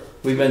 Forever.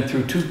 We've been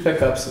through 2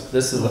 pickups,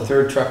 this is the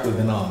 3rd truck we've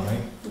been on,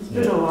 right? It's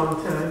been a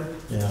long time.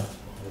 Yeah.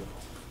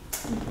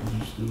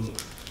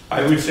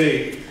 I would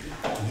say,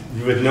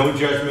 with no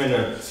judgment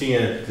of seeing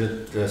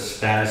the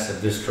status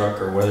of this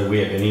truck or whether we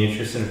have any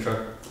interest in the truck,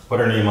 put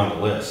our name on the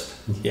list.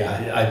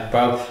 Yeah, I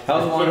probably,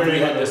 how long did we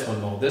had this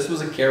one though? This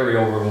was a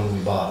carryover when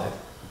we bought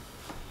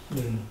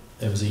it.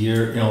 It was a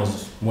year, you know,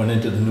 went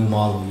into the new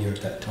model year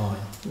at that time.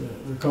 Yeah,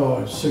 we call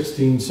it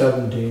 16,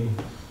 17,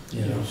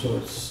 Yeah. so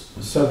it's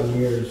 7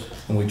 years.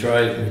 And we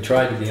tried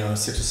to be on a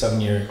 6 or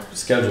 7 year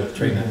schedule to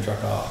trade that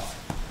truck off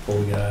before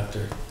we got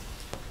after.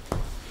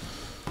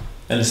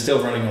 And it's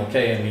still running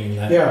okay, I mean.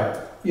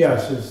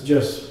 Yes, it's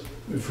just,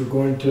 if we're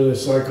going to the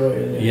cycle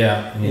and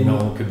Yeah, and you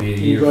know, it could be a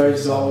year. you for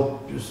guys some.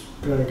 all just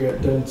gonna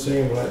get done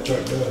saying what that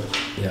truck does.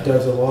 It Yeah,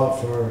 does a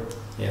lot for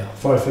yeah.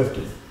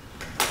 550.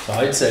 So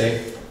I'd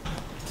say,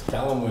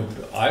 tell them,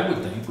 I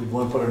would think we'd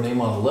want to put our name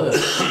on the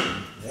list.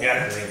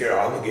 Yeah, I think you're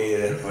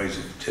obligated anyways,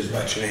 just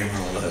put your name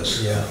on the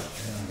list. Yeah.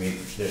 I mean,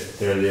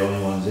 they're the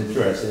only ones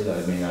interested.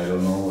 I mean, I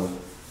don't know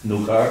if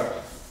New Car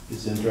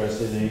is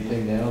interested in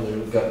anything now.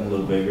 They've gotten a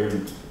little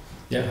bigger.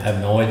 Yeah, I have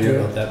no idea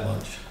about that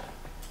much.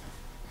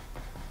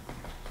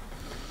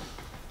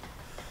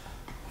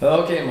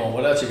 Okay, Mo,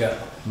 what else you got?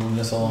 Moving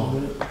this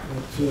along.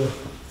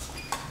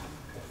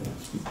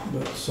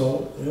 That's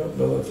salt, yeah,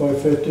 bill at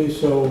 550,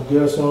 so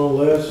get us on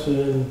the list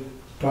and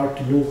talk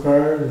to New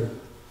Car and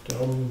tell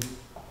them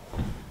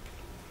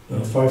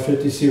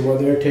 550, see what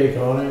their take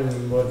on it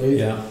and what they,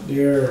 Yeah.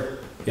 their,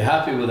 You're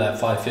happy with that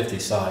 550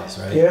 size,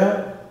 right?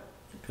 yeah,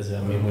 Because,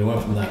 I mean, we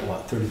went from that,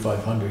 what,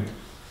 3,500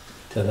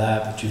 to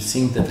that, but you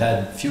seem to have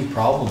had a few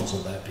problems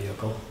with that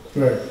vehicle.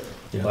 right,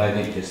 You Well, know? I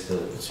think just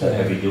It's the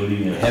heavy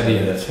duty.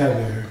 Heavier. it's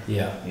heavier.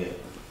 Yeah. Yeah.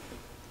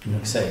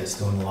 Like I say, it's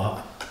doing a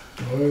lot.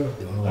 Oh, yeah.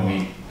 Doing a I lot.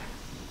 mean,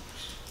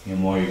 the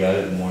more you got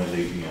it, the more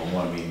they, you know,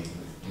 I mean,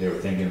 they were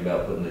thinking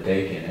about putting the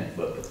tank in it,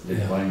 but Yeah.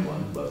 didn't find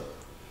one, but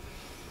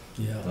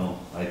Yeah. no,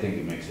 I think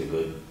it makes a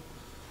good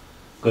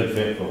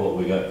fit for what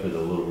we got for the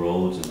little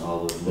roads and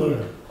all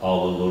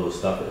the little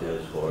stuff it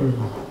does for it.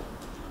 Mhm.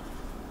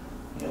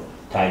 You know,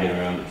 tied it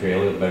around the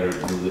trailer, better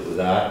to do it with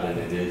that than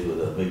it is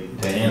with a big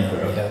tank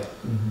or, Yeah.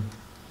 Mhm.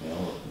 you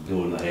know,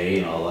 doing the hay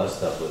and all that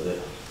stuff with it.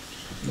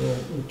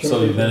 Yeah,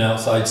 So you've been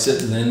outside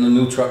sitting in the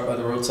new truck by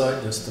the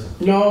roadside just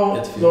to, No,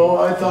 It's no,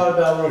 I thought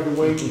about like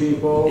waiting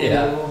people. you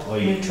Yeah. know. Well,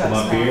 New you come trucks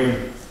up now. here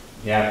in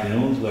the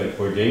afternoons, like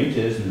where James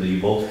is, and you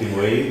both can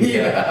wave.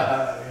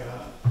 Yeah,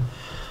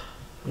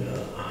 yeah.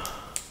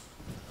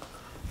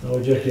 No,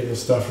 we're just getting the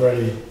stuff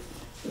ready,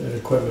 and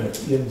equipment,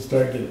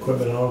 start getting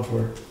equipment on for,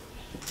 in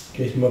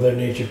case Mother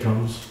Nature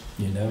comes.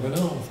 you never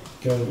know.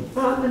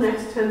 Not the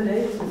next 10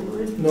 days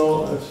anyway.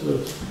 No,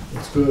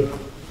 it's good.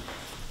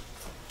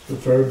 Good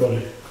for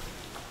everybody.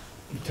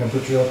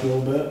 Temperature up a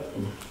little bit.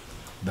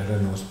 Better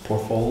than those poor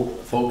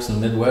folks in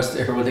the Midwest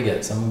there, what they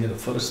get? Someone get a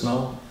foot of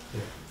snow?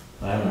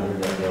 I haven't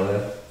heard that go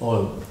there.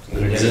 Oh,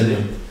 it was in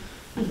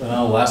the,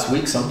 well, last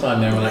week sometime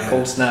there when that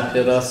cold snap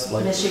hit us,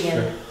 like.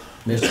 Michigan.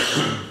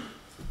 Michigan,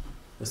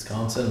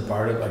 Wisconsin,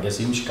 part of, I guess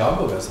even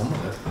Chicago got some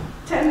of it.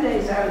 10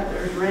 days out,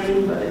 there's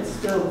rain, but it's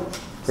still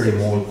Pretty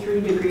warm.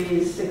 63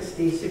 degrees,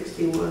 60,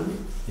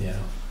 61. Yeah,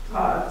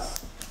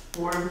 It's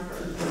warm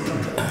for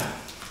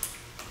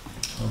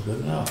oh,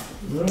 good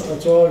enough. No,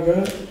 that's all I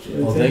got.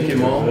 Well, thank you,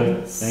 Mo.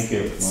 Good, thank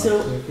you.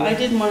 So Thank you. I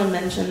did want to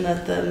mention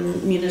that the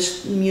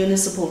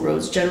municipal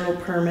roads general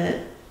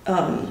permit, there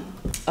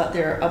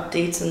are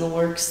updates in the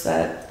works.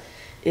 That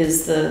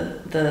is the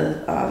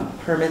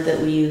permit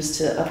that we use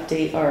to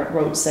update our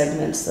road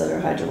segments that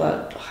are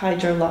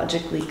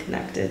hydrologically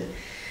connected.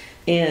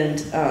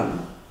 And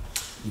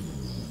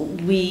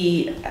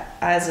we,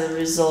 as a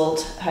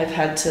result, I've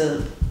had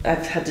to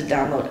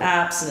download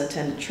apps and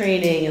attend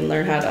training and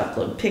learn how to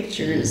upload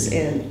pictures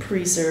and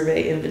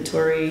pre-survey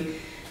inventory.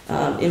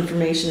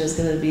 Information is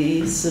going to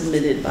be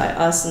submitted by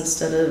us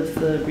instead of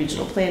the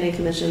Regional Planning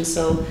Commission.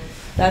 So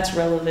that's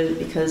relevant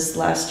because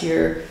last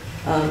year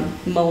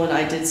Mo and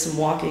I did some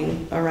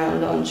walking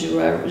around on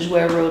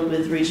Jouer Road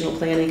with Regional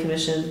Planning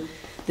Commission.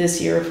 This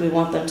year, if we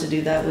want them to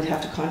do that, we'd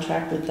have to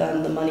contract with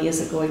them. The money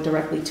isn't going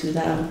directly to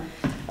them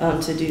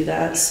to do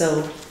that.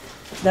 So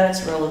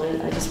that's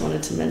relevant. I just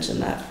wanted to mention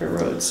that for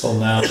roads. So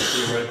now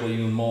theoretically,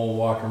 you and Mo will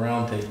walk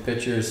around, take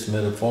pictures,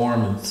 submit a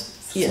form and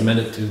submit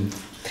it to,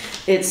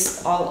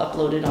 It's all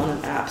uploaded on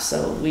an app,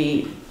 so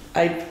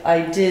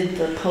I did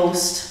the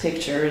post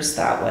pictures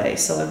that way,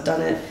 so I've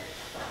done it.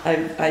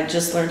 I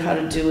just learned how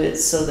to do it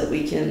so that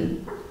we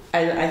can,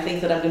 I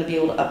think that I'm gonna be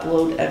able to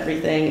upload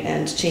everything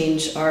and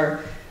change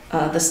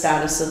the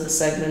status of the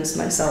segments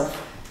myself.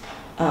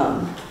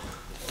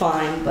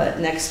 Fine, but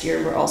next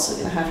year we're also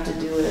gonna have to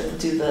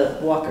do the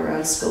walk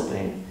around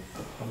scoping.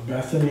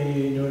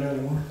 Bethany doing that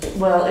anymore?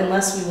 Well,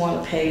 unless we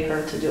wanna pay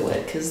her to do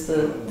it, cause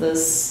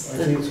I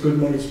think it's good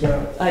money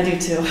spent. I do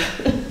too.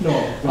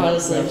 No.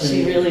 Honestly,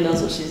 she Bethany, really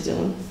knows what she's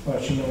doing.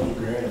 she knows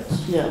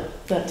grants, Yeah,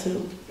 that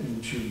too.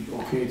 and she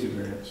okays the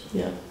grants.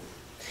 Yeah.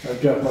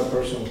 I've got my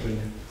personal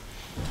opinion.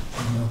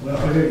 Well,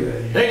 I'll give you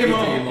that. Thank you, Mo.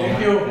 Thank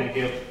you. Thank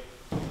you.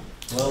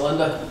 well,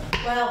 Linda,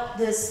 Well,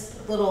 this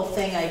little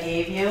thing I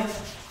gave you,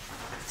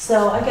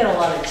 so I get a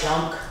lot of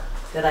junk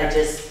that I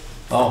just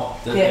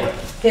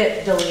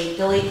hit delete,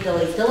 delete,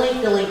 delete,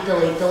 delete, delete,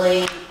 delete,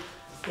 delete,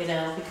 you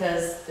know,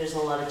 because there's a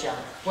lot of junk.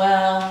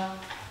 Well,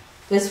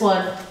 this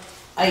one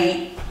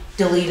I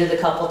deleted a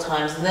couple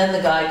times, and then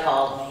the guy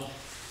called me.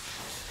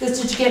 He goes,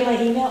 did you get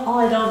my email? Oh,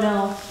 I don't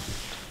know.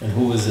 and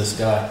who is this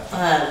guy?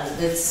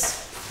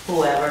 It's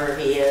whoever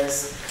he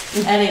is.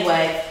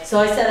 Anyway, so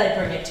I said I'd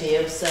bring it to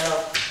you, so,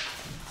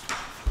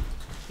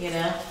 you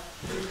know,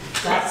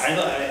 that's,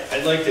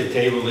 I'd like to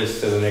table this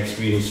to the next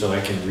meeting so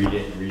I can read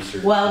it and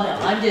research. well,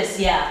 no, I'm just,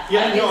 yeah.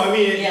 Yeah, no, I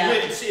mean, Yeah.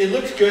 it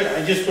looks good,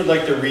 I just would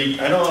like to read,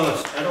 I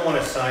don't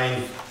wanna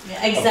sign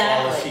Yeah, a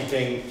policy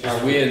exactly. thing.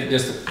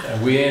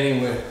 Are we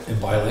anywhere in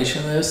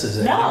violation of this? Is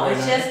it? No,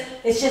 anywhere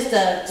it's just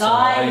a So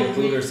why guy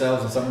include who,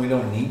 ourselves in something we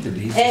don't need to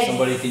be, so Ex-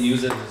 somebody can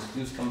use it as an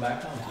excuse to come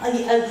back on?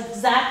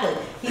 exactly.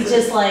 He's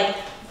just like,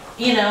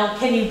 you know,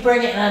 can you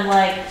bring it? And I'm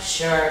like,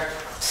 sure.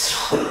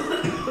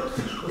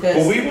 Well,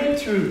 'Cause- we went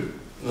through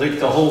like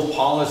the whole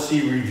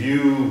policy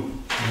review,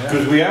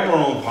 because we have our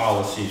own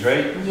policies,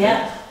 right?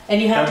 yeah,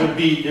 and you have That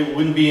to, it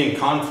wouldn't be in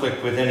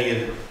conflict with any of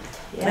the, I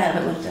yeah.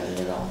 haven't looked at it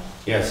at all.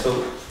 yeah,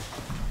 so,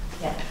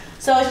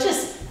 So it's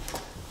just,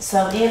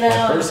 So,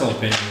 My personal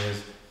opinion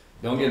is,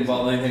 don't get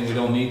involved in anything we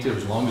don't need to,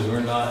 as long as we're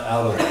not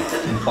out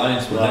of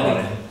compliance with Well,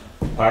 anything.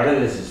 Part of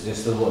this is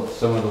just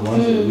some of the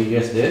ones that we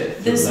just did.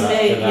 This For that-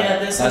 may, for that, yeah,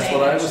 this may That's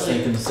what I was actually-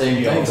 thinking, the same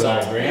you know, thing, for so.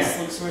 that grant, This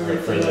looks really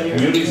for the familiar.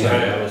 community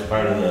center, that was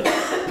part of the,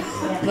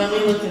 Let me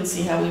look and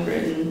see how we've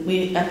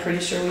written, I'm pretty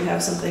sure we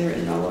have something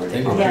written I already.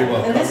 think we're Yeah, pretty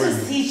well and this covered.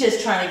 is, he's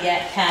just trying to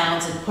get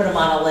towns and put them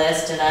on a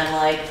list, and I'm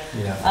like,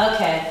 Yeah.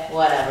 okay,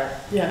 whatever.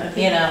 Yeah, I think-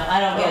 You know, I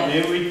don't Well, get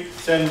it. maybe we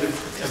send,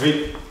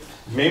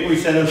 maybe we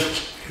send them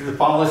the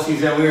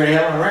policies that we already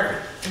have on record.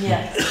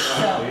 Yeah, you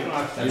so, don't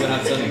have to. You don't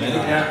have to send them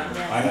anything.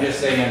 Yeah, I'm just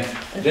saying,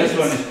 this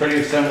one is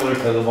pretty similar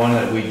to the one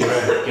that we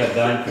just got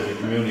done for the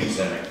community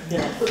center.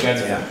 Yeah.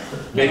 That's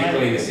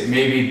basically,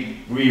 maybe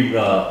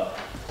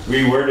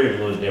reworded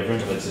a little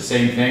different, but it's the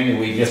same thing that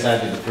we just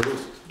had to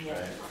approve. yeah.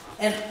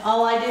 And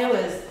all I do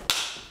is,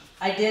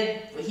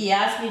 he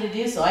asked me to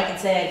do, so I can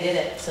say I did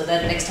it, so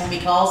that next time he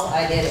calls,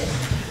 I did it.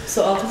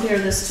 So I'll compare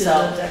this to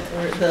So,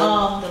 the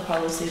um,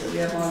 policy that we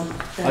have on.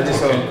 I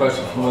just have a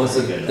question,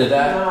 Melissa, did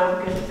that, No,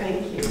 I'm good,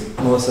 thank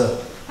you. Melissa,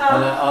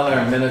 on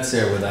our minutes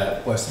there with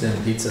that West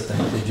End pizza thing,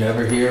 did you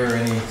ever hear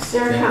any?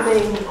 They're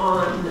coming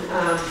on,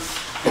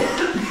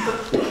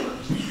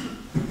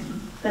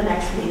 the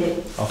next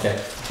meeting.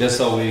 Okay, just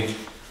so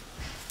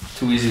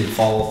too easy to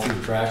follow through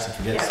the cracks and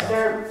forget Yeah, stuff.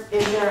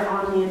 they're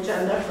on the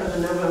agenda for the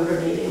November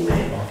meeting,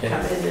 they Okay.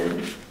 come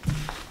in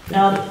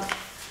and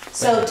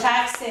So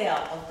tax sale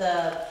of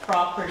the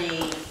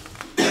property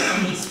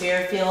in East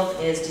Fairfield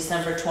is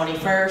December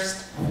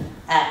 21st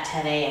at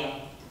 10 a.m.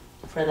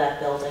 for that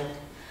building.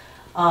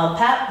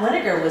 Pat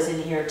Winiger was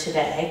in here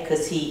today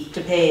because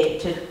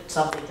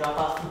to drop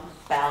off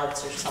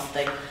ballots or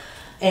something,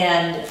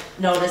 and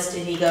noticed,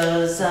 and he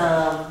goes,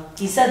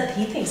 he said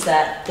he thinks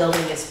that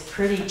building is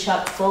pretty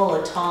chock full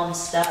of Tom's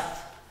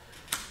stuff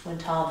when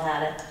Tom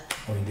had it.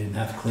 Or you didn't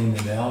have to clean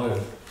it out or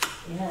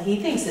Yeah, he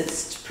thinks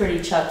it's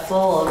pretty chock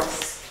full of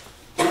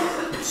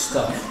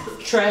stuff.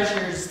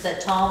 treasures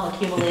that Tom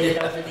accumulated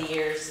over the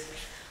years,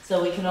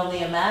 so we can only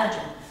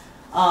imagine.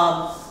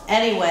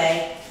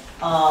 Anyway,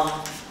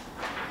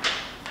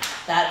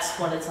 that's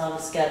what it's on the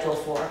schedule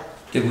for.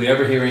 Did we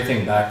ever hear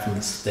anything back from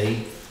the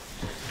state?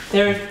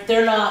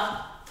 They're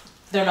not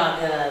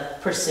gonna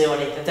pursue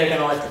anything, they're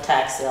gonna let the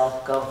tax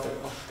sale go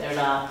through, they're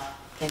not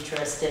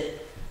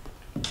interested.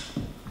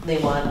 They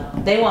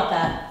want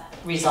that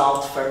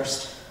resolved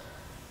first.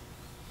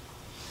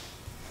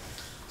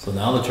 So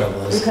now the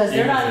trouble is, Because they're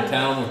even not if the even-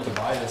 town were to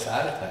buy this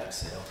at a tax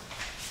sale,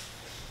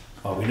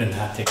 well, we didn't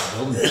have to take the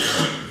building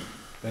down.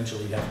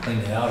 Eventually you'd have to clean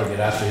it out or get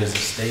after his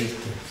estate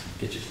to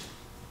get you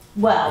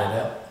Well, it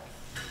out.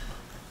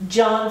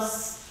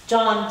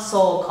 John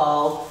Soul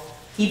called.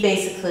 He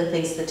basically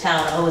thinks the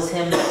town owes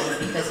him money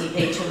because he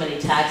paid too many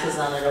taxes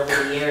on it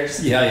over the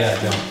years. Yeah,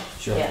 John,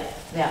 sure.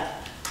 Yeah.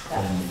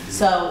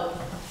 So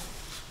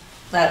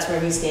that's where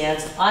he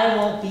stands. I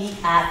won't be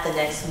at the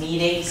next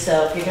meeting,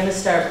 so if you're gonna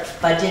start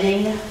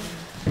budgeting,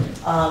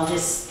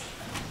 just,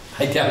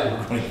 I doubt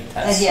we're going to get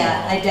that.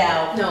 yeah, I small.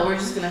 doubt. No, we're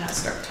just gonna have to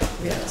start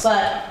talking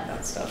But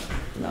about stuff.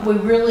 No. we're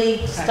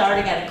really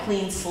starting at a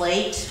clean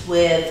slate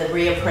with the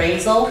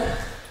reappraisal,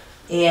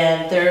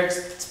 and they're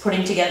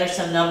putting together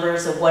some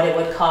numbers of what it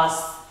would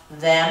cost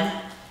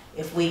them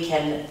if we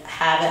can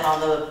have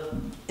it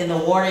in the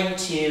warning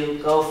to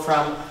go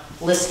from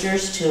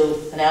listers to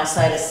an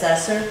outside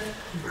assessor.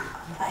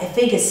 I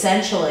think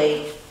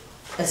essentially,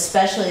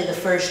 especially the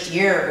first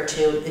year or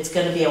two, it's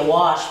gonna be a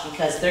wash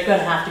because they're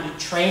gonna have to be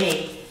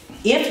training.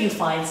 If you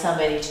find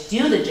somebody to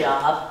do the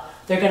job,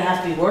 they're gonna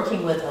have to be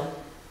working with them.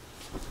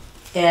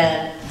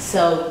 And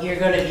so you're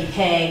gonna be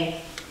paying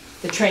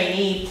the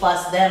trainee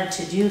plus them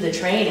to do the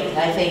training.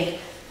 I think,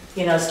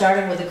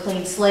 starting with a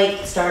clean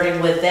slate,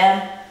 starting with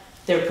them,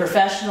 they're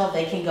professional,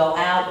 they can go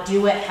out,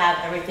 do it, have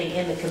everything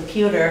in the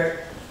computer,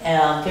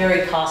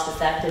 very cost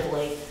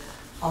effectively.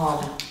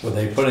 Were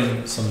they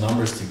putting some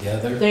numbers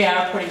together? They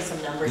are putting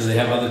some numbers Do they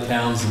have together. other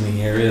towns in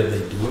the area that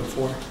they do it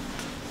for?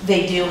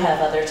 They do have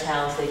other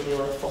towns they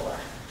do it for.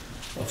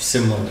 Of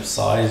similar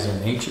size or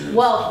nature?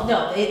 Well,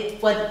 no,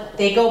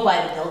 they go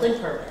by the building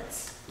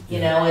permits,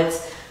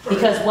 it's,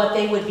 because what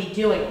they would be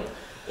doing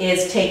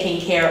is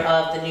taking care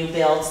of the new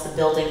builds, the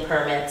building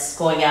permits,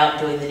 going out,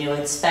 doing the new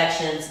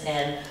inspections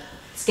and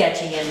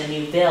sketching in the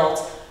new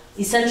builds.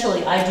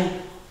 Essentially, I do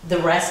the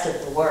rest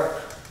of the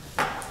work.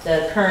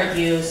 The current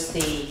use,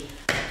 the,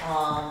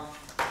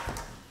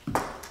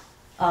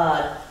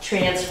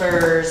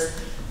 transfers,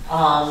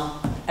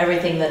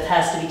 everything that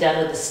has to be done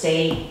with the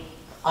state,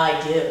 I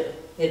do.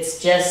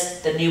 It's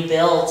just the new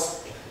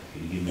builds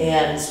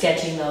and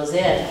sketching those in,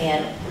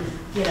 and,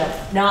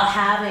 not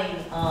having,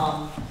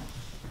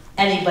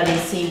 anybody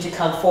seem to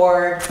come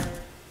forward.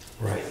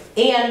 Right.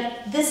 And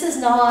this is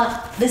an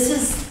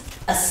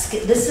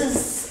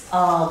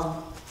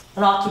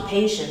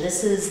occupation,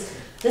 this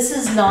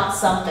is not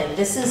something,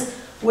 this is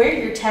where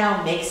your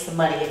town makes the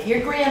money. If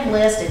your grand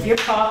list, if your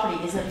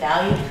property isn't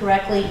valued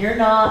correctly, you're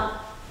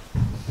not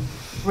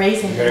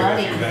raising the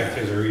money. You gotta go back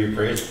to the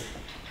reappraisal.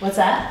 What's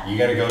that? You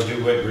gotta go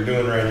do what we're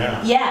doing right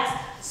now. Yes,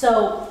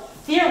 so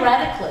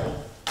theoretically,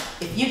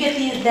 if you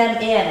get them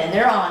in and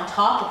they're on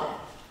top of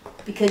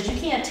it, because you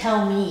can't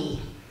tell me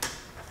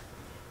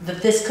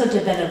that this couldn't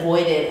have been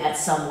avoided at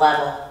some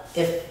level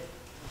if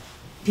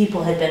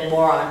people had been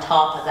more on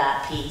top of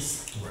that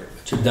piece. Right,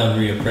 but you've done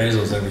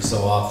reappraisals every so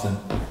often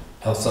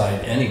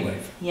outside anyway.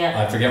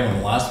 Yeah. I forget when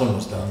the last one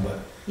was done, but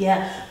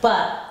Yeah,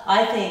 but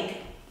I think,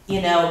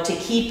 you know, to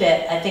keep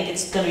it, I think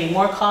it's gonna be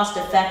more cost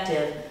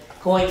effective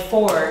going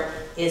forward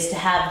is to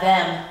have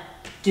them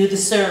do the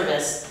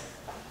service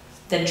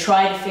than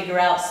try to figure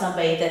out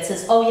somebody that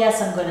says, oh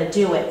yes, I'm gonna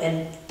do it,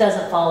 and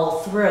doesn't follow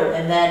through,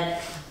 and then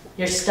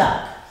you're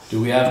stuck.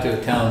 do we have to,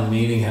 at town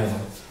meeting, have a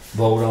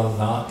vote on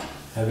not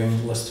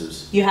having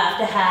listers? You have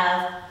to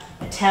have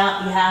a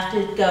town, you have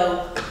to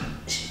go,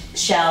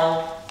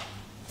 shall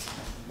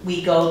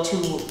we go to,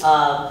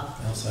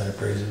 Outside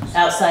appraisers?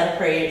 outside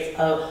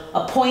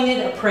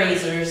appointed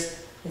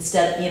appraisers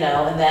instead, you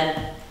know, and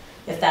then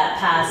if that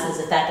passes,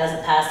 if that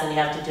doesn't pass, then you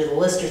have to do the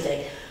lister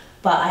thing.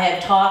 But I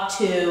have talked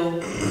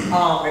to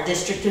our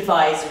district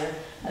advisor,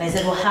 and I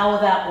said, well, how will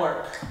that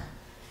work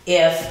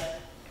if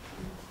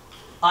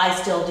I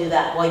still do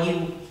that? Well,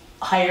 you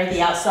hire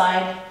the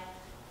outside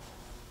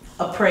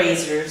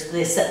appraisers,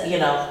 you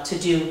know, to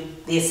do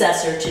the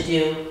assessor, to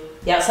do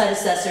the outside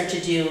assessor to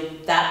do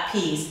that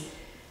piece,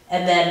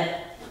 and then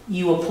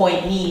you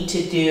appoint me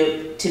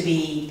to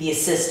be the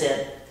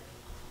assistant,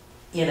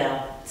 you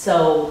know.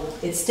 So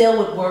it still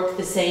would work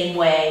the same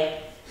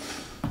way.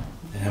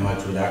 And how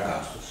much would that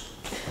cost us?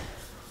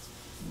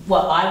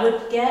 What I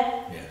would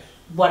get, Yes.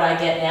 what I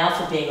get now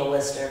for being a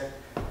lister.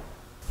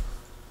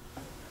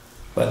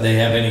 But they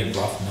have any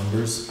rough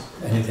numbers,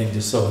 anything,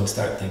 just so we can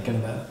start thinking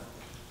about it?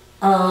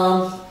 Or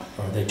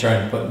are they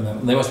trying to put, in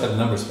them? They must have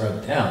numbers for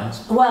other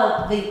towns.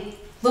 Well,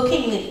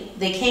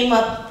 they came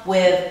up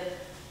with,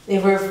 they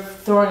were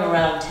throwing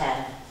around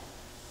 10,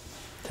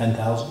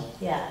 10,000?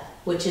 yeah,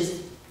 which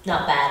is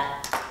not bad,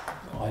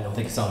 Oh, I don't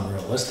think it's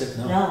unrealistic,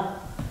 no. no.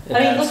 It I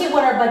mean, has- look at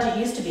what our budget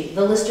used to be,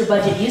 the lister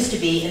budget used to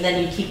be, and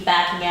then you keep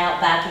backing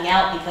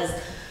out because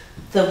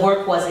the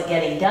work wasn't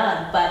getting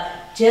done. But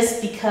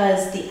just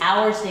because the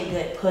hours didn't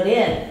get put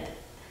in,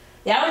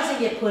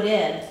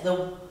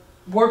 the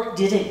work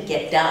didn't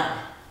get done.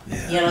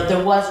 You know,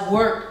 there was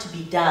work to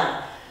be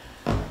done.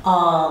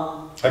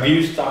 Have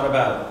you thought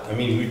about, I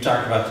mean, we've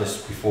talked about this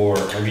before,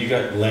 have you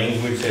got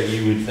language that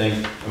you would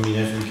think, I mean,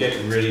 as we get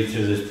ready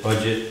to this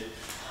budget?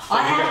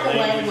 I you have got the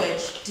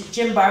language,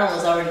 Jim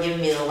Barlow's already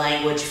given me the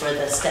language for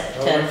the step,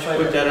 Why don't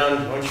you put that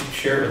on, why don't you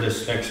share it with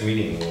us next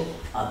meeting?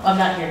 I'm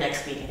not here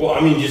next meeting. Well,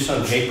 I mean, just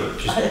on paper,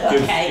 just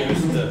Okay. give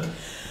us the,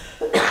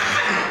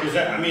 because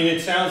I mean,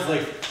 it sounds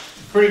like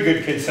pretty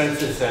good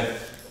consensus that,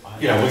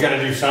 you know, we gotta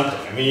do something.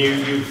 I mean,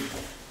 you,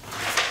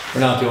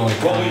 We're not the only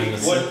What town we- in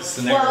this what-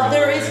 scenario. Well,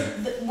 there we're is,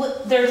 in.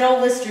 there are no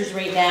listers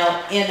right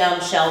now in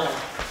Sheldon.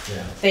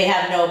 Yeah. They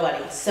have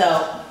nobody,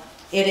 so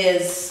it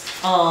is,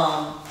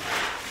 Well,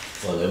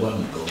 they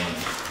wouldn't go on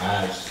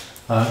as,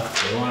 Huh?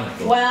 they want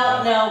to go.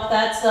 well, no,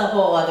 that's a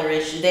whole other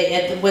issue.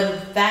 When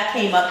that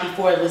came up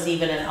before it was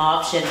even an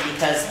option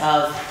because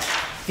of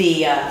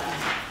the,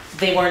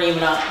 they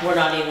we're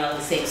not even on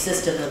the same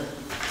system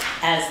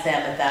as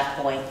them at that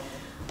point.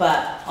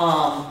 But,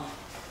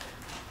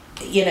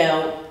 you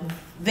know,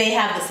 they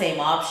have the same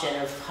option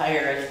of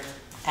hiring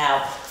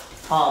out,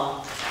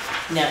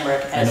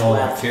 Nemrick I as know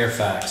well. that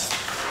Fairfax,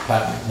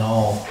 Pat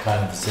McNall,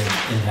 kind of the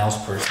same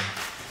in-house person.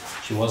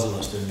 She was a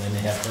lister, and then they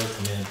have her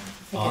come in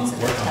on it's in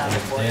the work town on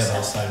it. report, They have so.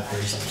 outside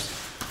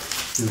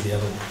appraisers do the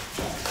other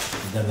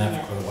one. They've done that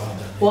Yeah. for quite a while, down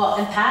there. Well,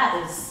 and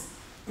Pat is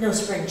no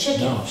spring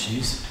chicken, No,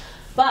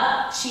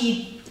 but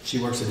she, she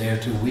works a day or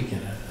two a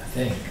weekend, I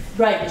think.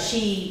 right, but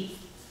she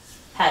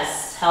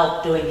has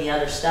help doing the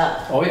other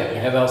stuff. Oh, yeah, they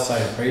have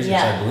outside appraisers,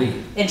 Yeah. I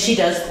believe. And she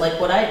does like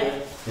what I do.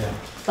 Yeah.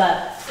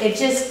 But it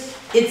just,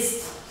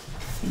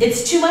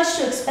 it's too much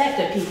to expect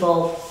of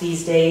people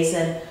these days,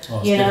 and, Well,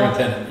 it's you know. different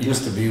than it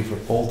used to be for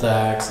poll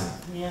tax and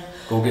Yeah,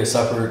 go get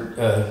supper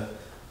at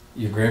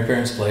your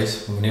grandparents'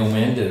 place. When the old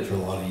man did it for a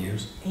lot of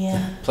years.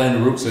 yeah, Plan the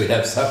route so you'd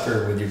have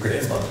supper with your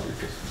grandmother.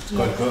 It's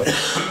quite good.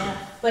 yeah.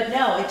 But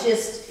no, it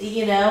just,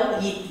 you know,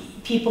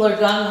 people are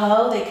gung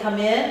ho, they come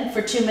in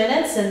for 2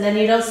 minutes and then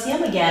you don't see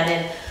them again,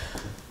 and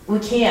we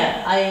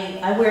can't.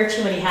 I wear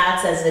too many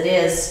hats as it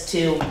is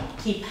to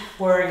keep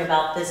worrying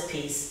about this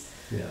piece.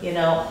 Yeah. You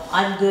know,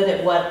 I'm good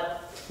at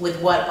with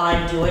what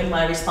I'm doing,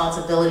 my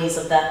responsibilities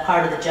of that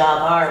part of the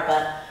job are,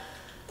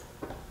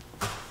 but,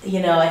 you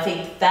know, I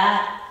think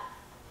that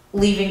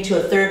leaving to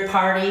a third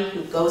party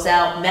who goes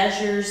out,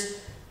 measures,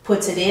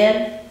 puts it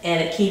in,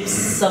 and it keeps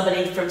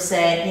somebody from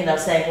saying,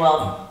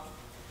 well,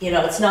 you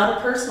know, it's not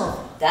a personal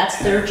thing, that's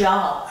their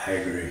job, I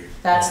agree.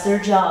 that's their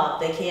job,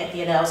 they can't,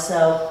 you know,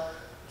 so,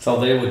 So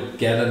they would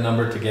get a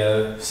number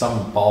together,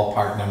 some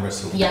ballpark number,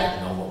 so we Yeah.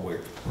 know what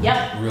we're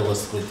yep,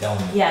 realistically telling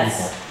people.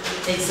 yes,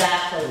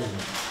 exactly.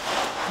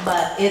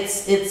 But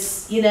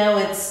it's, you know,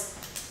 it's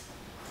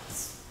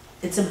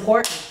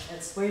important.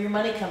 It's where your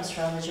money comes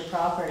from, is your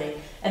property.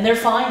 And they're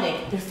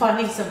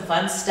finding some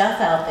fun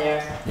stuff out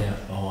there. Yeah,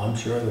 oh, I'm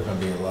sure there's gonna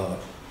be a lot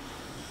of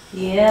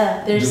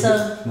Yeah, there's new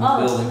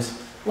some, buildings.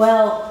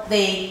 Well,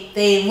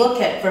 they look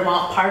at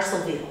Vermont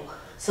Parcelville.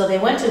 So they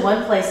went to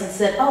one place and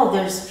said, oh,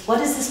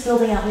 what is this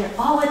building out here?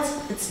 Oh,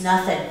 it's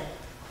nothing.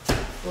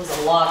 It was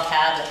a log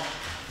cabin,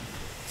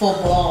 full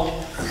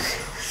blown.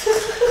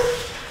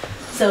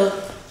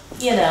 So,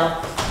 you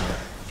know,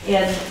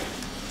 and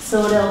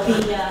so it'll be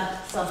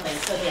something,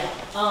 so yeah.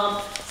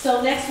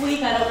 So next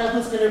week, I don't know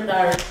who's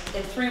gonna,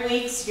 in 3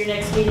 weeks, your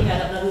next meeting, I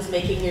don't know who's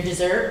making your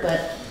dessert,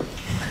 but.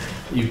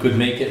 You could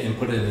make it and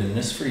put it in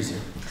this freezer.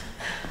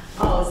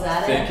 Oh, is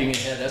that it? Thinking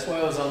ahead, that's why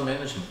I was on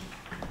management.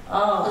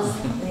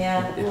 Oh,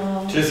 yeah,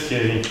 well. Just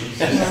kidding.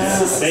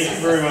 Thank you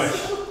very much.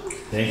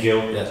 Thank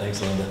you. Yeah,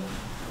 thanks, Linda.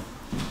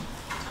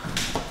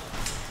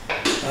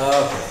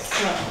 Okay.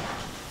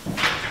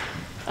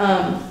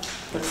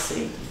 Let's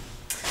see.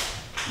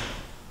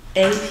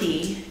 AP,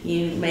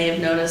 you may have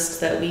noticed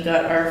that we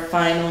got our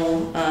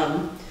final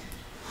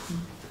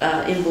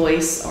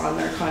invoice on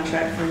our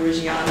contract from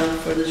Reggiano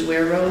for the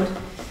Jouer Road.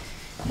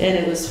 And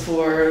it was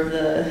for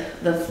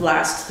the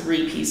last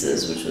 3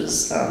 pieces, which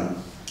was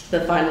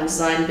the final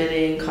design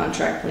bidding,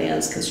 contract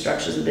plans,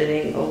 construction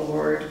bidding,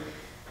 award,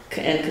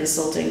 and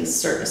consulting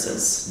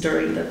services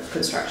during the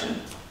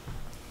construction.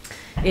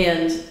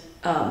 And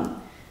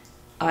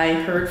I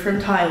heard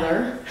from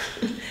Tyler,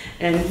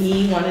 and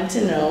he wanted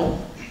to know,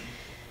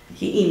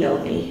 he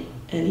emailed me,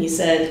 and he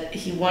said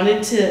he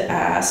wanted to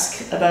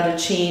ask about a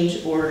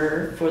change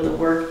order for the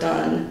work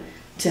done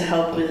to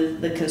help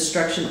with the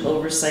construction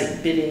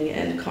oversight bidding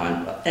and the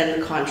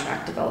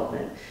contract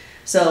development.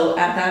 So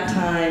at that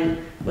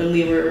time, when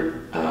we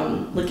were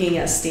looking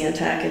at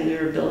Stantec and we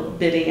were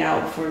bidding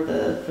out for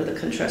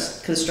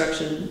the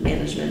construction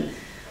management,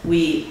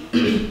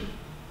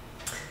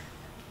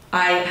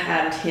 I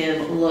had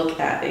him look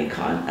at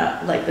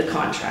like the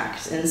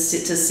contract and to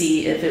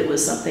see if it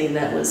was something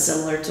that was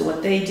similar to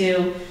what they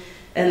do.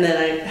 And then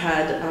I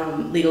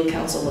had legal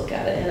counsel look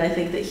at it. And I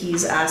think that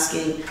he's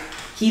asking,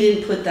 he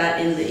didn't put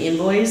that in the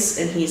invoice,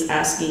 and he's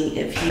asking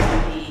if he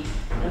would be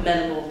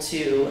amenable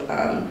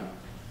to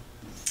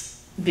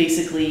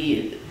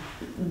basically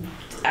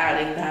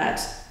adding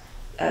that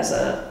as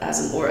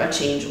a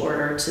change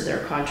order to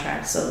their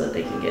contract so that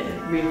they can get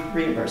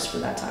reimbursed for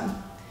that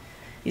time.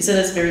 He said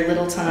it's very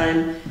little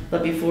time,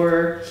 but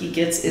before he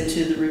gets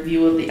into the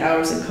review of the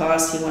hours and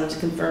costs, he wanted to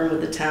confirm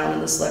with the town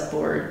and the select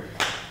board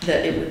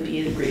that it would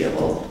be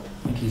agreeable.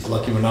 I think he's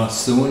lucky we're not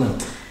suing him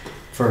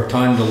for a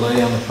time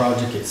delay on the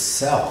project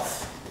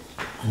itself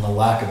and the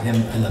lack of him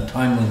in a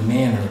timely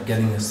manner of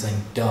getting this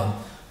thing done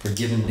for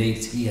given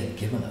dates he had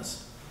given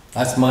us.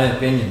 That's my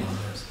opinion on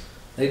this.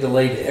 They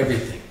delayed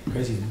everything.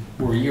 Crazy,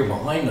 we're a year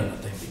behind on the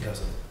thing because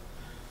of it.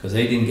 Because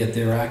they didn't get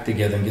their act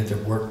together and get their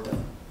work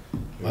done.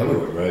 I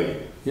would, right.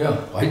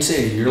 Yeah, I'd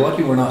say you're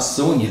lucky we're not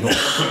suing you, don't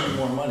have any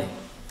more money.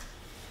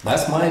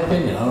 That's my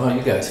opinion. I don't know how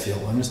you guys feel.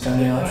 I'm just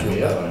telling you how I feel.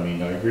 Yeah, I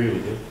mean, I agree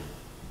with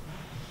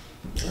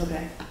you.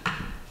 Okay.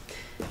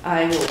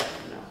 I will let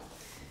him know.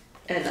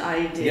 And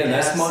I did. Yeah,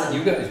 that's ask my, them-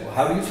 you guys,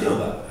 how do you feel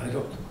about it? I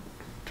don't.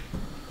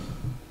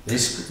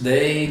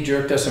 They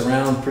jerked us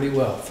around pretty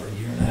well for a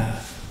year and a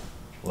half.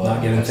 Well,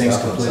 Not getting things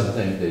some completed.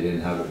 things they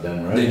didn't have it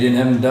done right. They didn't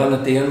have them done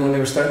at the end when they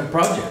were starting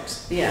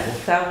projects. Yeah,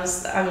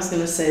 I was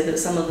gonna say that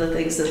some of the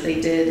things that they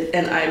did,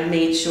 and I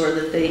made sure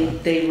that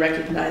they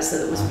recognized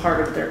that it was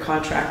part of their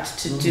contract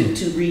to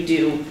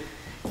redo.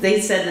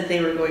 They said that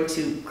they were going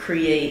to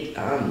create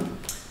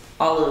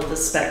all of the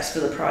specs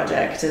for the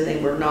project, and they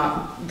were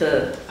not,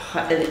 the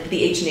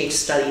H&H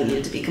study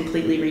needed to be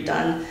completely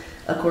redone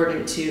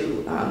according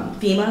to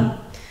FEMA.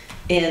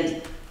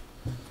 And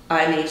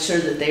I made sure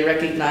that they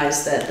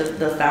recognized that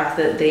the fact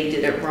that they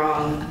did it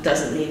wrong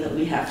doesn't mean that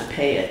we have to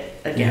pay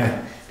it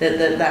again.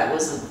 That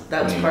was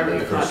part of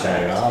the First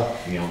started contract.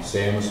 off, you know,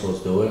 Sam was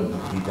supposed to do it,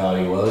 and he thought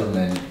he was, and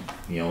then,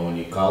 you know, when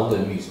you called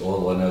him, he said, oh,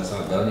 well, no, it's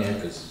not done yet,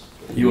 because.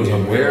 He was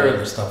aware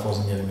the stuff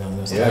wasn't getting done,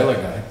 this Tyler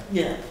guy.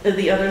 Yeah, and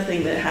the other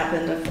thing that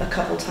happened a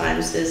couple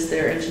times is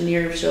their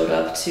engineer showed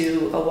up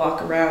to a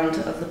walk around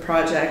of the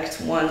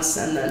project once,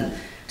 and then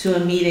to a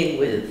meeting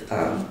with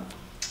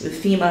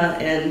FEMA,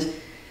 and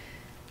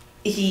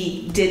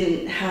he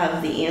didn't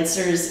have the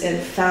answers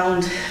and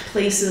found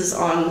places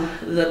on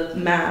the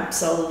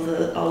maps, all of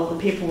the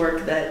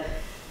paperwork that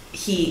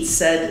he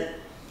said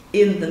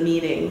in the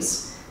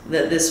meetings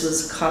that this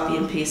was copy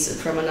and pasted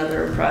from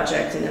another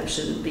project and it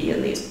shouldn't be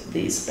in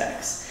these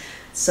specs.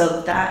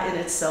 So that in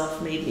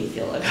itself made me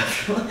feel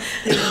uncomfortable.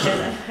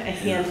 A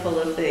handful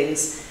of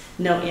things,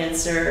 no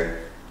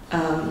answer,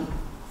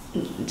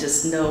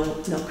 just no,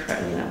 you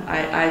know,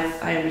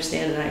 I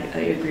understand and I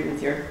agree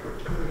with your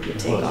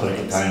take Well, on it's like the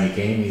things. time he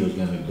came, he was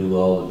gonna do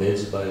all the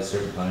bids by a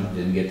certain time,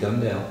 didn't get them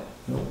down.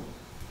 No.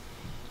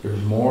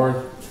 There's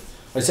more.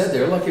 I said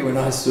they're lucky we're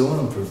not suing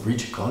them for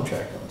breach of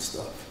contract on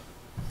stuff.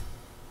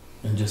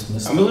 And just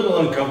miss I'm a little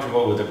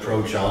uncomfortable with the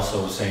approach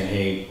also saying,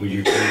 hey, would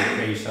you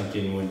pay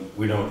something when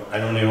we don't, I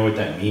don't even know what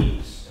that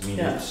means. I mean,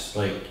 Yeah. it's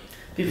like,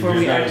 Before you're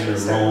we not actually even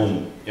start.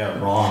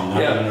 wrong,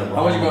 not even a wrong.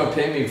 How much you gonna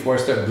pay me before I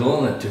start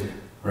billing it to you?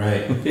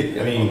 Right.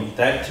 I mean,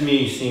 that to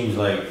me seems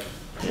like,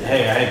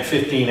 hey, I had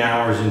 15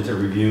 hours into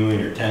reviewing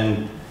or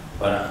 10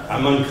 But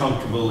I'm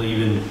uncomfortable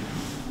even,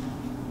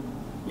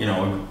 you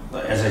know,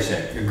 as I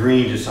said,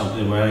 agreeing to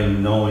something without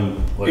even knowing,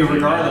 What do you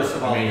regardless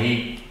of know? all. I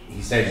mean,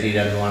 he says he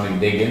doesn't want to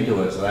dig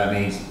into it, so that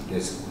means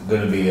it's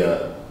gonna be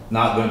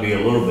not gonna be a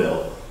little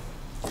bill.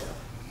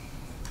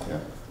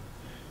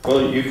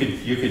 Well, you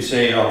could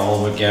say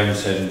all what Gavin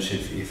said, and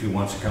if he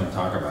wants to come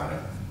talk about it.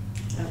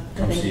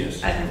 Come see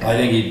us. I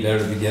think he'd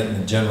better be getting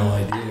the general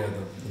idea.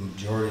 The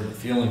majority of the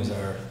feelings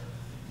are,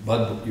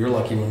 Bud, you're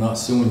lucky we're not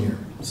suing your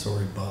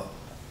sorry butt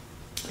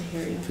I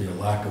hear you. for your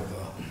lack of,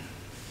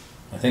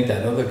 I think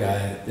that other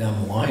guy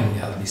down the line,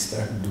 we ought to be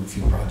starting to do a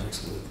few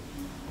projects with.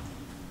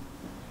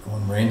 The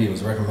one Randy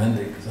was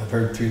recommending, because I've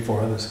heard 3 or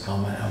 4 others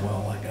comment how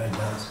well that guy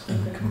does,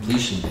 and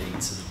completion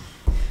dates.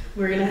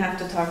 We're gonna have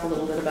to talk a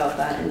little bit about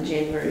that in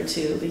January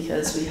too,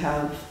 because we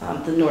have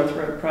the North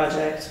Road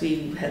project.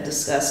 We had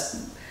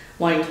discussed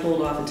wanting to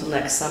hold off until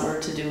next summer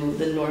to do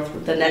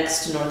the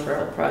next North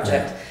Road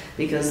project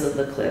because of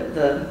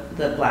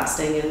the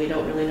blasting, and we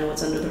don't really know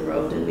what's under the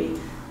road, and we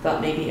thought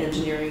maybe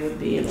engineering would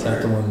be in Is order.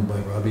 that the one by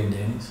Robbie and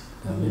Danny's?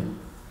 Mhm.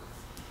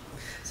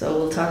 So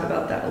we'll talk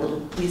about that a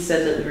little. We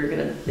said that we were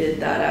gonna bid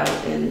that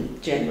out in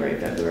January,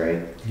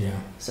 February, Yeah.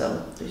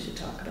 so we should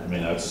talk about I that.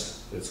 mean,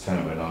 it's kind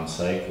of an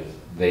on-site, because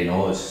they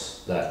know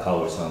it's that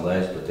culvert's on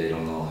ledge, but they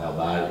don't know how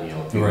bad, you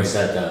know, if you Right.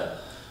 set the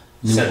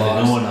New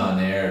new one on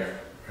there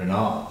or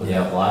not,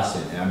 without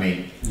blasting. I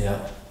mean, Yeah.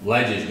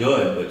 ledge is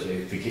good, but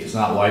if it's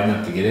not wide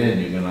enough to get in,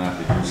 you're gonna have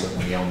to do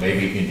something, you know,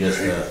 maybe you can just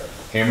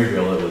hammer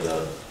drill it with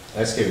a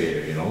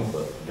excavator, you know,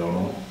 but don't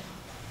know.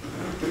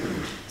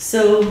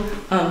 So,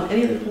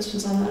 any other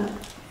questions on that?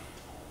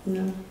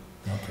 No?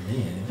 Not for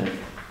me,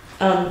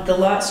 anyway. The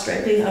lot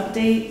striping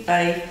update,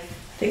 I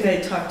think I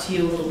talked to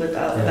you a little bit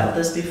about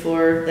this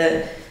before,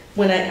 that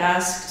when I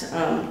asked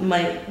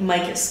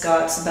Mike at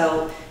Scott's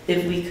about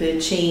if we could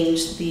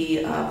change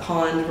the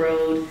Pond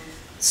Road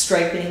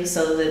striping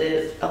so that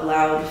it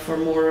allowed for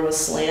more of a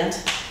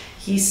slant,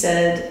 he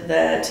said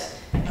that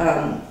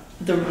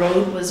the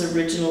road was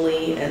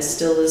originally and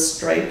still is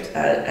striped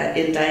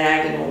in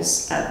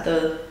diagonals at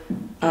the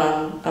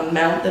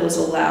amount that was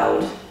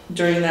allowed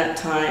during that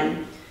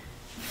time,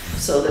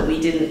 so that we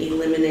didn't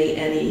eliminate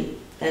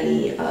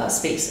any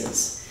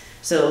spaces.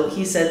 So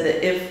he said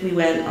that if we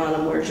went on a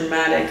more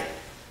dramatic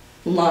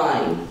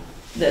line,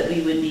 that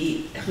we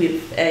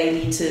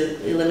need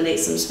to eliminate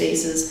some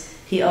spaces.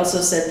 He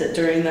also said that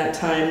during that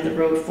time, the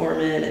road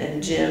foreman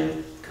and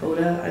Jim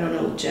Coda, I don't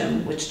know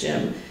which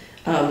Jim,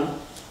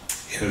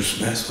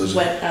 Smith was.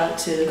 went out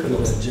to Could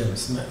have been Jim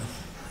Smith.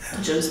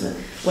 Jim Smith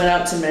went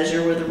out to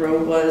measure where the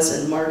road was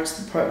and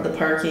marked the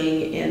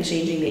parking, and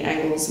changing the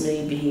angles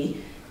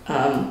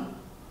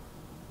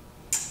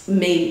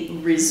may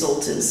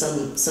result in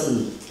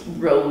some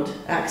road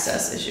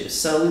access issues.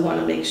 So we want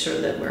to make sure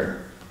that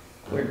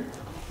we're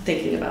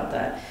thinking about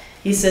that.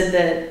 He said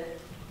that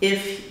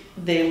if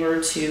they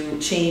were to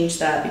change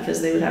that,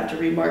 because they would have to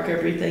remark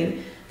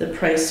everything, the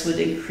price would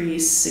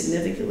increase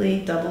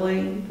significantly,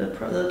 doubling the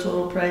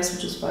total price,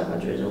 which is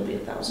 500. It'll be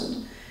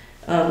 1,000.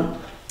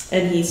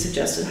 And he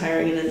suggested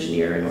hiring an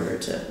engineer in order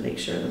to make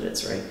sure that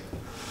it's right.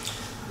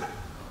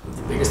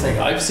 The biggest thing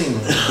I've seen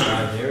when I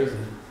drive there is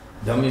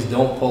that dummies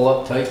don't pull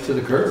up tight to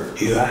the curb.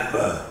 Do you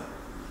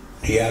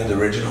have the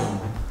original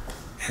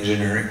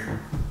engineering?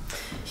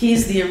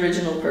 He's the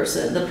original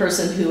person, the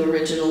person who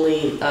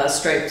originally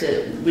striped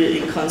it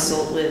in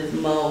consult with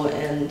Mo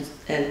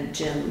and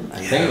Jim.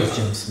 I think it was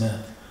Jim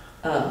Smith.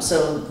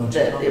 So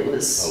that it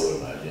was. I would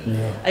imagine.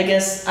 Yeah. I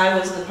guess I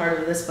wasn't a part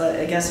of this, but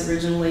I guess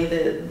originally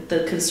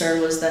the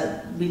concern was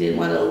that we didn't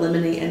want to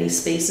eliminate any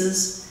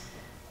spaces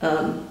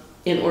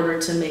in order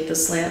to make the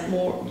slant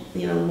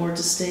more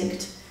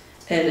distinct.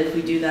 And if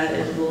we do that,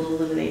 it will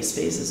eliminate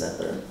spaces at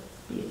the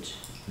beach.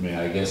 I mean,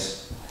 I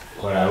guess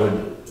what I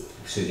would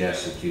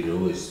suggest that you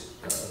do is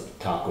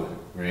talk with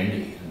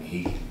Randy. I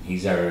mean,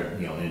 he's our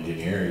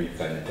engineer. He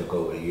kind of took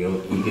over. He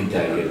can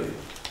tell you.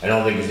 I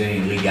don't think there's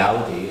any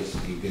legality.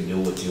 You can do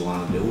what you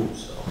want to do.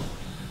 So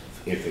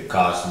if it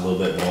costs a little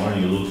bit more,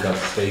 you lose a couple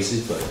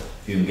spaces. But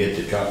if you can get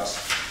the trucks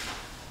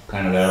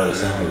kind of out of the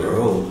center of the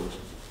road.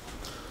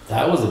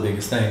 That was the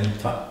biggest thing.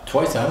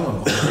 Twice I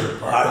don't know.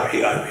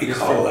 I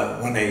recall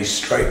that when they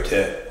striped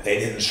it, they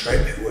didn't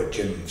stripe it what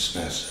Jim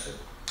Smith said.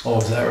 Oh,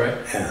 is that right?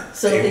 Yeah.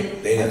 So they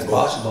That's didn't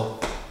possible.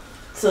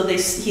 So he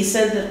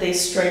said that they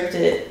striped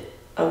it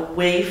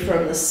away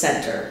from the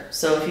center.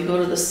 So if you go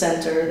to the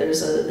center,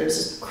 there's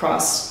a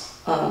cross,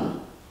 a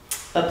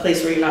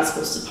place where you're not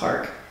supposed to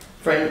park,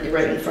 right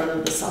in front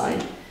of the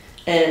sign.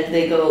 And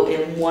they go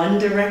in one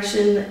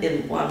direction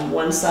on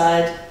one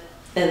side,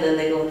 and then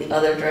they go in the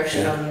other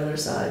direction on the other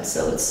side.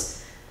 So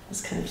it's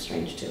kind of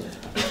strange to it.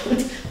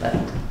 But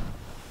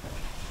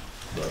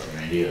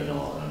Randy, I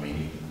know. I mean,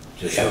 you can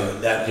just.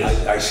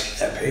 I see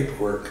that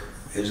paperwork.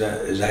 Is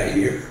that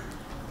here?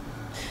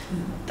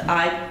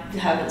 I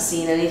haven't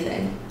seen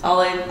anything.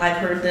 I've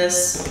heard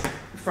this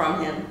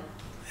from him.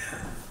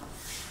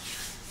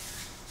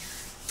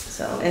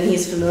 So, and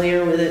he's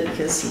familiar with it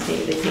because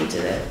they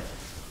painted it.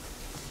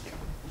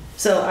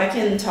 So I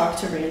can talk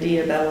to Randy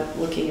about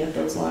looking at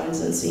those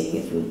lines and seeing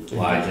if we.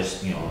 Well, I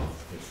just,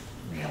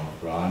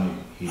 if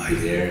Ron, he'd be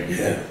there. And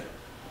Yeah.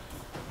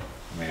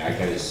 I mean, I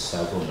got his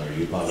cell phone number,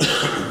 you probably,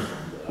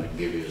 I can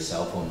give you his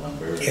cell phone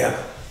number. Yeah.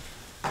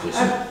 Just,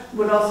 I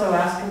would also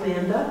ask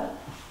Amanda,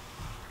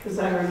 because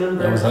I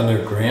remember. That was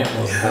under grant,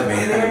 wasn't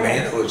Yeah, it?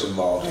 Amanda was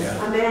involved,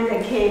 yeah.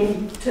 Amanda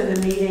came to the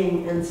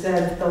meeting and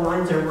said the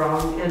lines are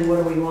wrong and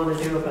what do we want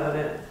to do about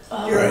it?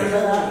 Oh, Do you remember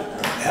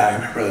Right. that? Yeah, I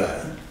remember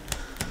that.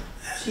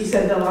 She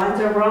said the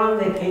lines are wrong,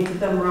 they painted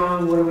them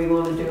wrong, what do we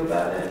want to do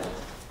about it?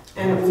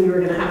 And if we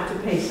were gonna have to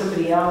pay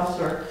somebody else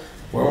or.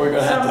 Where we're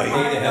gonna have to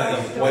Some pay to have part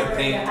of the the white story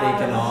paint to have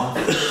taken it. off.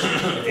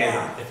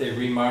 Yeah. If they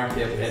remarked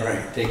it, we had to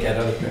Right. take that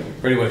other,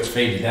 pretty much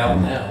faded out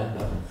now.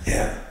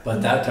 Yeah.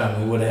 But that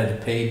time, we would've had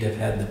to pay to have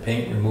had the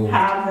paint removed.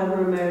 Have them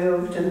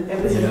removed and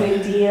it was a Yeah.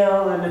 big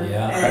deal and.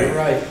 Yeah, and- you're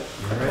right. You're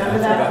right. I Remember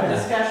that forgot that.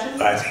 discussion?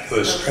 But I think it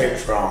was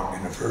straight wrong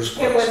in the first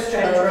place. It was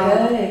straight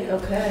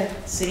wrong. Okay,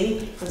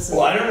 see? This is-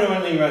 Well, I don't know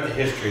anything about the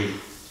history,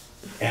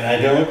 and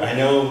I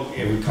know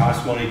it would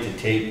cost money to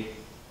tape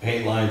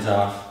paint lines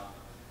off,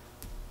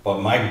 but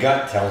my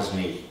gut tells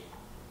me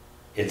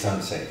it's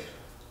unsafe.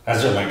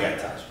 That's what my gut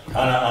tells me.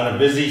 On a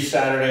busy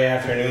Saturday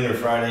afternoon or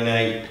Friday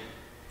night,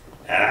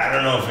 and I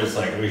don't know if it's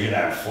like we should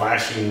have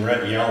flashing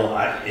red, yellow,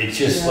 it's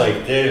just Yeah.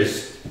 like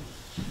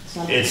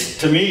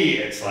to me,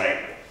 it's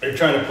like they're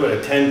trying to put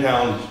a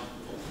 10-pound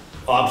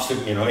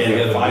obstacle, in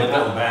They a gotta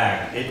 5-pound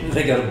bag.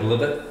 They gotta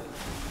blib it.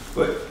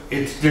 But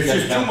there's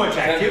just too much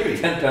activity.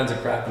 10 pounds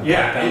of crap and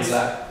Yeah, 5 pounds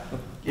it's- that.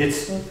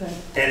 It's, Okay.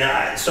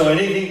 and so I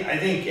think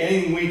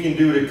anything we can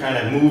do to kind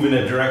of move in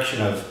a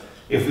direction of,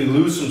 if we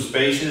lose some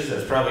spaces,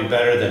 that's probably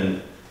better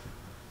than,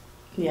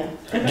 Yeah.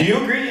 do you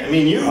agree? I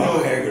mean,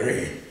 Oh, I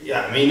agree.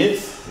 yeah, I mean,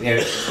 it's,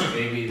 yeah,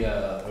 maybe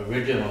the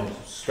original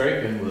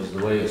striping was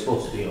the way it's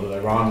supposed to be,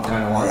 or Ron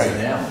kinda wants it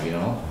now,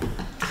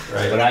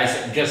 But I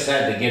just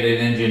said to get an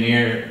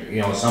engineer,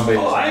 somebody.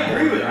 oh, I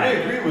agree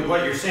with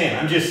what you're saying.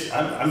 I'm just saying,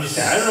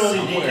 I don't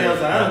know the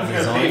details, I don't know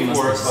who's gonna pay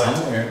for it, but.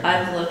 Somewhere.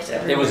 I've looked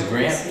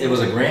everywhere. It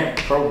was a grant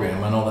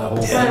program, I know that whole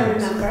I thing.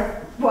 was- remember.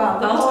 Well,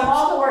 I'll talk-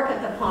 all the work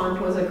at the pond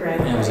was a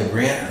grant. Yeah, it was a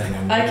grant thing.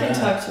 I remember can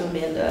that. talk to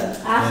Amanda.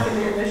 Ask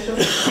Amanda, she'll.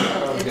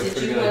 Probably Did a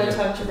pretty you good want idea. to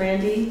talk to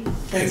Randy and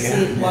Yeah,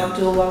 see, yeah.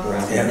 do a walk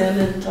around with Yeah. him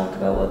and talk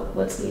about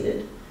what's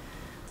needed?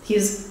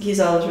 He's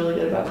always really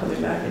good about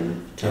coming back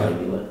and telling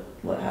me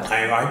what happened.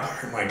 I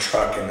park my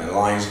truck in the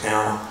lines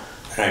now,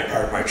 and I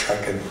park my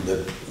truck in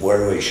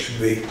where we should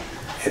be.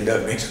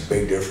 That makes a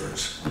big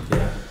difference.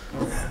 Yeah.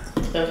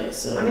 Okay, I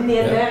so, mean, the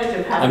advantage of And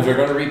if having. they're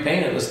gonna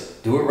repaint it, let's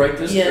do it right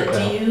this yeah, trip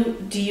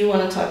out. do you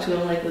want to talk to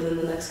him like within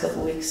the next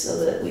couple weeks so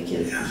that we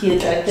can, Yeah.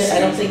 I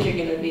don't think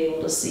you're gonna be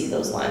able to see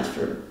those lines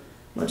for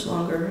much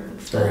longer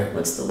Right.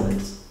 once the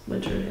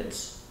winter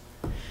hits.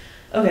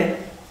 Okay,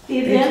 The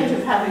advantage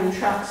of having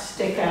trucks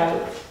stick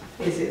out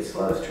is it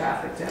slows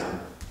traffic down.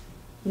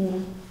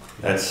 mm,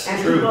 That's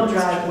And true. people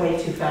drive way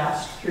too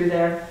fast through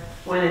there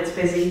when it's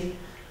busy.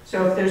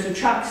 So if there's a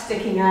truck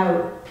sticking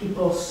out,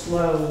 people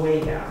slow way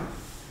down.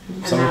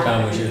 And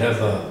Summertime, that- we should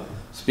have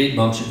speed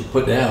bumps you can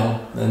put down,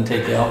 then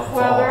take you out and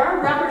Well, there fall. are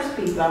rubber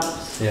speed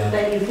bumps Yeah.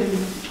 that you can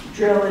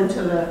drill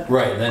into the,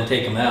 Right, then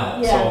take them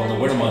out. Yeah, So in then the you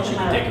winter take months, you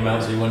them can take out. them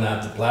out so you wouldn't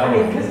have to plow I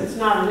mean, because them. it's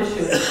not an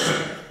issue.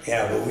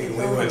 Yeah, but we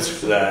went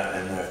through that,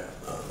 and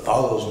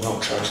all those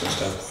milk trucks and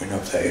stuff going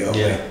up that hill.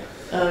 Yeah,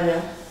 oh,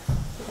 yeah.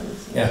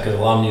 yeah, because a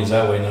lot of them use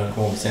that way, not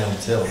going down the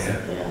hill. Yeah.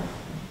 Yeah.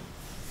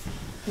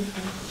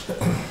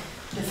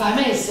 If I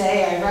may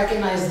say, I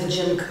recognize the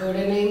Jim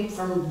Coda name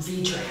from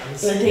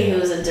V-Trans. I think it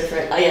was a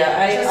different,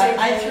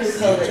 I threw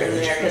Coda in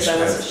there because I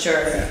wasn't sure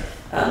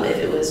if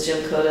it was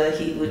Jim Coda,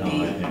 he would No, I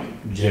be,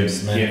 think Jim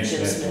Smith. Jim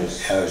Jim Smith Smith.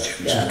 was. Yeah, it was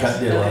Jim's. Yeah. Cut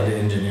did a lot of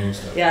engineering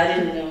stuff. yeah, I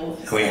didn't know.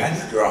 We had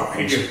the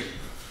drawings.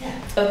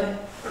 Okay,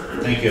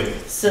 Thank you.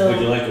 so.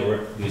 Would you like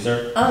a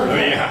dessert? Oh, Oh,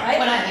 yeah. yeah.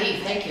 When I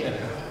leave, thank you.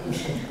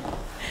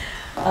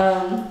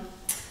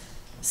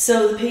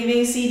 So the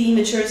paving CD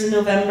matures in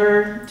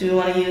November. Do we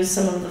want to use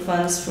some of the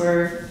funds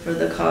for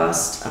the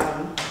cost?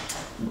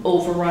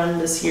 Overrun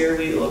this year,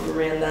 we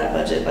overran that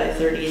budget by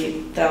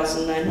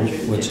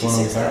Which one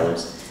was that?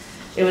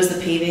 $38,956. It was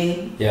the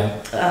paving, Yeah,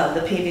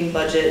 the paving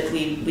budget,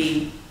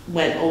 we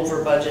went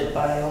over budget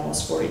by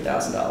almost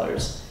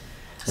 $40,000.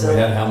 and we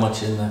had how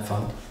much in that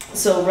fund?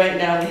 So right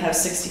now we have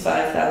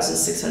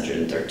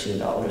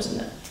 $65,613 in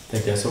it. I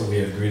think that's what we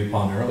had agreed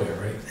upon earlier,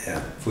 right?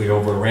 Yeah. If we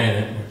overran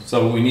it,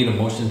 so we need a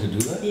motion to do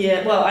that?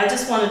 Yeah, well, I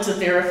just wanted to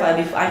verify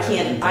before, I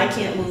Yeah.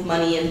 can't move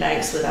money in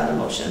banks without a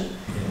motion.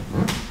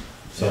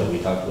 So we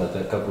talked about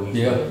that a couple weeks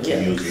Yeah. ago. Yeah.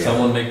 Usually-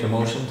 Someone make the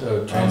motion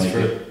to transfer,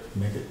 it.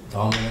 make it,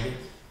 Tom make it?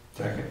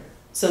 Second.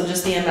 So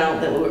just the amount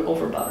that we're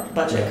over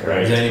budget, Yeah.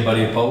 correct? Is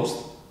anybody opposed?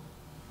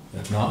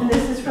 If not, And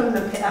this is from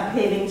the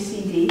paving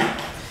CD.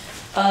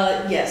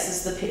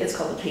 Yes, it's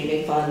called the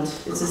paving fund.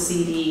 It's a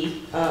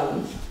CD.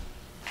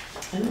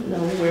 I don't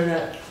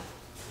know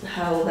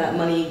how that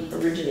money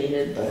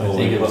originated, but I Oh,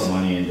 think we it put was-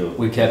 money into it.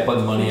 we kept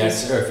putting money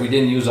extra, if we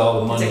didn't use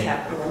all the it's a money,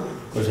 capital.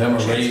 because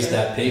haven't raised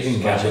that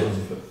paving budget.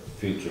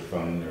 Future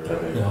fund or.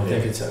 You know, I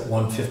think it's at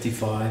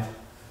 155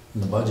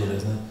 in the budget,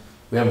 isn't it?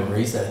 We haven't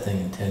raised that thing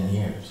in 10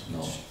 years.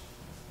 No.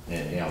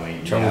 Yeah, I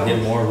mean. Trying to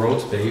get more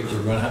roads paved,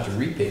 we're gonna have to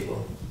repave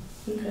them.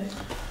 Okay.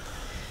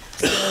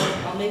 So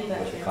I'll make that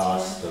With the transfer.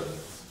 cost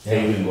of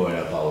paving going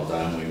up all the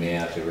time, we may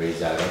have to raise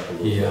that up a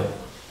little Yeah. bit.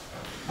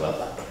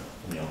 Well,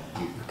 you know,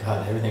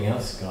 God, everything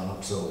else has gone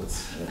up, so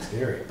it's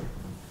scary.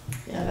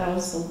 Yeah, that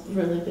was a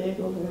really big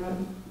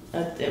overrun.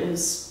 It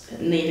was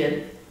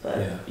needed, but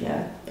Yeah.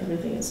 yeah,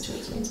 everything is too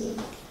expensive.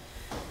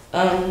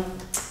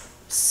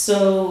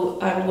 So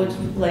I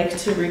would like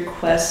to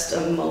request a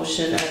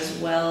motion as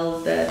well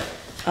that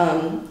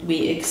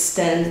we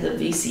extend the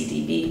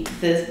VCDP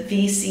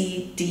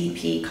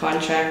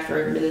contract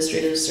for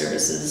administrative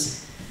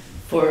services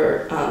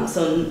for,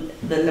 so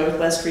the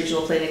Northwest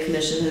Regional Planning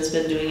Commission has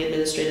been doing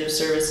administrative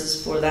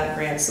services for that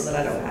grant so that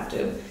I don't have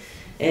to.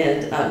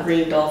 And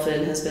Green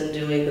Dolphin has been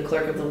doing the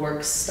clerk of the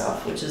works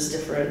stuff, which is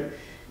different.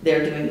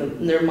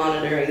 They're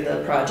monitoring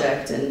the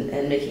project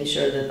and making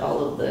sure that all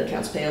of the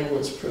accounts payable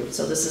is approved.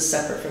 So this is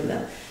separate from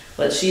them.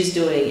 What she's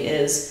doing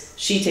is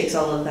she takes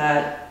all of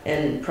that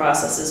and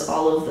processes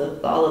all of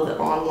the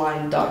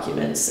online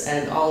documents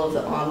and all of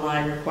the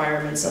online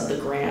requirements of the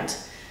grant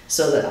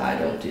so that I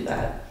don't do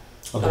that.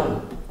 Okay.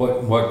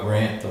 What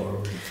grant though are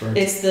we referring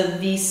to? It's the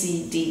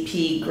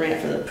VCDP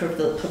grant for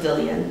the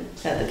pavilion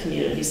at the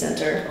community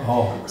center.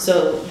 Oh,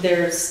 So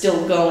they're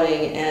still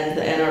going, and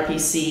the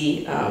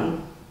NRPC,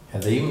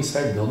 have they even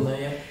started building that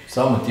yet?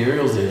 Saw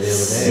materials there the other day.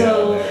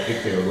 So- I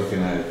think they were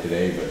looking at it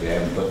today, but they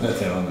haven't put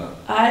nothing on the.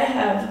 I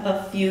have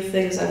a few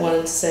things I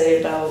wanted to say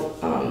about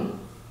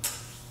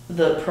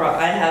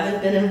I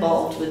haven't been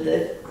involved with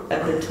it.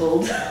 I've been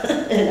told,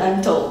 and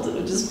I'm told,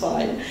 which is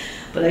fine.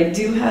 But I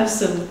do have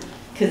some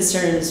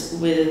concerns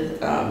with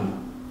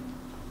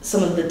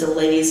some of the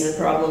delays and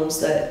problems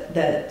that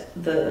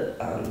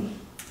the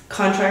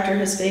contractor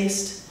has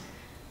faced,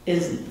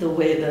 is the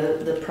way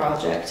the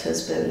project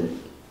has been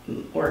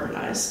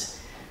organized.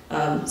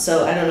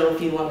 So I don't know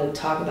if you want to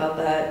talk about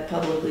that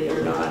publicly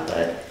or not,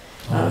 but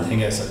I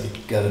think that's what you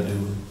gotta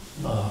do,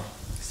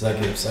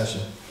 executive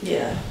session.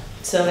 yeah.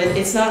 So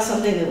it's not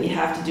something that we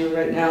have to do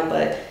right now,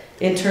 but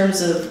in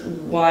terms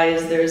of why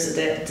there's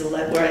a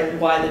delay,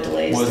 why the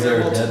delays. Was there a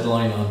multiple-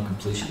 deadline on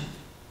completion?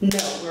 No,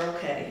 we're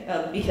okay,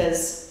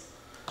 because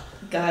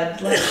God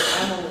bless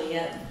Emily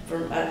at the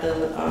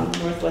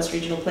Northwest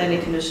Regional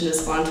Planning Commission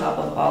is on top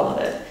of all of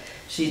it.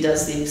 She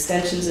does the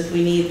extensions if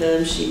we need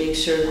them, she makes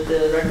sure that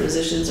the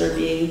requisitions are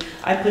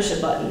I push a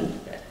button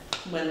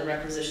when the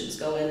requisitions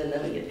go in and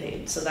then we get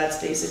paid. So that's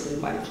basically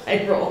my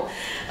role.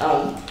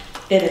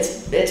 And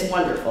it's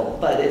wonderful,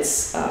 but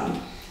it's,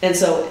 and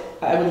so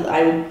I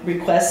would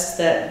request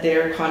that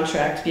their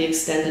contract be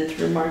extended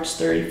through March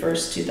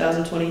 31st,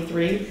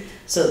 2023,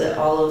 so that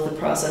all of the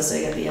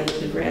processing at the end of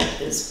the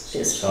grant is.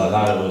 So I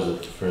thought it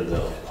was for the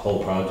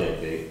whole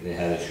project, they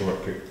had a short,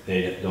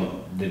 they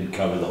didn't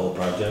cover the whole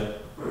project?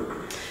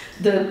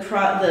 The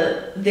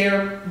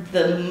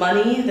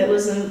money that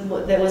was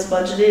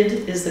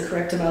budgeted is the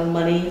correct amount of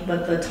money,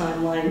 but the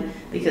timeline,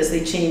 because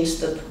they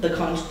changed the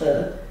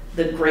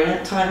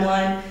grant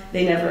timeline,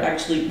 we never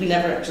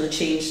actually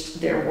changed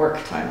their work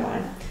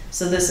timeline.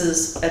 So this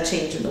is a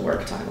change in the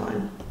work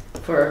timeline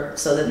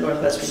so that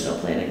Northwest Regional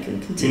Planning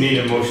can You continue. need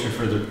a motion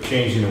for the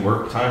change in the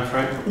work time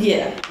frame?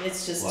 Yeah,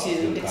 it's just Well, to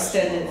it's gonna cost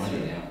extend more it money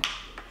through.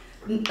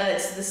 now.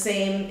 It's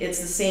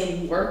the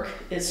same work,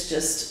 it's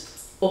just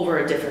over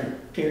a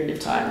different period of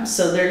time.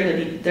 So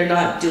they're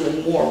not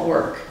doing more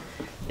work,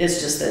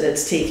 it's just that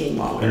it's taking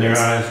longer. And they're not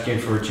asking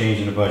for a change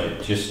in the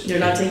budget, just. They're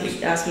not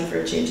asking for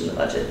a change in the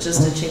budget,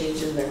 just a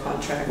change in their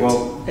contract.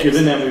 Well,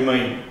 given that we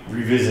might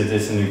revisit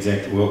this in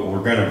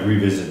we're gonna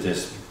revisit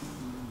this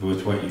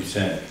with what you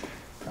said.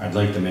 I'd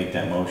like to make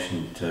that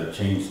motion to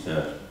change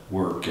the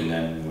work and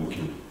then we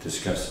can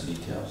discuss the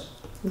details.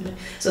 Okay.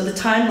 So the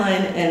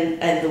timeline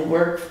and the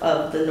work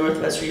of the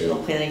Northwest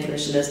Regional Planning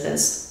Commission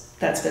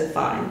that's been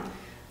fine.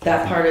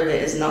 That part of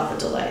it is not the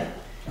delay.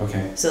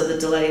 Okay. So the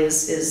delay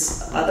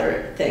is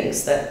other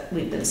things that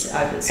I've been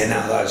And seeing.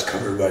 now that's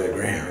covered by the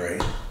grant,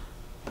 right?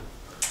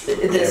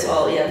 This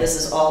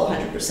is all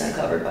 100%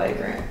 covered by a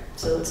grant.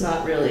 So it's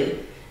not really,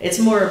 it's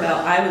more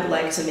about, I would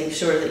like to make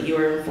sure that you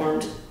are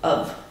informed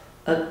of,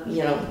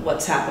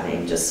 what's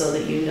happening, just so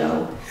that you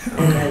know,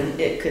 and then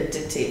it could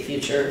dictate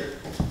future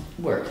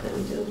work that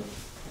we do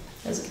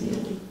as a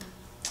community.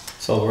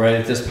 So right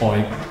at this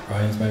point,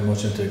 Brian's made a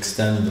motion to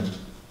extend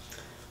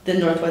The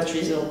Northwest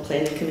Regional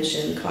Planning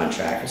Commission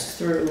contract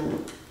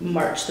through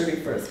March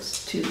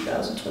 31st,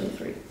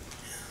 2023.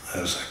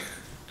 I was like,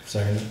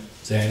 second.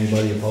 Is there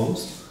anybody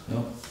opposed?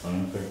 No,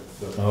 I'm fair.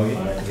 Oh,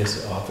 yeah, I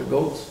guess off it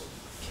goes.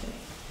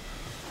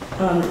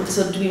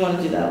 So do we want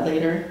to do that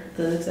later,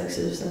 the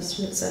executive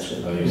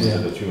session? I used to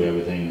go through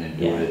everything and then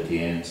do Yeah. it at the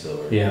end,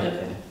 so we Yeah.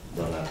 Okay.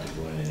 don't have to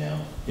go in and out.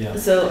 Yeah.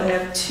 So I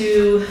have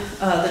two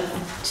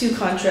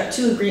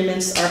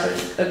agreements,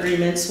 ARPA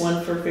agreements,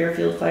 one for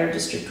Fairfield Fire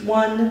District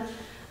 1,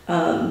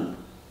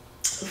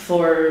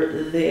 for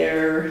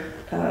their,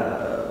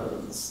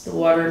 the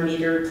water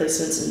meter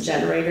replacements and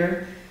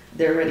generator.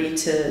 They're ready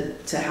to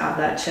have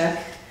that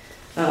check.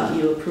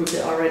 You approved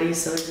it already,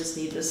 so I just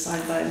need this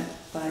signed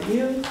by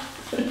you.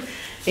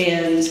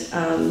 And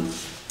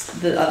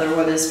the other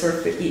one is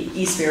for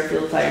East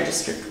Fairfield Fire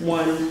District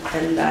 1,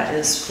 and that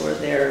is for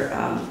their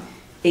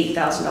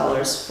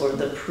 $8,000 for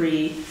the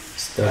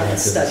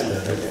study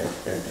for their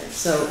thing.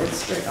 So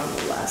it's right on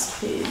the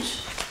last page.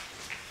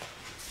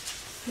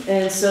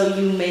 And so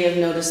you may have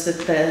noticed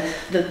that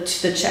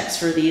the checks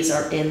for these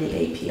are in the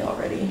AP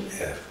already.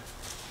 Yeah.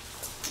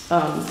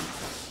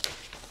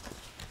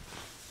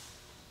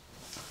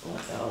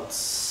 What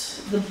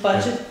else? The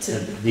budget to.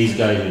 These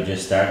guys are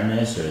just starting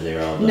this, or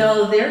they're all done?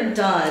 No, they're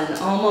done,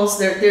 almost,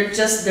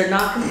 they're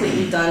not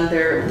completely done,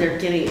 they're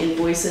getting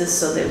invoices,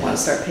 so they wanna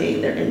start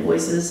paying their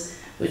invoices,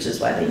 which is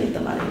why they need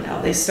the money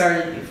now. They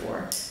started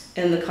before,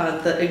 and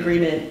the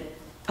agreement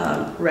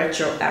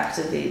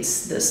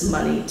retroactivates this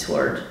money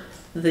toward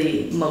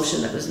the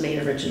motion that was made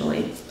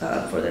originally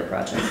for their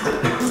project.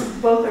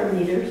 Both are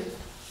meters.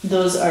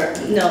 Those are,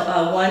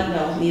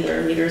 neither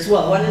are meters.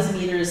 Well, one is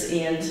meters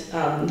and,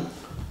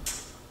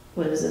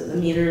 what is it, the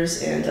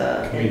meters and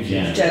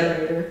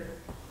generator.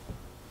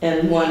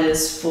 And one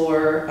is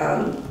for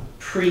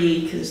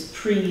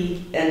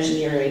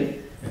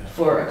pre-engineering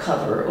for a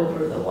cover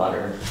over the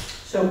water.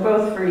 So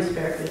both for East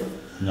Fairfield.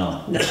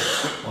 No.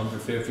 One for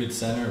Fairfield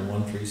Center and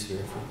one for East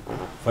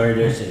Fairfield. Fire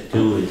District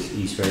 2 is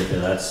East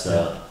Fairfield, that's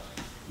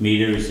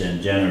meters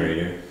and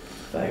generator.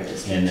 Fire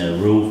district. And the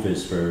roof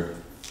is for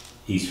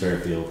East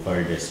Fairfield,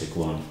 Fire District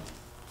 1.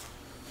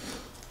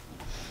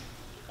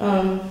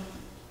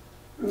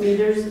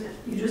 Meters,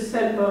 you just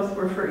said both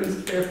were for East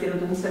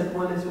Fairfield and said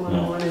one is one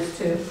and one is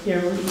two.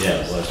 Here, what do you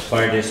Yeah, it was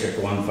Fire District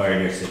 1, Fire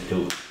District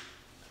 2.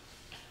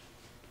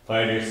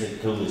 Fire District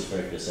 2 is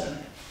Fairfield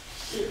Center.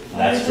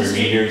 That's for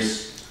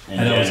meters and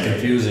I know it's generator.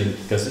 confusing,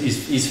 because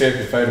East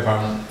Fairfield Fire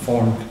Department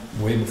formed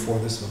way before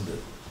this one did.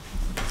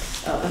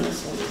 Oh, and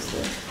this one is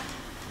the.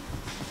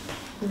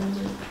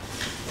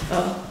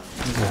 Oh.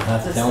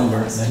 Half the town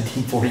burned in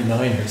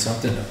 1949 or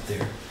something up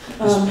there.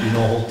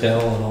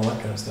 Hotel and all that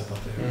kind of stuff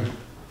up there.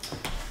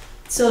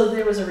 So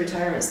there was a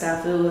retirement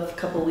snafu a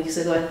couple weeks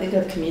ago. I think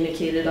I've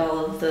communicated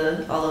all of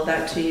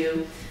that to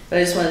you. But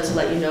I just wanted to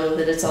let you know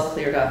that it's all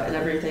cleared up and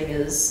everything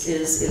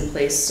is in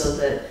place so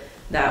that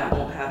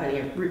won't have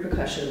any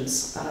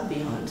repercussions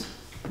beyond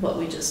what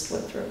we just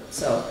went through.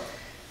 So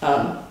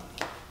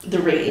the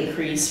rate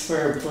increase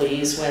for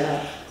employees went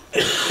up,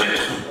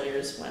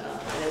 employers went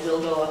up, and it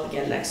will go up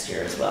again next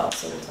year as well.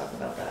 So we'll talk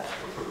about that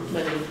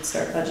when we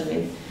start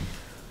budgeting,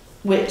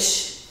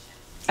 which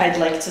I'd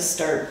like to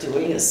start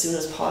doing as soon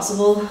as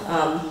possible.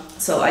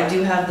 So I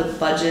do have the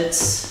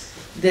budgets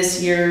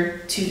this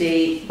year, to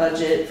date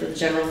budget for the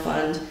general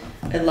fund.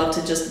 I'd love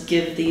to just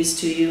give these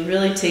to you,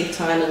 really take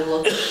time and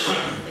look at them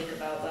and think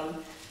about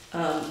them.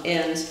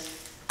 And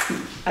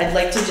I'd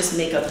like to just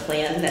make a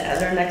plan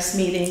at our next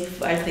meeting.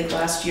 I think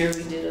last year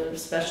we did a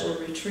special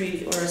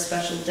retreat or a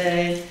special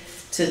day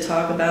to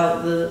talk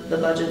about the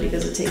budget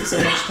because it takes so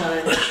much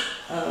time.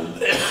 I don't want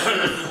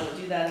to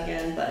do that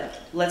again, but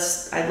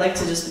I'd like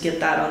to just get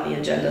that on the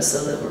agenda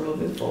so that we're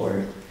moving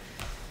forward.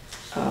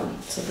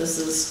 So this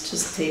is,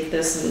 just take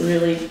this and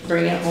really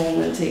bring it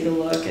home and take a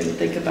look and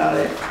think about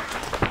it.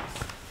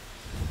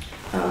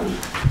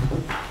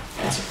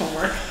 That's your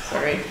homework,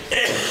 sorry.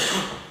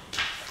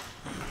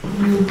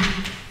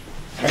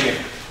 Okay.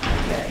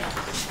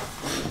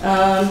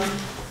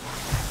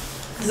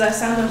 Does that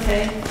sound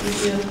okay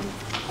with you?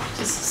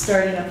 Just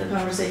starting up the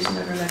conversation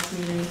at our next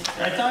meeting?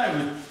 I thought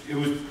it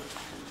was,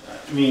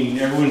 I mean,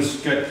 everyone's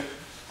got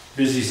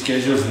busy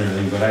schedules and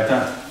everything, but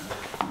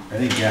I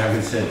think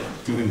Gavin said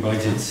doing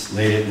budgets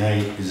late at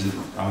night is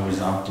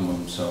always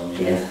optimum, so. I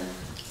mean, Yeah.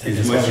 I think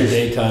the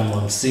daytime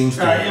one seems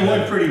to. It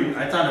went pretty,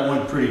 I thought it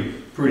went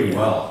pretty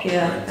well.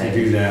 Yeah. To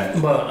do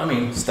that. But, I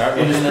mean, start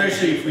And looking at.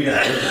 especially if we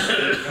have to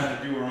kind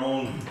of do our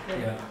own,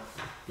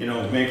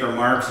 Yeah. make our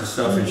marks and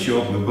stuff and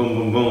show up and boom,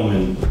 boom, boom,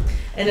 and.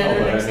 And No,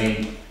 then but I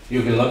mean,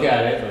 you can look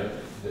at it,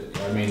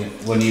 but, I mean,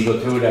 when you go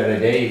through it at a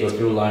day, you go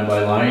through line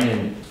by line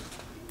and,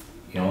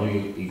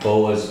 you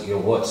go as,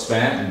 what's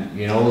spent and,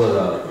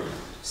 the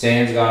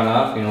sand's gone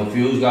up,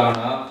 fuel's gone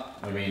up.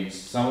 I mean,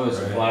 some of it's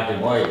black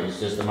and white,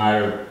 it's just a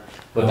matter of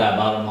what that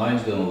bottom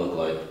line's gonna look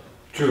like.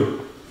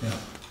 True.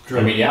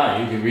 I mean, yeah,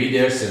 you can read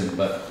this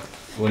but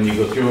when you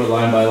go through it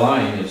line by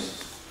line,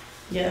 it's,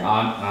 yeah.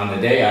 on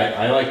the day,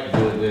 I like to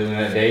do it in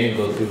a day and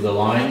go through the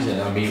lines, and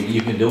I mean,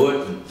 you can do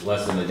it in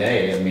less than a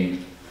day. I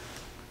mean,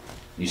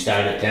 you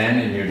start at 10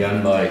 and you're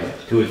done by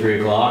 2 or 3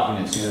 o'clock,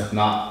 and it's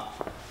not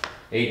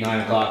 8, 9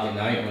 o'clock at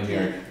night when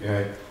you're.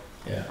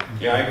 Yeah,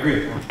 I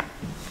agree.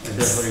 I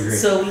definitely agree.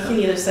 So we can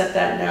either set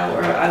that now,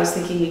 or I was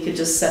thinking we could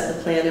just set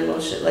the plan in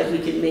motion, like we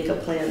could make a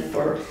plan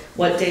for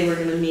what day we're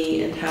gonna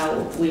meet and how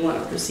we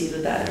wanna proceed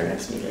with that at our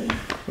next meeting.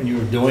 When you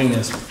were doing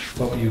this,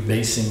 what were you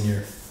basing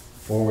your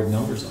forward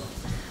numbers on?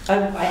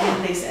 I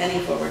didn't base any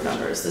forward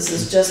numbers, this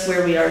is just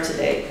where we are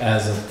today.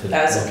 As of today?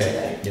 As of Okay.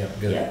 today. Yeah,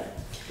 good. Yeah.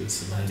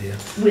 Gives us an idea.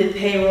 With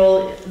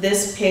payroll,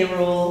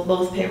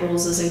 both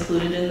payrolls is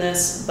included in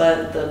this,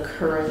 but the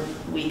current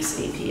week's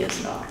AP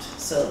is not.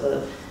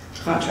 So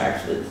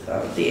contract with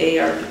the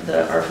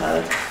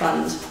ARPA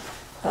fund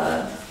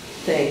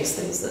things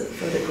that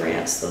for the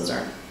grants, those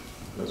aren't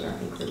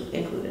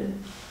included.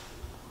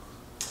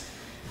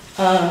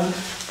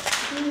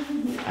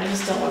 I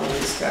just don't want to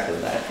lose track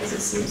of that because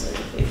it seems like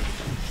a big,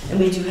 and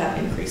we do have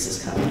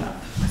increases coming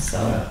up,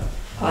 so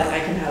I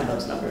can have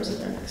those numbers at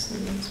their next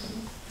meeting as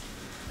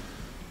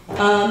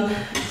well.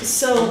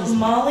 So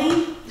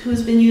Molly,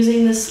 who's been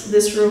using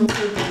this room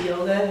for the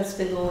yoga, has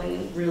been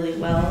going really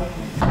well.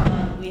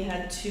 We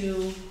had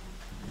two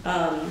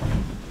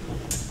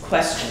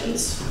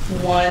questions.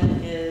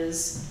 One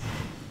is,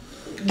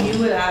 you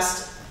had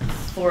asked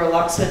for a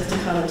locksmith to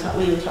come and talk.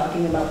 We were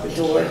talking about the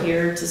door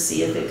here to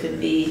see if it could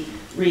be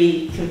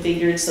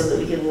reconfigured so that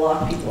we can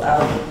lock people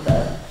out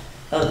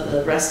of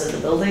the rest of the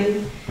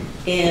building.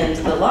 And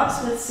the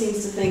locksmith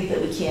seems to think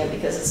that we can't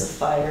because it's a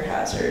fire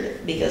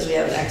hazard, because we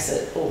have an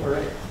exit over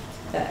it.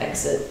 That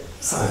exit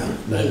sign.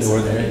 That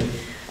door there.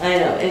 I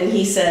know, and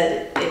he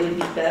said it would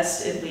be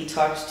best if we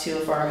talked to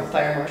a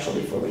fire marshal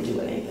before we do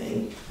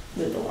anything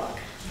with the lock.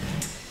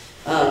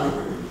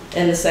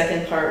 And the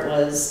second part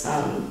was,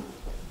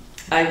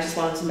 I just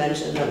wanted to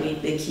mention that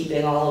we've been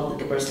keeping all of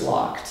the doors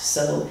locked.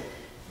 So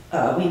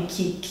we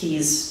keep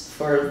keys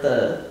for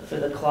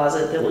the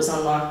closet that was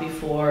unlocked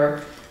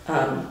before.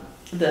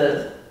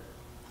 The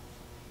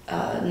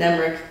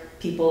Nemrick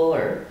people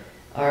are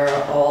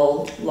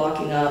all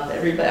locking up.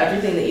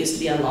 Everything that used to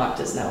be unlocked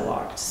is now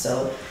locked.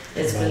 So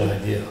it's been an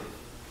idea.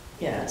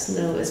 Yeah, it's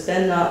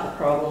been not a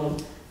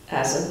problem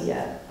as of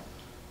yet.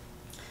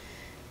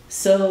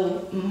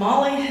 So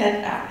Molly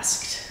had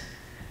asked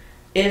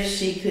if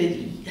she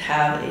could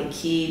have a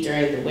key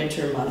during the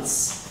winter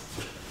months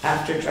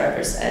after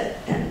driver's ed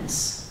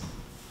ends.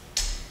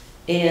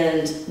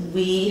 And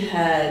we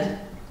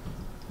had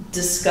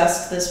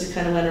discussed this, we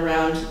kind of went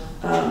around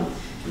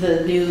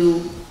the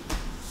new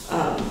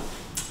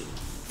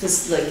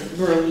this like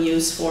room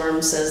use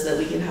form says that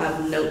we can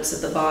have notes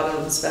at the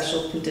bottom,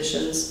 special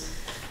conditions.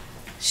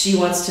 She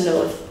wants to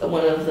know if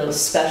one of those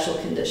special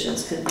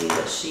conditions could be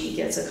that she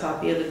gets a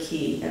copy of a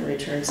key and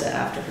returns it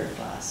after her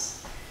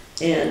class.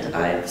 And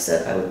I've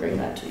said I would bring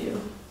that to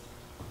you.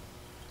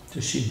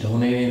 Does she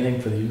donate anything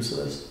for the use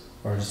of this?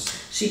 Or is...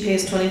 She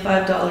pays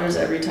 $25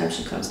 every time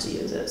she comes to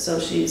use it. So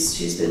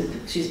she's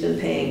been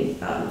paying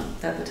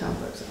at the town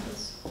clerk's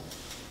office.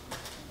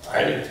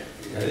 I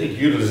think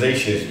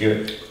utilization is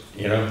good,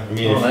 you know? I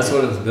mean, well, that's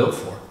what it was built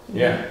for.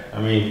 Yeah,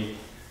 I mean,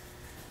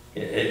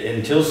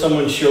 until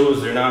someone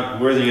shows they're not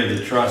worthy of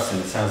the trust,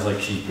 and it sounds like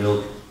she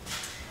built,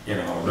 you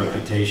know, a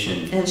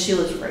reputation. And she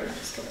lives right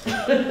next to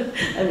her.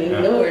 I mean,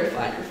 we know where to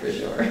find her for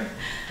sure.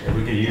 Yeah,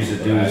 we could use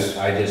it.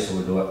 I just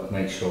would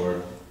make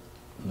sure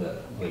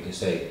that, like you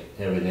say,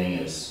 everything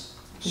is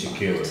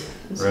secured.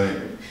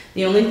 Right.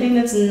 The only thing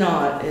that's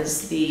not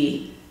is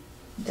the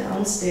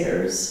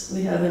downstairs.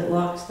 We haven't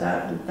locked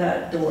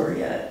that door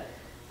yet,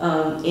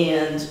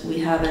 and we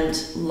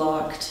haven't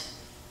locked.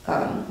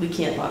 We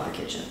can't lock the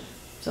kitchen,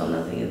 so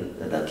nothing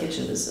in the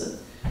kitchen is an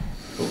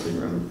open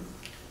room.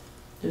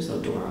 There's no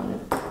door on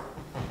it.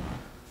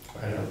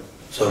 I know.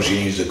 So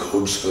she needs the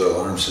codes for the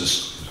alarm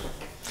system.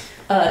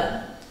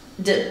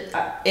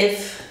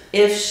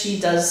 If she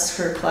does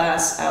her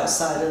class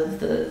outside of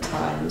the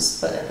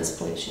times, but at this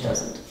point she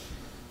doesn't.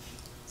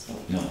 So.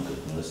 No, because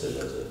Melissa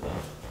does it.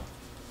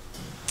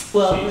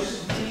 Well,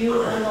 do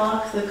you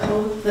unlock the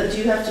code? Do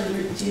you have to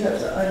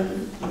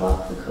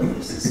unlock the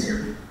code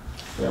system?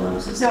 The alarm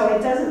system? No,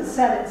 it doesn't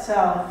set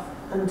itself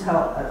until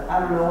I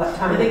don't know what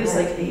time. I think it's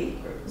like 8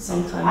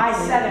 sometime. I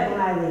set it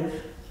when I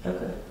leave.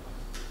 Okay.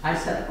 I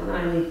set it when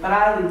I leave, but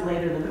I leave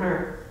later than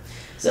her.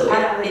 So I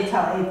don't leave till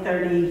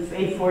 8:30,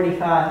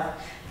 8:45.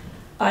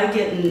 I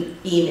get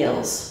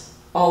emails,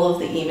 all of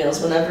the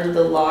emails, whenever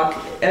the lock,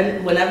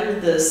 and whenever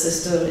the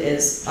system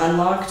is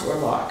unlocked or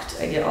locked,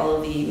 I get all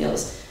of the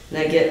emails, and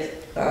I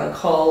get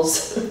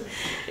calls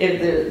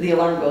if the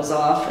alarm goes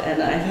off,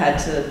 and I've had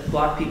to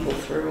walk people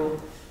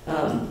through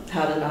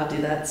how to not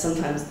do that.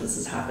 Sometimes this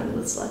has happened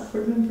with select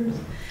board members.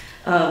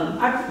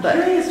 I'm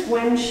curious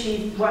when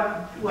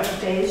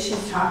what days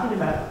she's talking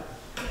about.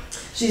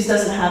 She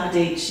doesn't have a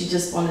date, she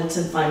just wanted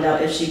to find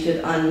out if she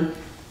could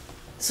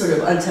sort of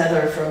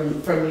untether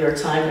from your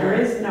timer.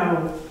 There is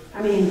no,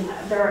 I mean,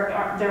 there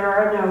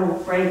are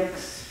no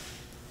breaks.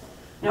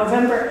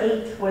 November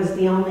 8th was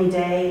the only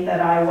day that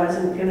I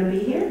wasn't gonna be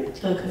here.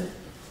 Okay.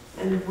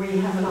 And we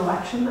have an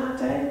election that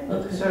day.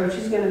 Okay. So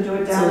she's gonna do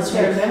it So it's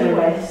downstairs right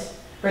through. anyways.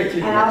 Right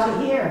through. And I'll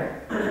be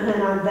here.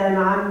 And then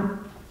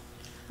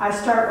I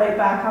start right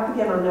back up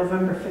again on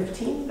November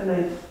 15th, and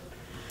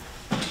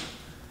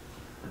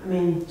I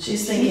mean,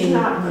 She's thinking she's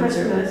not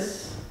winter. Christmas.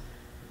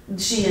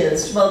 She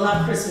is, well,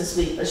 not Christmas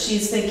week, but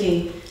she's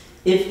thinking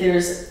if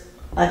there's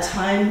a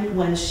time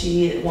when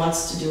she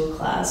wants to do a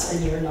class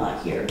and you're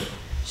not here,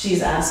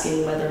 she's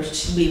asking whether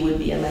we would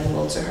be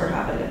amenable to her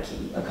having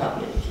a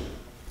copy of the key.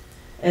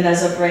 And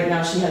as of right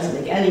now, she hasn't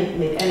made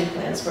any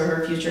plans for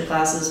her future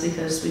classes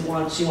because she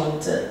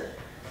wanted to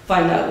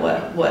find out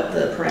what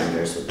the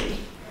parameters would be.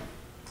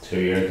 So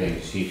you're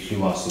thinking she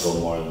wants to go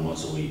more than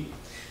once a week.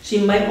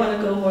 She might want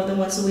to go more than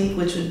once a week,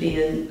 which would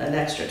be an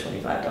extra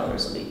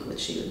 $25 a week, which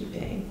she would be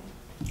paying.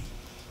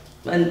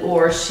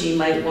 Or she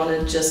might want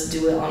to just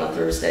do it on a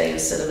Thursday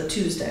instead of a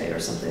Tuesday or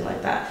something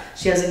like that.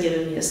 She hasn't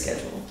given me a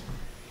schedule.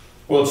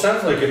 Well, it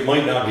sounds like it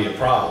might not be a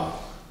problem,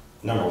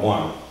 number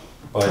one.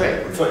 But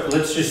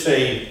let's just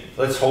say,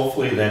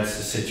 hopefully that's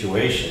the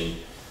situation.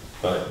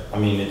 But, I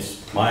mean,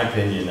 it's my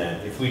opinion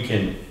that if we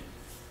can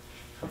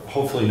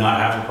hopefully not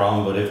have a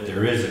problem, but if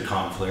there is a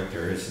conflict,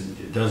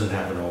 it doesn't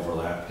have an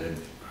overlap, then,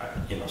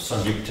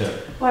 subject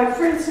to... Like,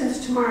 for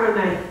instance, tomorrow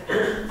night,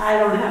 I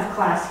don't have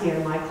class here,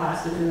 my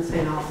class is in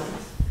St.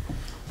 Albans.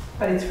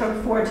 But it's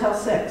from 4 till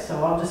 6,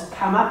 so I'll just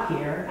come up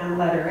here and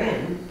let her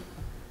in.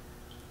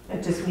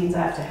 It just means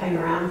I have to hang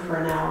around for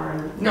an hour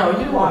and... No,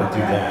 you don't want to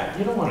do that.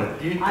 You don't want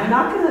to... I'm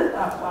not going to,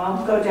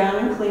 I'll go down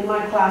and clean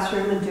my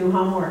classroom and do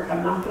homework.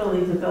 I'm not going to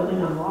leave the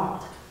building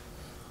unlocked.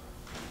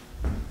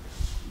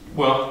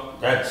 Well,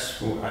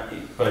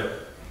 but,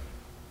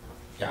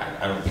 yeah,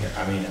 I don't care.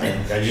 I mean,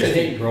 I just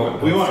think,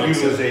 we want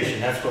utilization,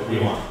 that's what we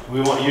want.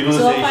 We want utilization.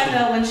 So I'll find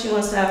out when she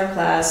wants to have her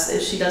class.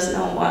 If she doesn't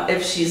know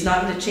if she's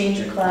not going to change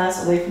her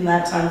class away from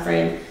that time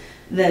frame,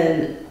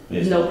 then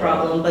no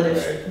problem. But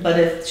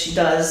if she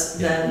does,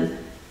 then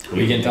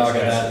we can talk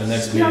about that in the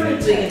next meeting.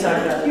 we can talk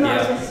about it.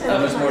 Yeah. How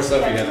much more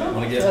stuff you got?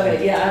 Want to get?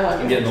 Okay, yeah, I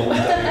want I'm getting old.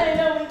 I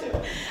know, me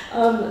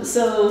too.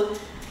 So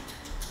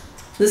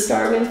the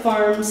Starwind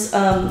Farms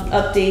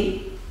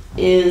update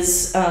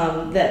is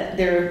that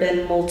there have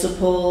been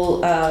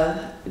multiple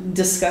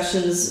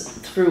discussions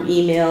through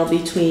email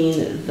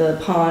between the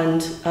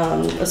Pond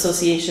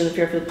Association, the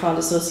Fairfield Pond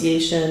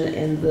Association,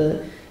 and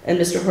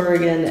Mr.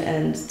 Horrigan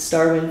and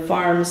Starwind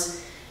Farms,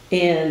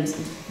 and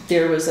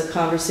there was a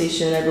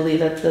conversation, I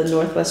believe, at the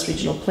Northwest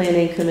Regional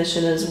Planning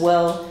Commission as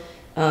well.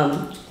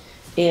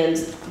 And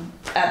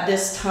at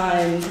this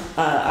time,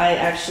 I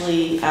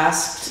actually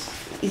asked,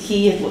 let me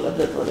see,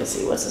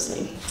 what's his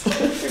name?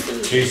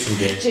 Jason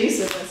did.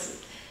 Jason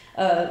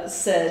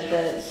said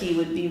that he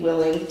would be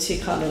willing to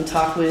come and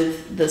talk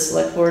with the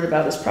select board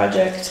about the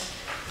project,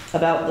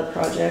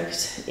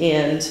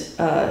 and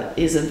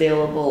is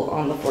available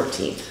on the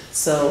 14th.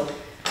 So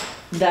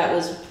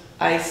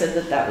I said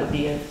that would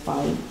be a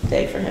fine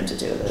day for him to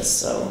do this.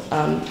 So,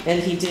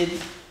 and he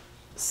did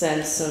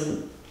send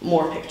some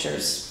more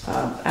pictures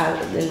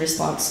in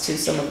response to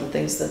some of the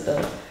things that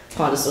the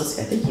Pond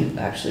Association, I think you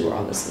actually were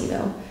on this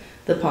email,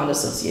 the Pond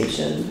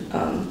Association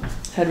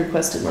had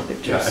requested more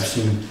pictures. Yeah, I've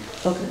seen.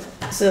 Okay,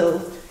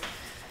 so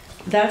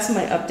that's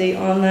my update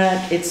on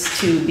that. It's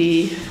to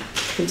be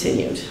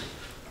continued.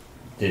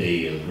 Did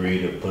he agree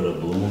to put a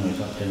balloon or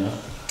something up?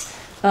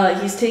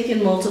 He's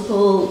taken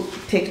multiple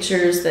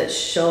pictures that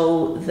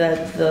show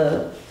that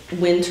the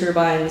wind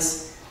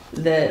turbines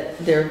that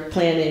they're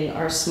planning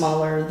are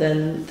smaller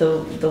than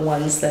the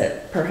ones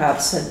that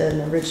perhaps had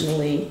been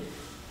originally.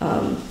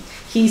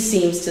 He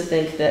seems to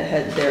think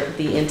that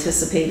the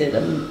anticipated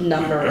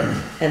number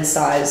and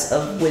size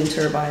of wind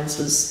turbines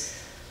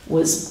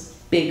was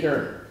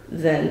bigger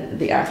than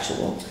the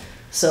actual.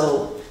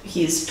 So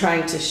he's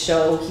trying to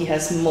show, he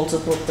has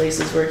multiple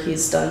places where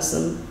he's done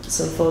some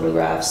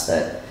photographs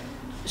that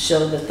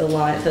show that the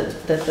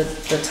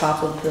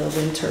top of the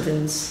wind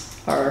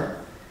turbines are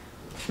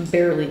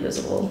barely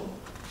visible.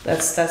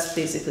 That's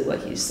basically what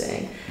he's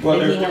saying. Well,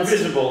 they're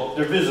visible.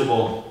 They're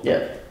visible.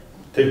 Yeah.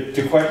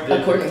 The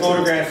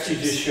photographs you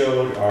just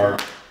showed are,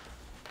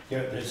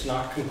 it's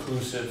not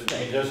conclusive.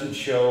 Right. It doesn't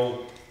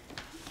show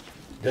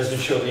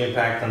the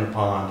impact on the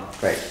pond.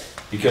 Right.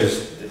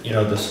 Because,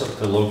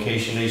 the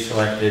location they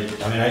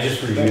selected, I mean, I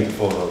just reviewed the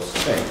photos.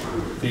 Right.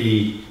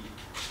 The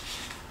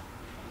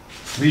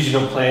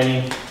regional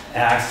planning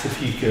asked if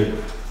he could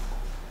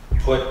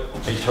put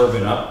a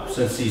turbine up,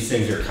 since these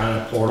things are kind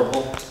of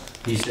portable.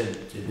 He said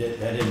that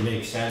didn't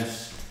make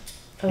sense.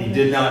 Okay.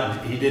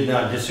 He did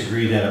not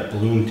disagree that a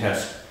balloon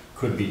test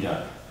could be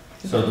done.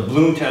 Okay. So the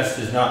balloon test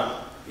is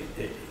not,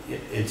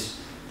 it's,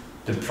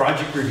 the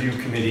project review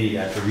committee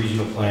at the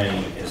regional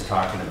planning is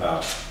talking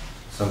about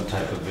some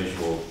type of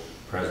visual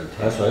presentation.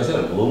 That's why I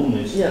said a balloon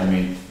is, I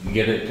mean, you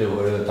get it to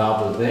the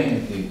top of the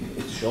thing,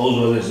 it shows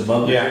whether it's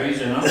above the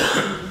trees or not.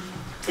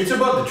 It's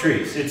above the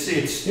trees.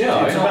 It's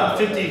about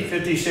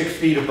 56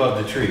 feet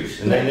above the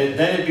trees. And then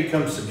it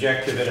becomes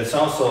subjective, and it's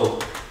also,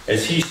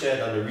 as he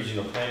said on the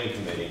regional planning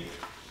committee,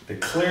 the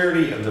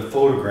clarity of the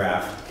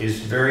photograph is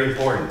very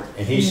important.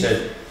 And he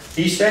said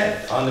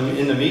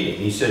in the meeting,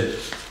 he said,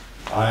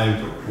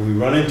 we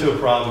run into a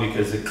problem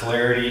because the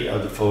clarity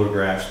of the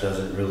photographs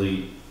doesn't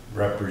really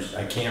represent,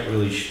 I can't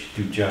really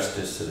do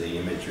justice to the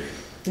imagery.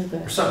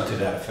 Okay. Or something to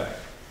that effect.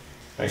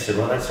 I said,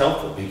 well, that's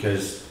helpful,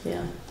 because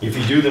if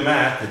you do the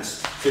math, it's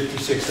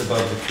 56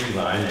 above the tree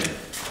line, and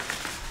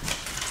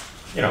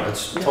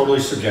it's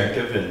totally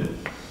subjective. And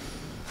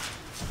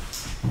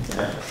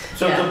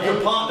so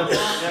the pond,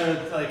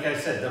 like I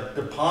said,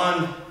 the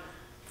pond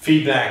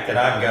feedback that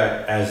I've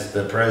got as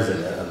the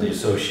president of the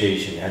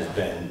association has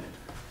been,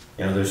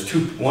 there's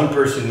one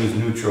person who's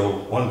neutral,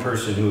 one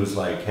person who was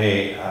like,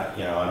 hey,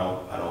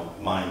 I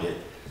don't mind it.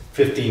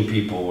 15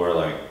 people were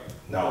like,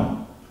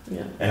 no.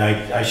 Yeah. And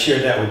I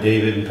shared that with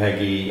David and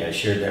Peggy, I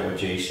shared that with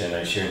Jason,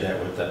 I shared that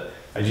with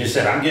I just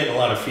said, I'm getting a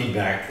lot of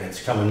feedback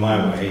that's coming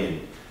my way,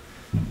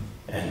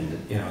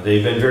 and you know,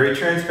 they've been very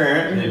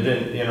transparent, they've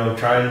been, you know,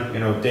 trying, you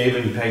know,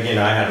 David and Peggy and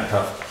I had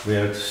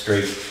a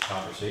straight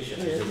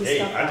conversation. I said,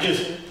 hey,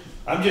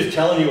 I'm just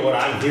telling you what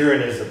I'm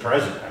hearing as the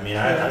president. I mean,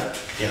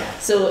 you know.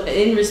 So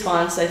in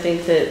response, I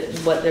think that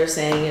what they're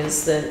saying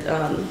is that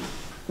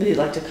they'd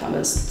like to come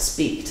and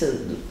speak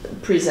to,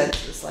 present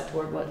to the select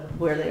board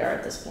where they are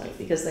at this point,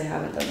 because they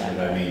haven't done that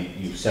yet. I mean,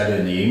 you said it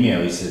in the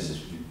email, he says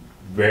it's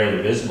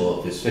rarely visible.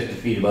 If it's 50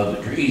 feet above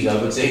the trees,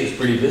 I would say it's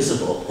pretty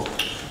visible.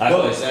 That's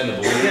what I said to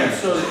believe. Yeah,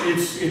 so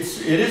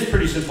it is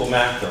pretty simple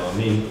math though. I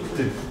mean,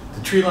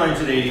 the tree line's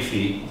at 80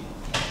 feet,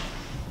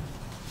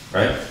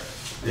 right?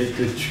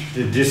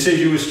 The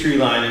deciduous tree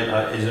line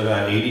is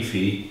about 80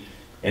 feet,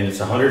 and it's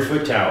a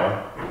 100-foot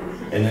tower,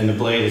 and then the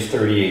blade is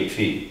 38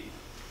 feet.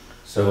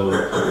 So,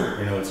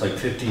 you know, it's like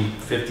 50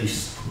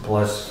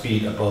 plus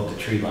feet above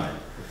the tree line.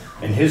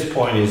 And his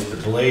point is the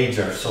blades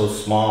are so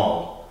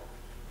small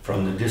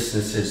from the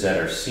distances that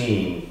are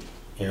seen,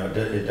 you know,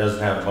 it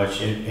doesn't have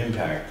much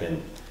impact.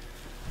 And,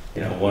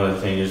 you know, one of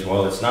the things is,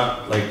 well, it's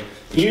not like,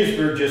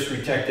 Enosburg just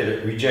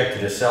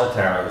rejected a cell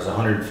tower that was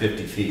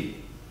 150 feet.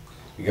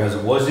 Because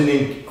it wasn't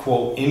in,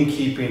 quote, in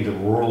keeping the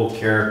rural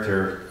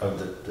character of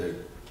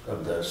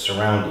the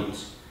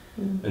surroundings.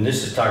 Mm-hmm. And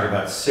this is talking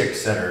about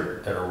 6 that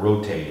are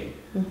rotating.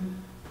 Mm-hmm.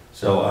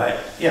 So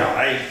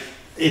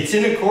it's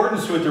in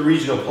accordance with the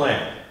regional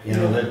plan. You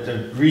know, that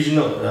the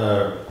regional,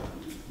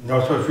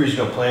 Northwest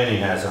Regional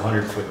Planning has a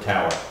 100-foot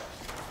tower.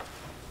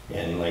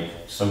 And like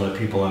some of the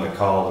people on the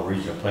call, the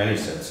regional planning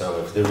said,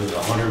 so if there was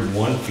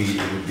 101 feet,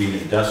 it would be an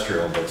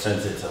industrial, but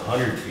since it's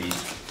 100 feet,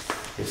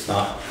 it's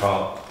not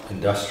called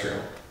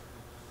industrial.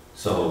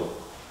 So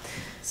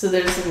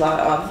there's a lot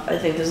of, I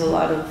think there's a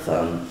lot of,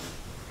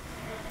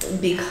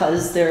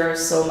 because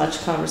there's so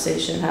much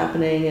conversation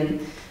happening, and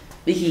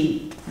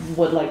he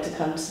would like to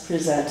come to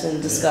present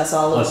and discuss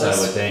all of Plus, this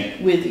I would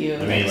think, with you.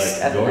 I mean, like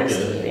at the next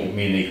Georgia, I meeting.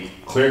 mean, they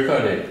clear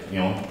cut it, you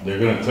know, they're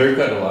gonna clear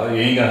cut a lot, you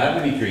ain't gonna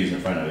have any trees in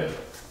front of it.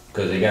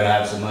 Cause they gotta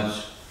have so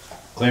much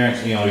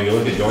clearance, you know, you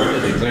look at Georgia,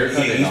 they clear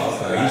cut it all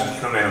for that. He's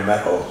putting them in a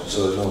meadow,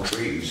 so there's no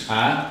trees.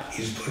 Huh?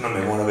 He's putting them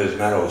in one of his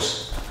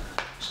meadows,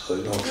 so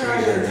there's no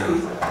trees there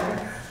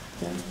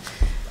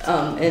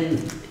now.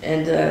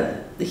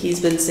 And he's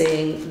been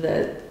saying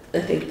that, I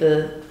think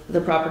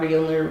the property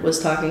owner was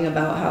talking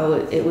about how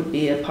it would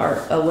be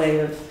a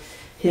way of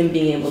him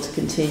being able to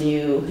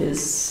continue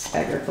his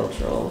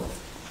agricultural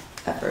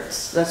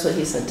efforts. That's what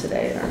he said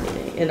today in our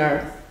meeting,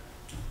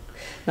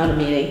 not a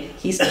meeting,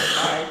 he stopped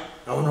by.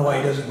 I wonder why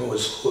he doesn't go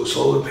with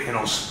solar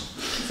panels.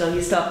 So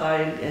he stopped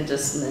by and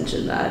just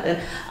mentioned that.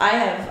 And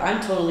I'm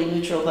totally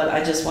neutral, but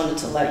I just wanted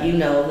to let you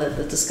know that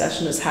the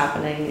discussion is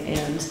happening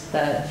and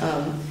that,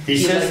 he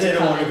says they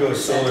don't want to go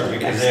solar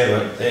because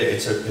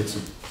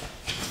it's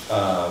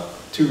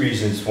 2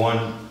 reasons.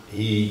 One,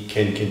 he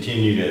can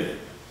continue to,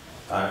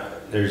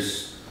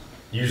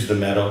 use the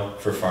meadow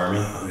for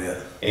farming. Oh,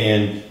 yeah.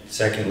 And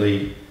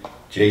secondly,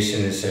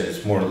 Jason has said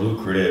it's more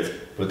lucrative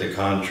with the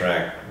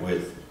contract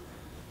with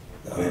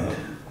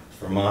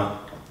Vermont.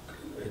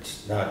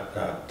 It's not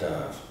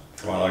Vermont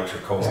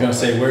Electric Co-op. I was gonna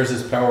say, where's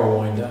his power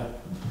wind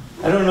up?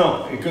 I don't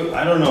know.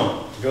 I don't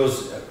know. It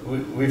goes.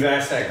 We've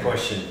asked that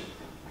question,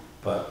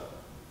 but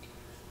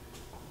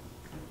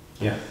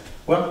yeah.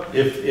 Well,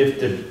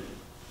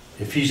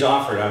 if he's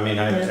offered, I mean,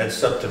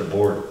 that's up to the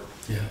board.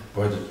 Yeah.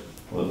 Well,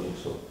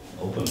 so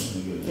open.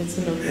 it's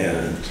an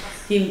open.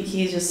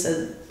 He just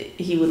said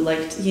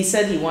he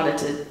said he wanted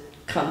to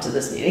come to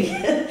this meeting.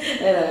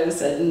 And I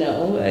said,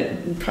 no,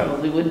 it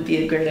probably wouldn't be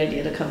a great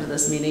idea to come to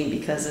this meeting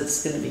because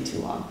it's gonna be too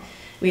long.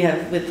 We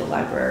have with the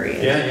library,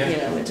 and, you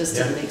know, it just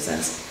didn't make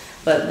sense.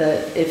 But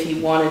that if he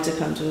wanted to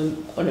come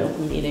to an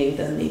open meeting,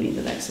 then maybe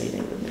the next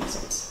meeting would make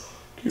sense.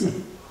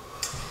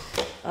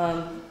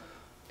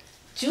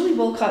 Julie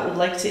Wolcott would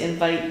like to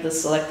invite the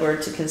select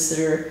board to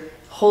consider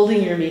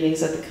holding your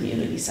meetings at the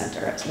community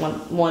center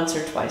once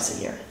or twice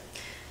a year.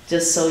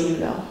 Just so you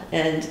know,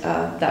 and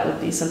that would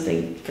be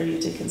something for you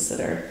to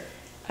consider.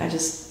 I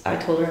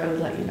told her I would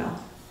let you know.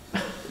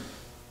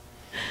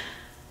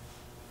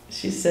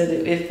 She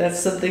said if that's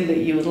something that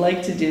you would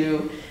like to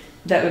do,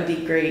 that would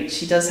be great.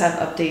 She does have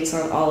updates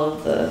on all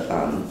of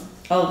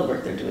the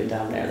work they're doing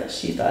down there. That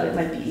she thought it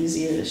might be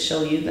easier to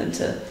show you than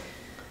to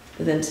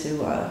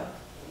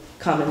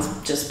come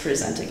and just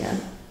present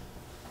again.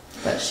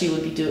 But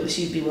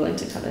she'd be willing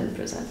to come in and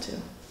present too.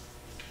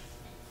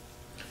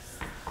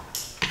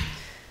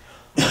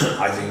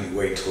 I think you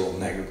wait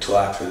till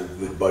after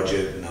the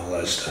budget and all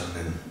that stuff,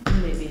 and then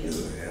Maybe in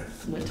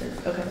winter.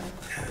 Okay.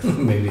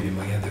 Maybe they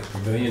might have their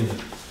pavilion.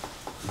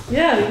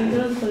 Yeah, we can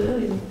go to the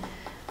pavilion.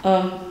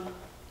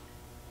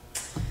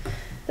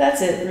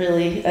 That's it,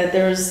 really.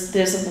 There's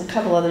a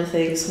couple other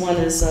things. One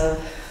is an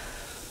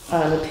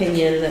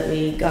opinion that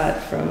we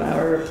got from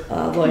our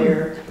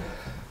lawyer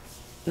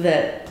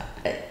that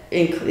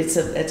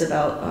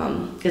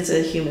it's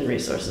a human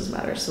resources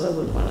matter, so I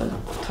wouldn't want to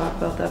talk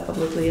about that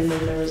publicly. And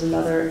then there was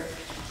another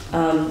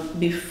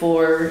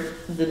Before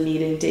the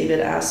meeting, David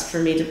asked for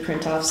me to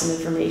print off some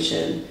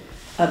information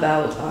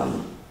about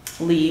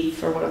leave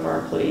for one of our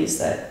employees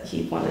that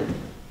he wanted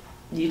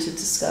you to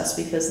discuss,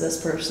 because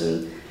this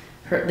person,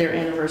 their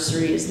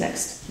anniversary is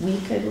next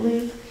week, I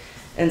believe.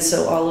 And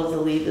so all of the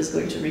leave is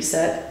going to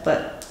reset,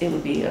 but it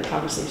would be a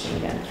conversation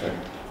again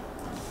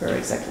for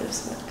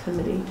executive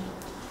committee.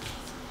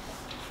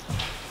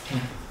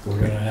 We're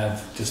gonna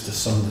have just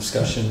some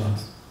discussion on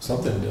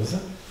something, doesn't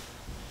it?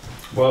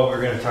 Well,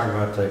 we're gonna talk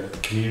about the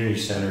community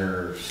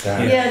center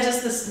staff. Yeah,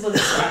 just this, with the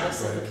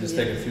status of the Right, just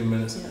community. take a few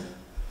minutes. Yeah.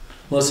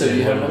 Melissa, do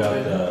you have What much?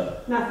 about the,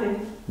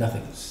 Nothing.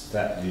 Nothing.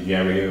 that, did you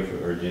ever hear,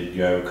 or did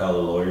you ever call the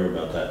lawyer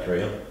about that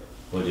trail?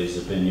 What his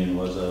opinion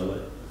was of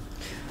it?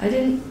 I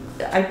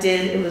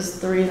did, it was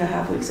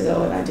 3.5 weeks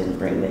ago, and I didn't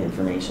bring the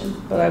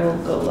information, but I will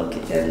go look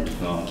again.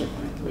 No,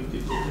 we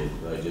did it,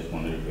 I just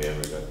wondered if we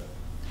ever got.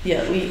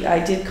 Yeah, I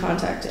did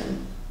contact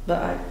him, but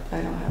I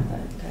don't have that,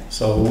 okay.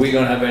 So are we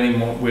gonna have any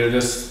more, we're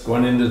just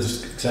going into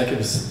this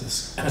executive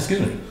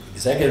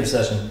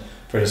session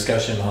for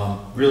discussion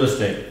on Real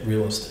estate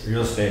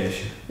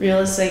issue. Real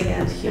estate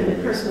and human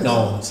resources.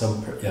 No,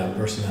 personnel.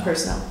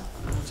 Personnel.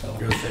 So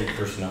Real estate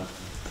personnel.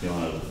 You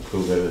wanna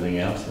approve everything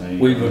else? Then you-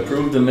 we've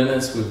approved the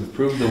minutes, we've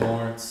approved the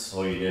warrants.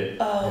 Oh, you did?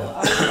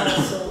 Oh, I'm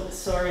also,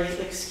 sorry,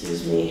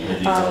 excuse me. Did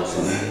you tell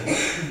somebody?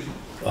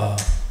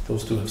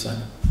 Those two have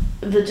signed.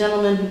 The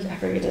gentleman, I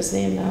forget his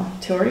name now,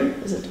 Tori,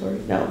 is it Tori?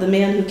 No, the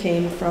man who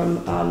came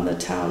from the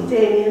town.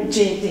 Damien.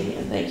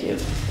 Damien, thank you.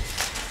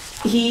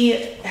 He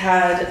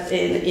had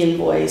an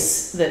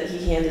invoice that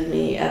he handed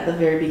me at the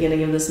very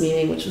beginning of this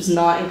meeting, which was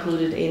not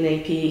included in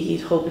AP.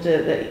 He'd hoped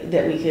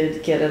that we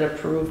could get it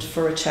approved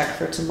for a check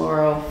for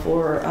tomorrow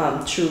for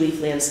True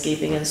Leaf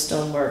Landscaping and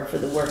Stonework for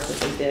the work that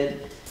they did.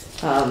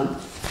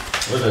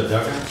 Was it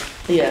dugout?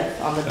 Yeah,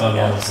 on the Oh, no,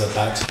 dugout. it's a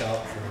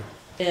backstop for.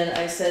 And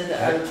I said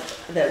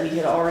that we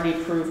had already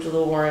approved the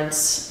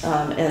warrants,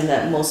 and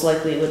that most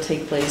likely it would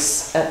take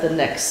place at the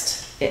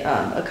next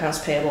accounts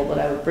payable, but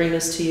I would bring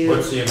this to you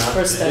What's the amount?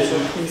 for special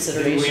Didn't we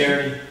consideration.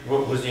 already,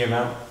 what was the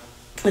amount?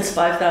 It's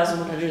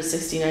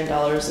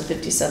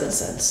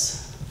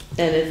 $5,169.57.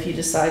 And if you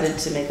decided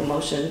to make a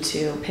motion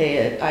to pay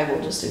it, I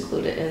will just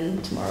include it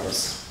in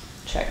tomorrow's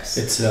checks.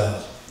 It's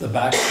the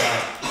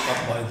backstop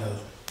up by the,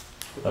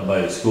 Up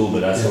by the school, but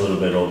that's a little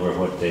bit over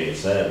what they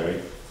said,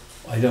 right?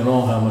 I don't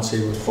know how much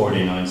they were.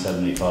 49,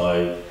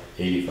 75,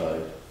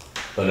 85.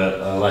 But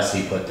unless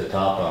he put the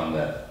top on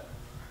that,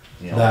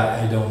 you know.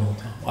 That, I don't know,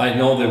 Tom. I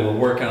know they were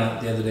working on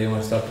it the other day when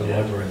I stopped at the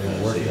library, they were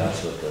See, working on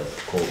that's it. what the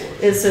quote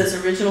was. It says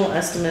original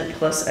estimate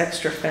plus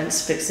extra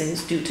fence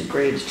fixings due to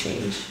grade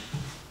change.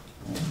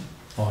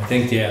 Oh, I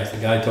think, yeah, the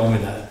guy told me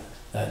that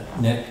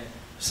Nick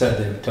said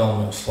they were telling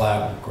him it was flat,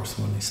 but of course,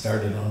 when they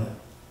started on it,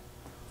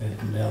 they had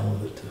to come down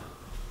with it to,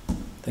 I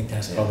think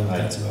that's probably what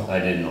that's about. I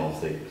didn't know if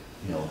they,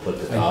 put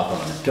the top on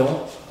it.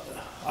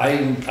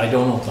 I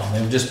don't know, Tom,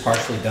 they were just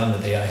partially done the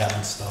day I had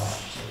them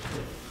stopped.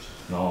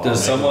 No,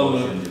 Does I'll make a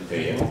someone- motion to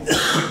pay it.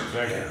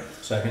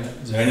 Second,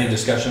 is there any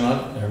discussion on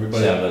it? It's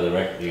Everybody? out of the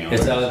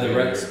It's out of the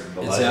recs,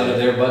 it's out of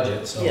their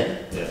budget, so. Yeah.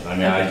 Yeah, I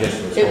mean, I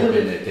just was It hoping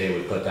would've- that they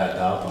would put that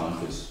top on,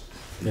 because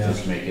Yeah.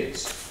 just make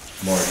it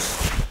more,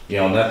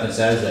 nothing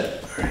says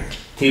that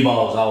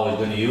T-ball is always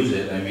gonna use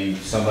it. I mean,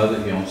 some other,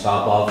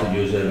 softball could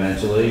use it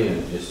eventually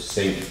and just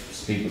save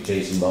people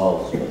chasing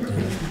balls, but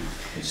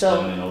it's So-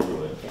 done and over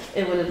with.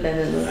 It would have been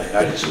in the,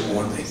 I just want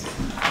one thing.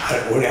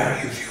 How do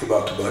you feel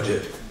about the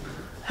budget?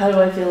 how do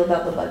I feel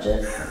about the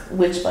budget?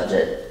 Which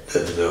budget?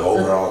 The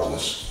overall,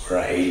 we're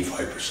at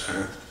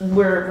 85%.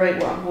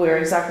 We're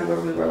exactly where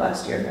we were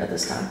last year at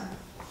this time.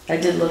 I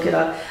did look it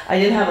up. I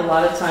didn't have a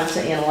lot of time to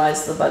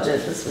analyze the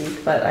budget this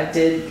week, but I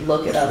did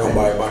look it up. Don't and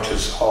buy a bunch of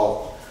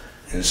salt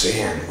and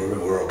sand,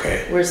 we're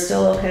okay. We're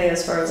still okay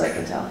as far as I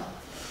can tell.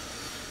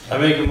 I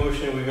make a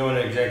motion, we go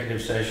into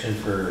executive session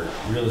for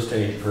real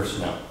estate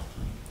personnel.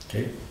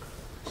 Okay.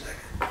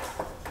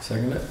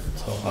 Second it,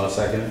 so, I'll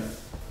second it.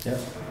 yeah.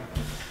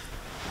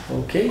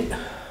 Okay,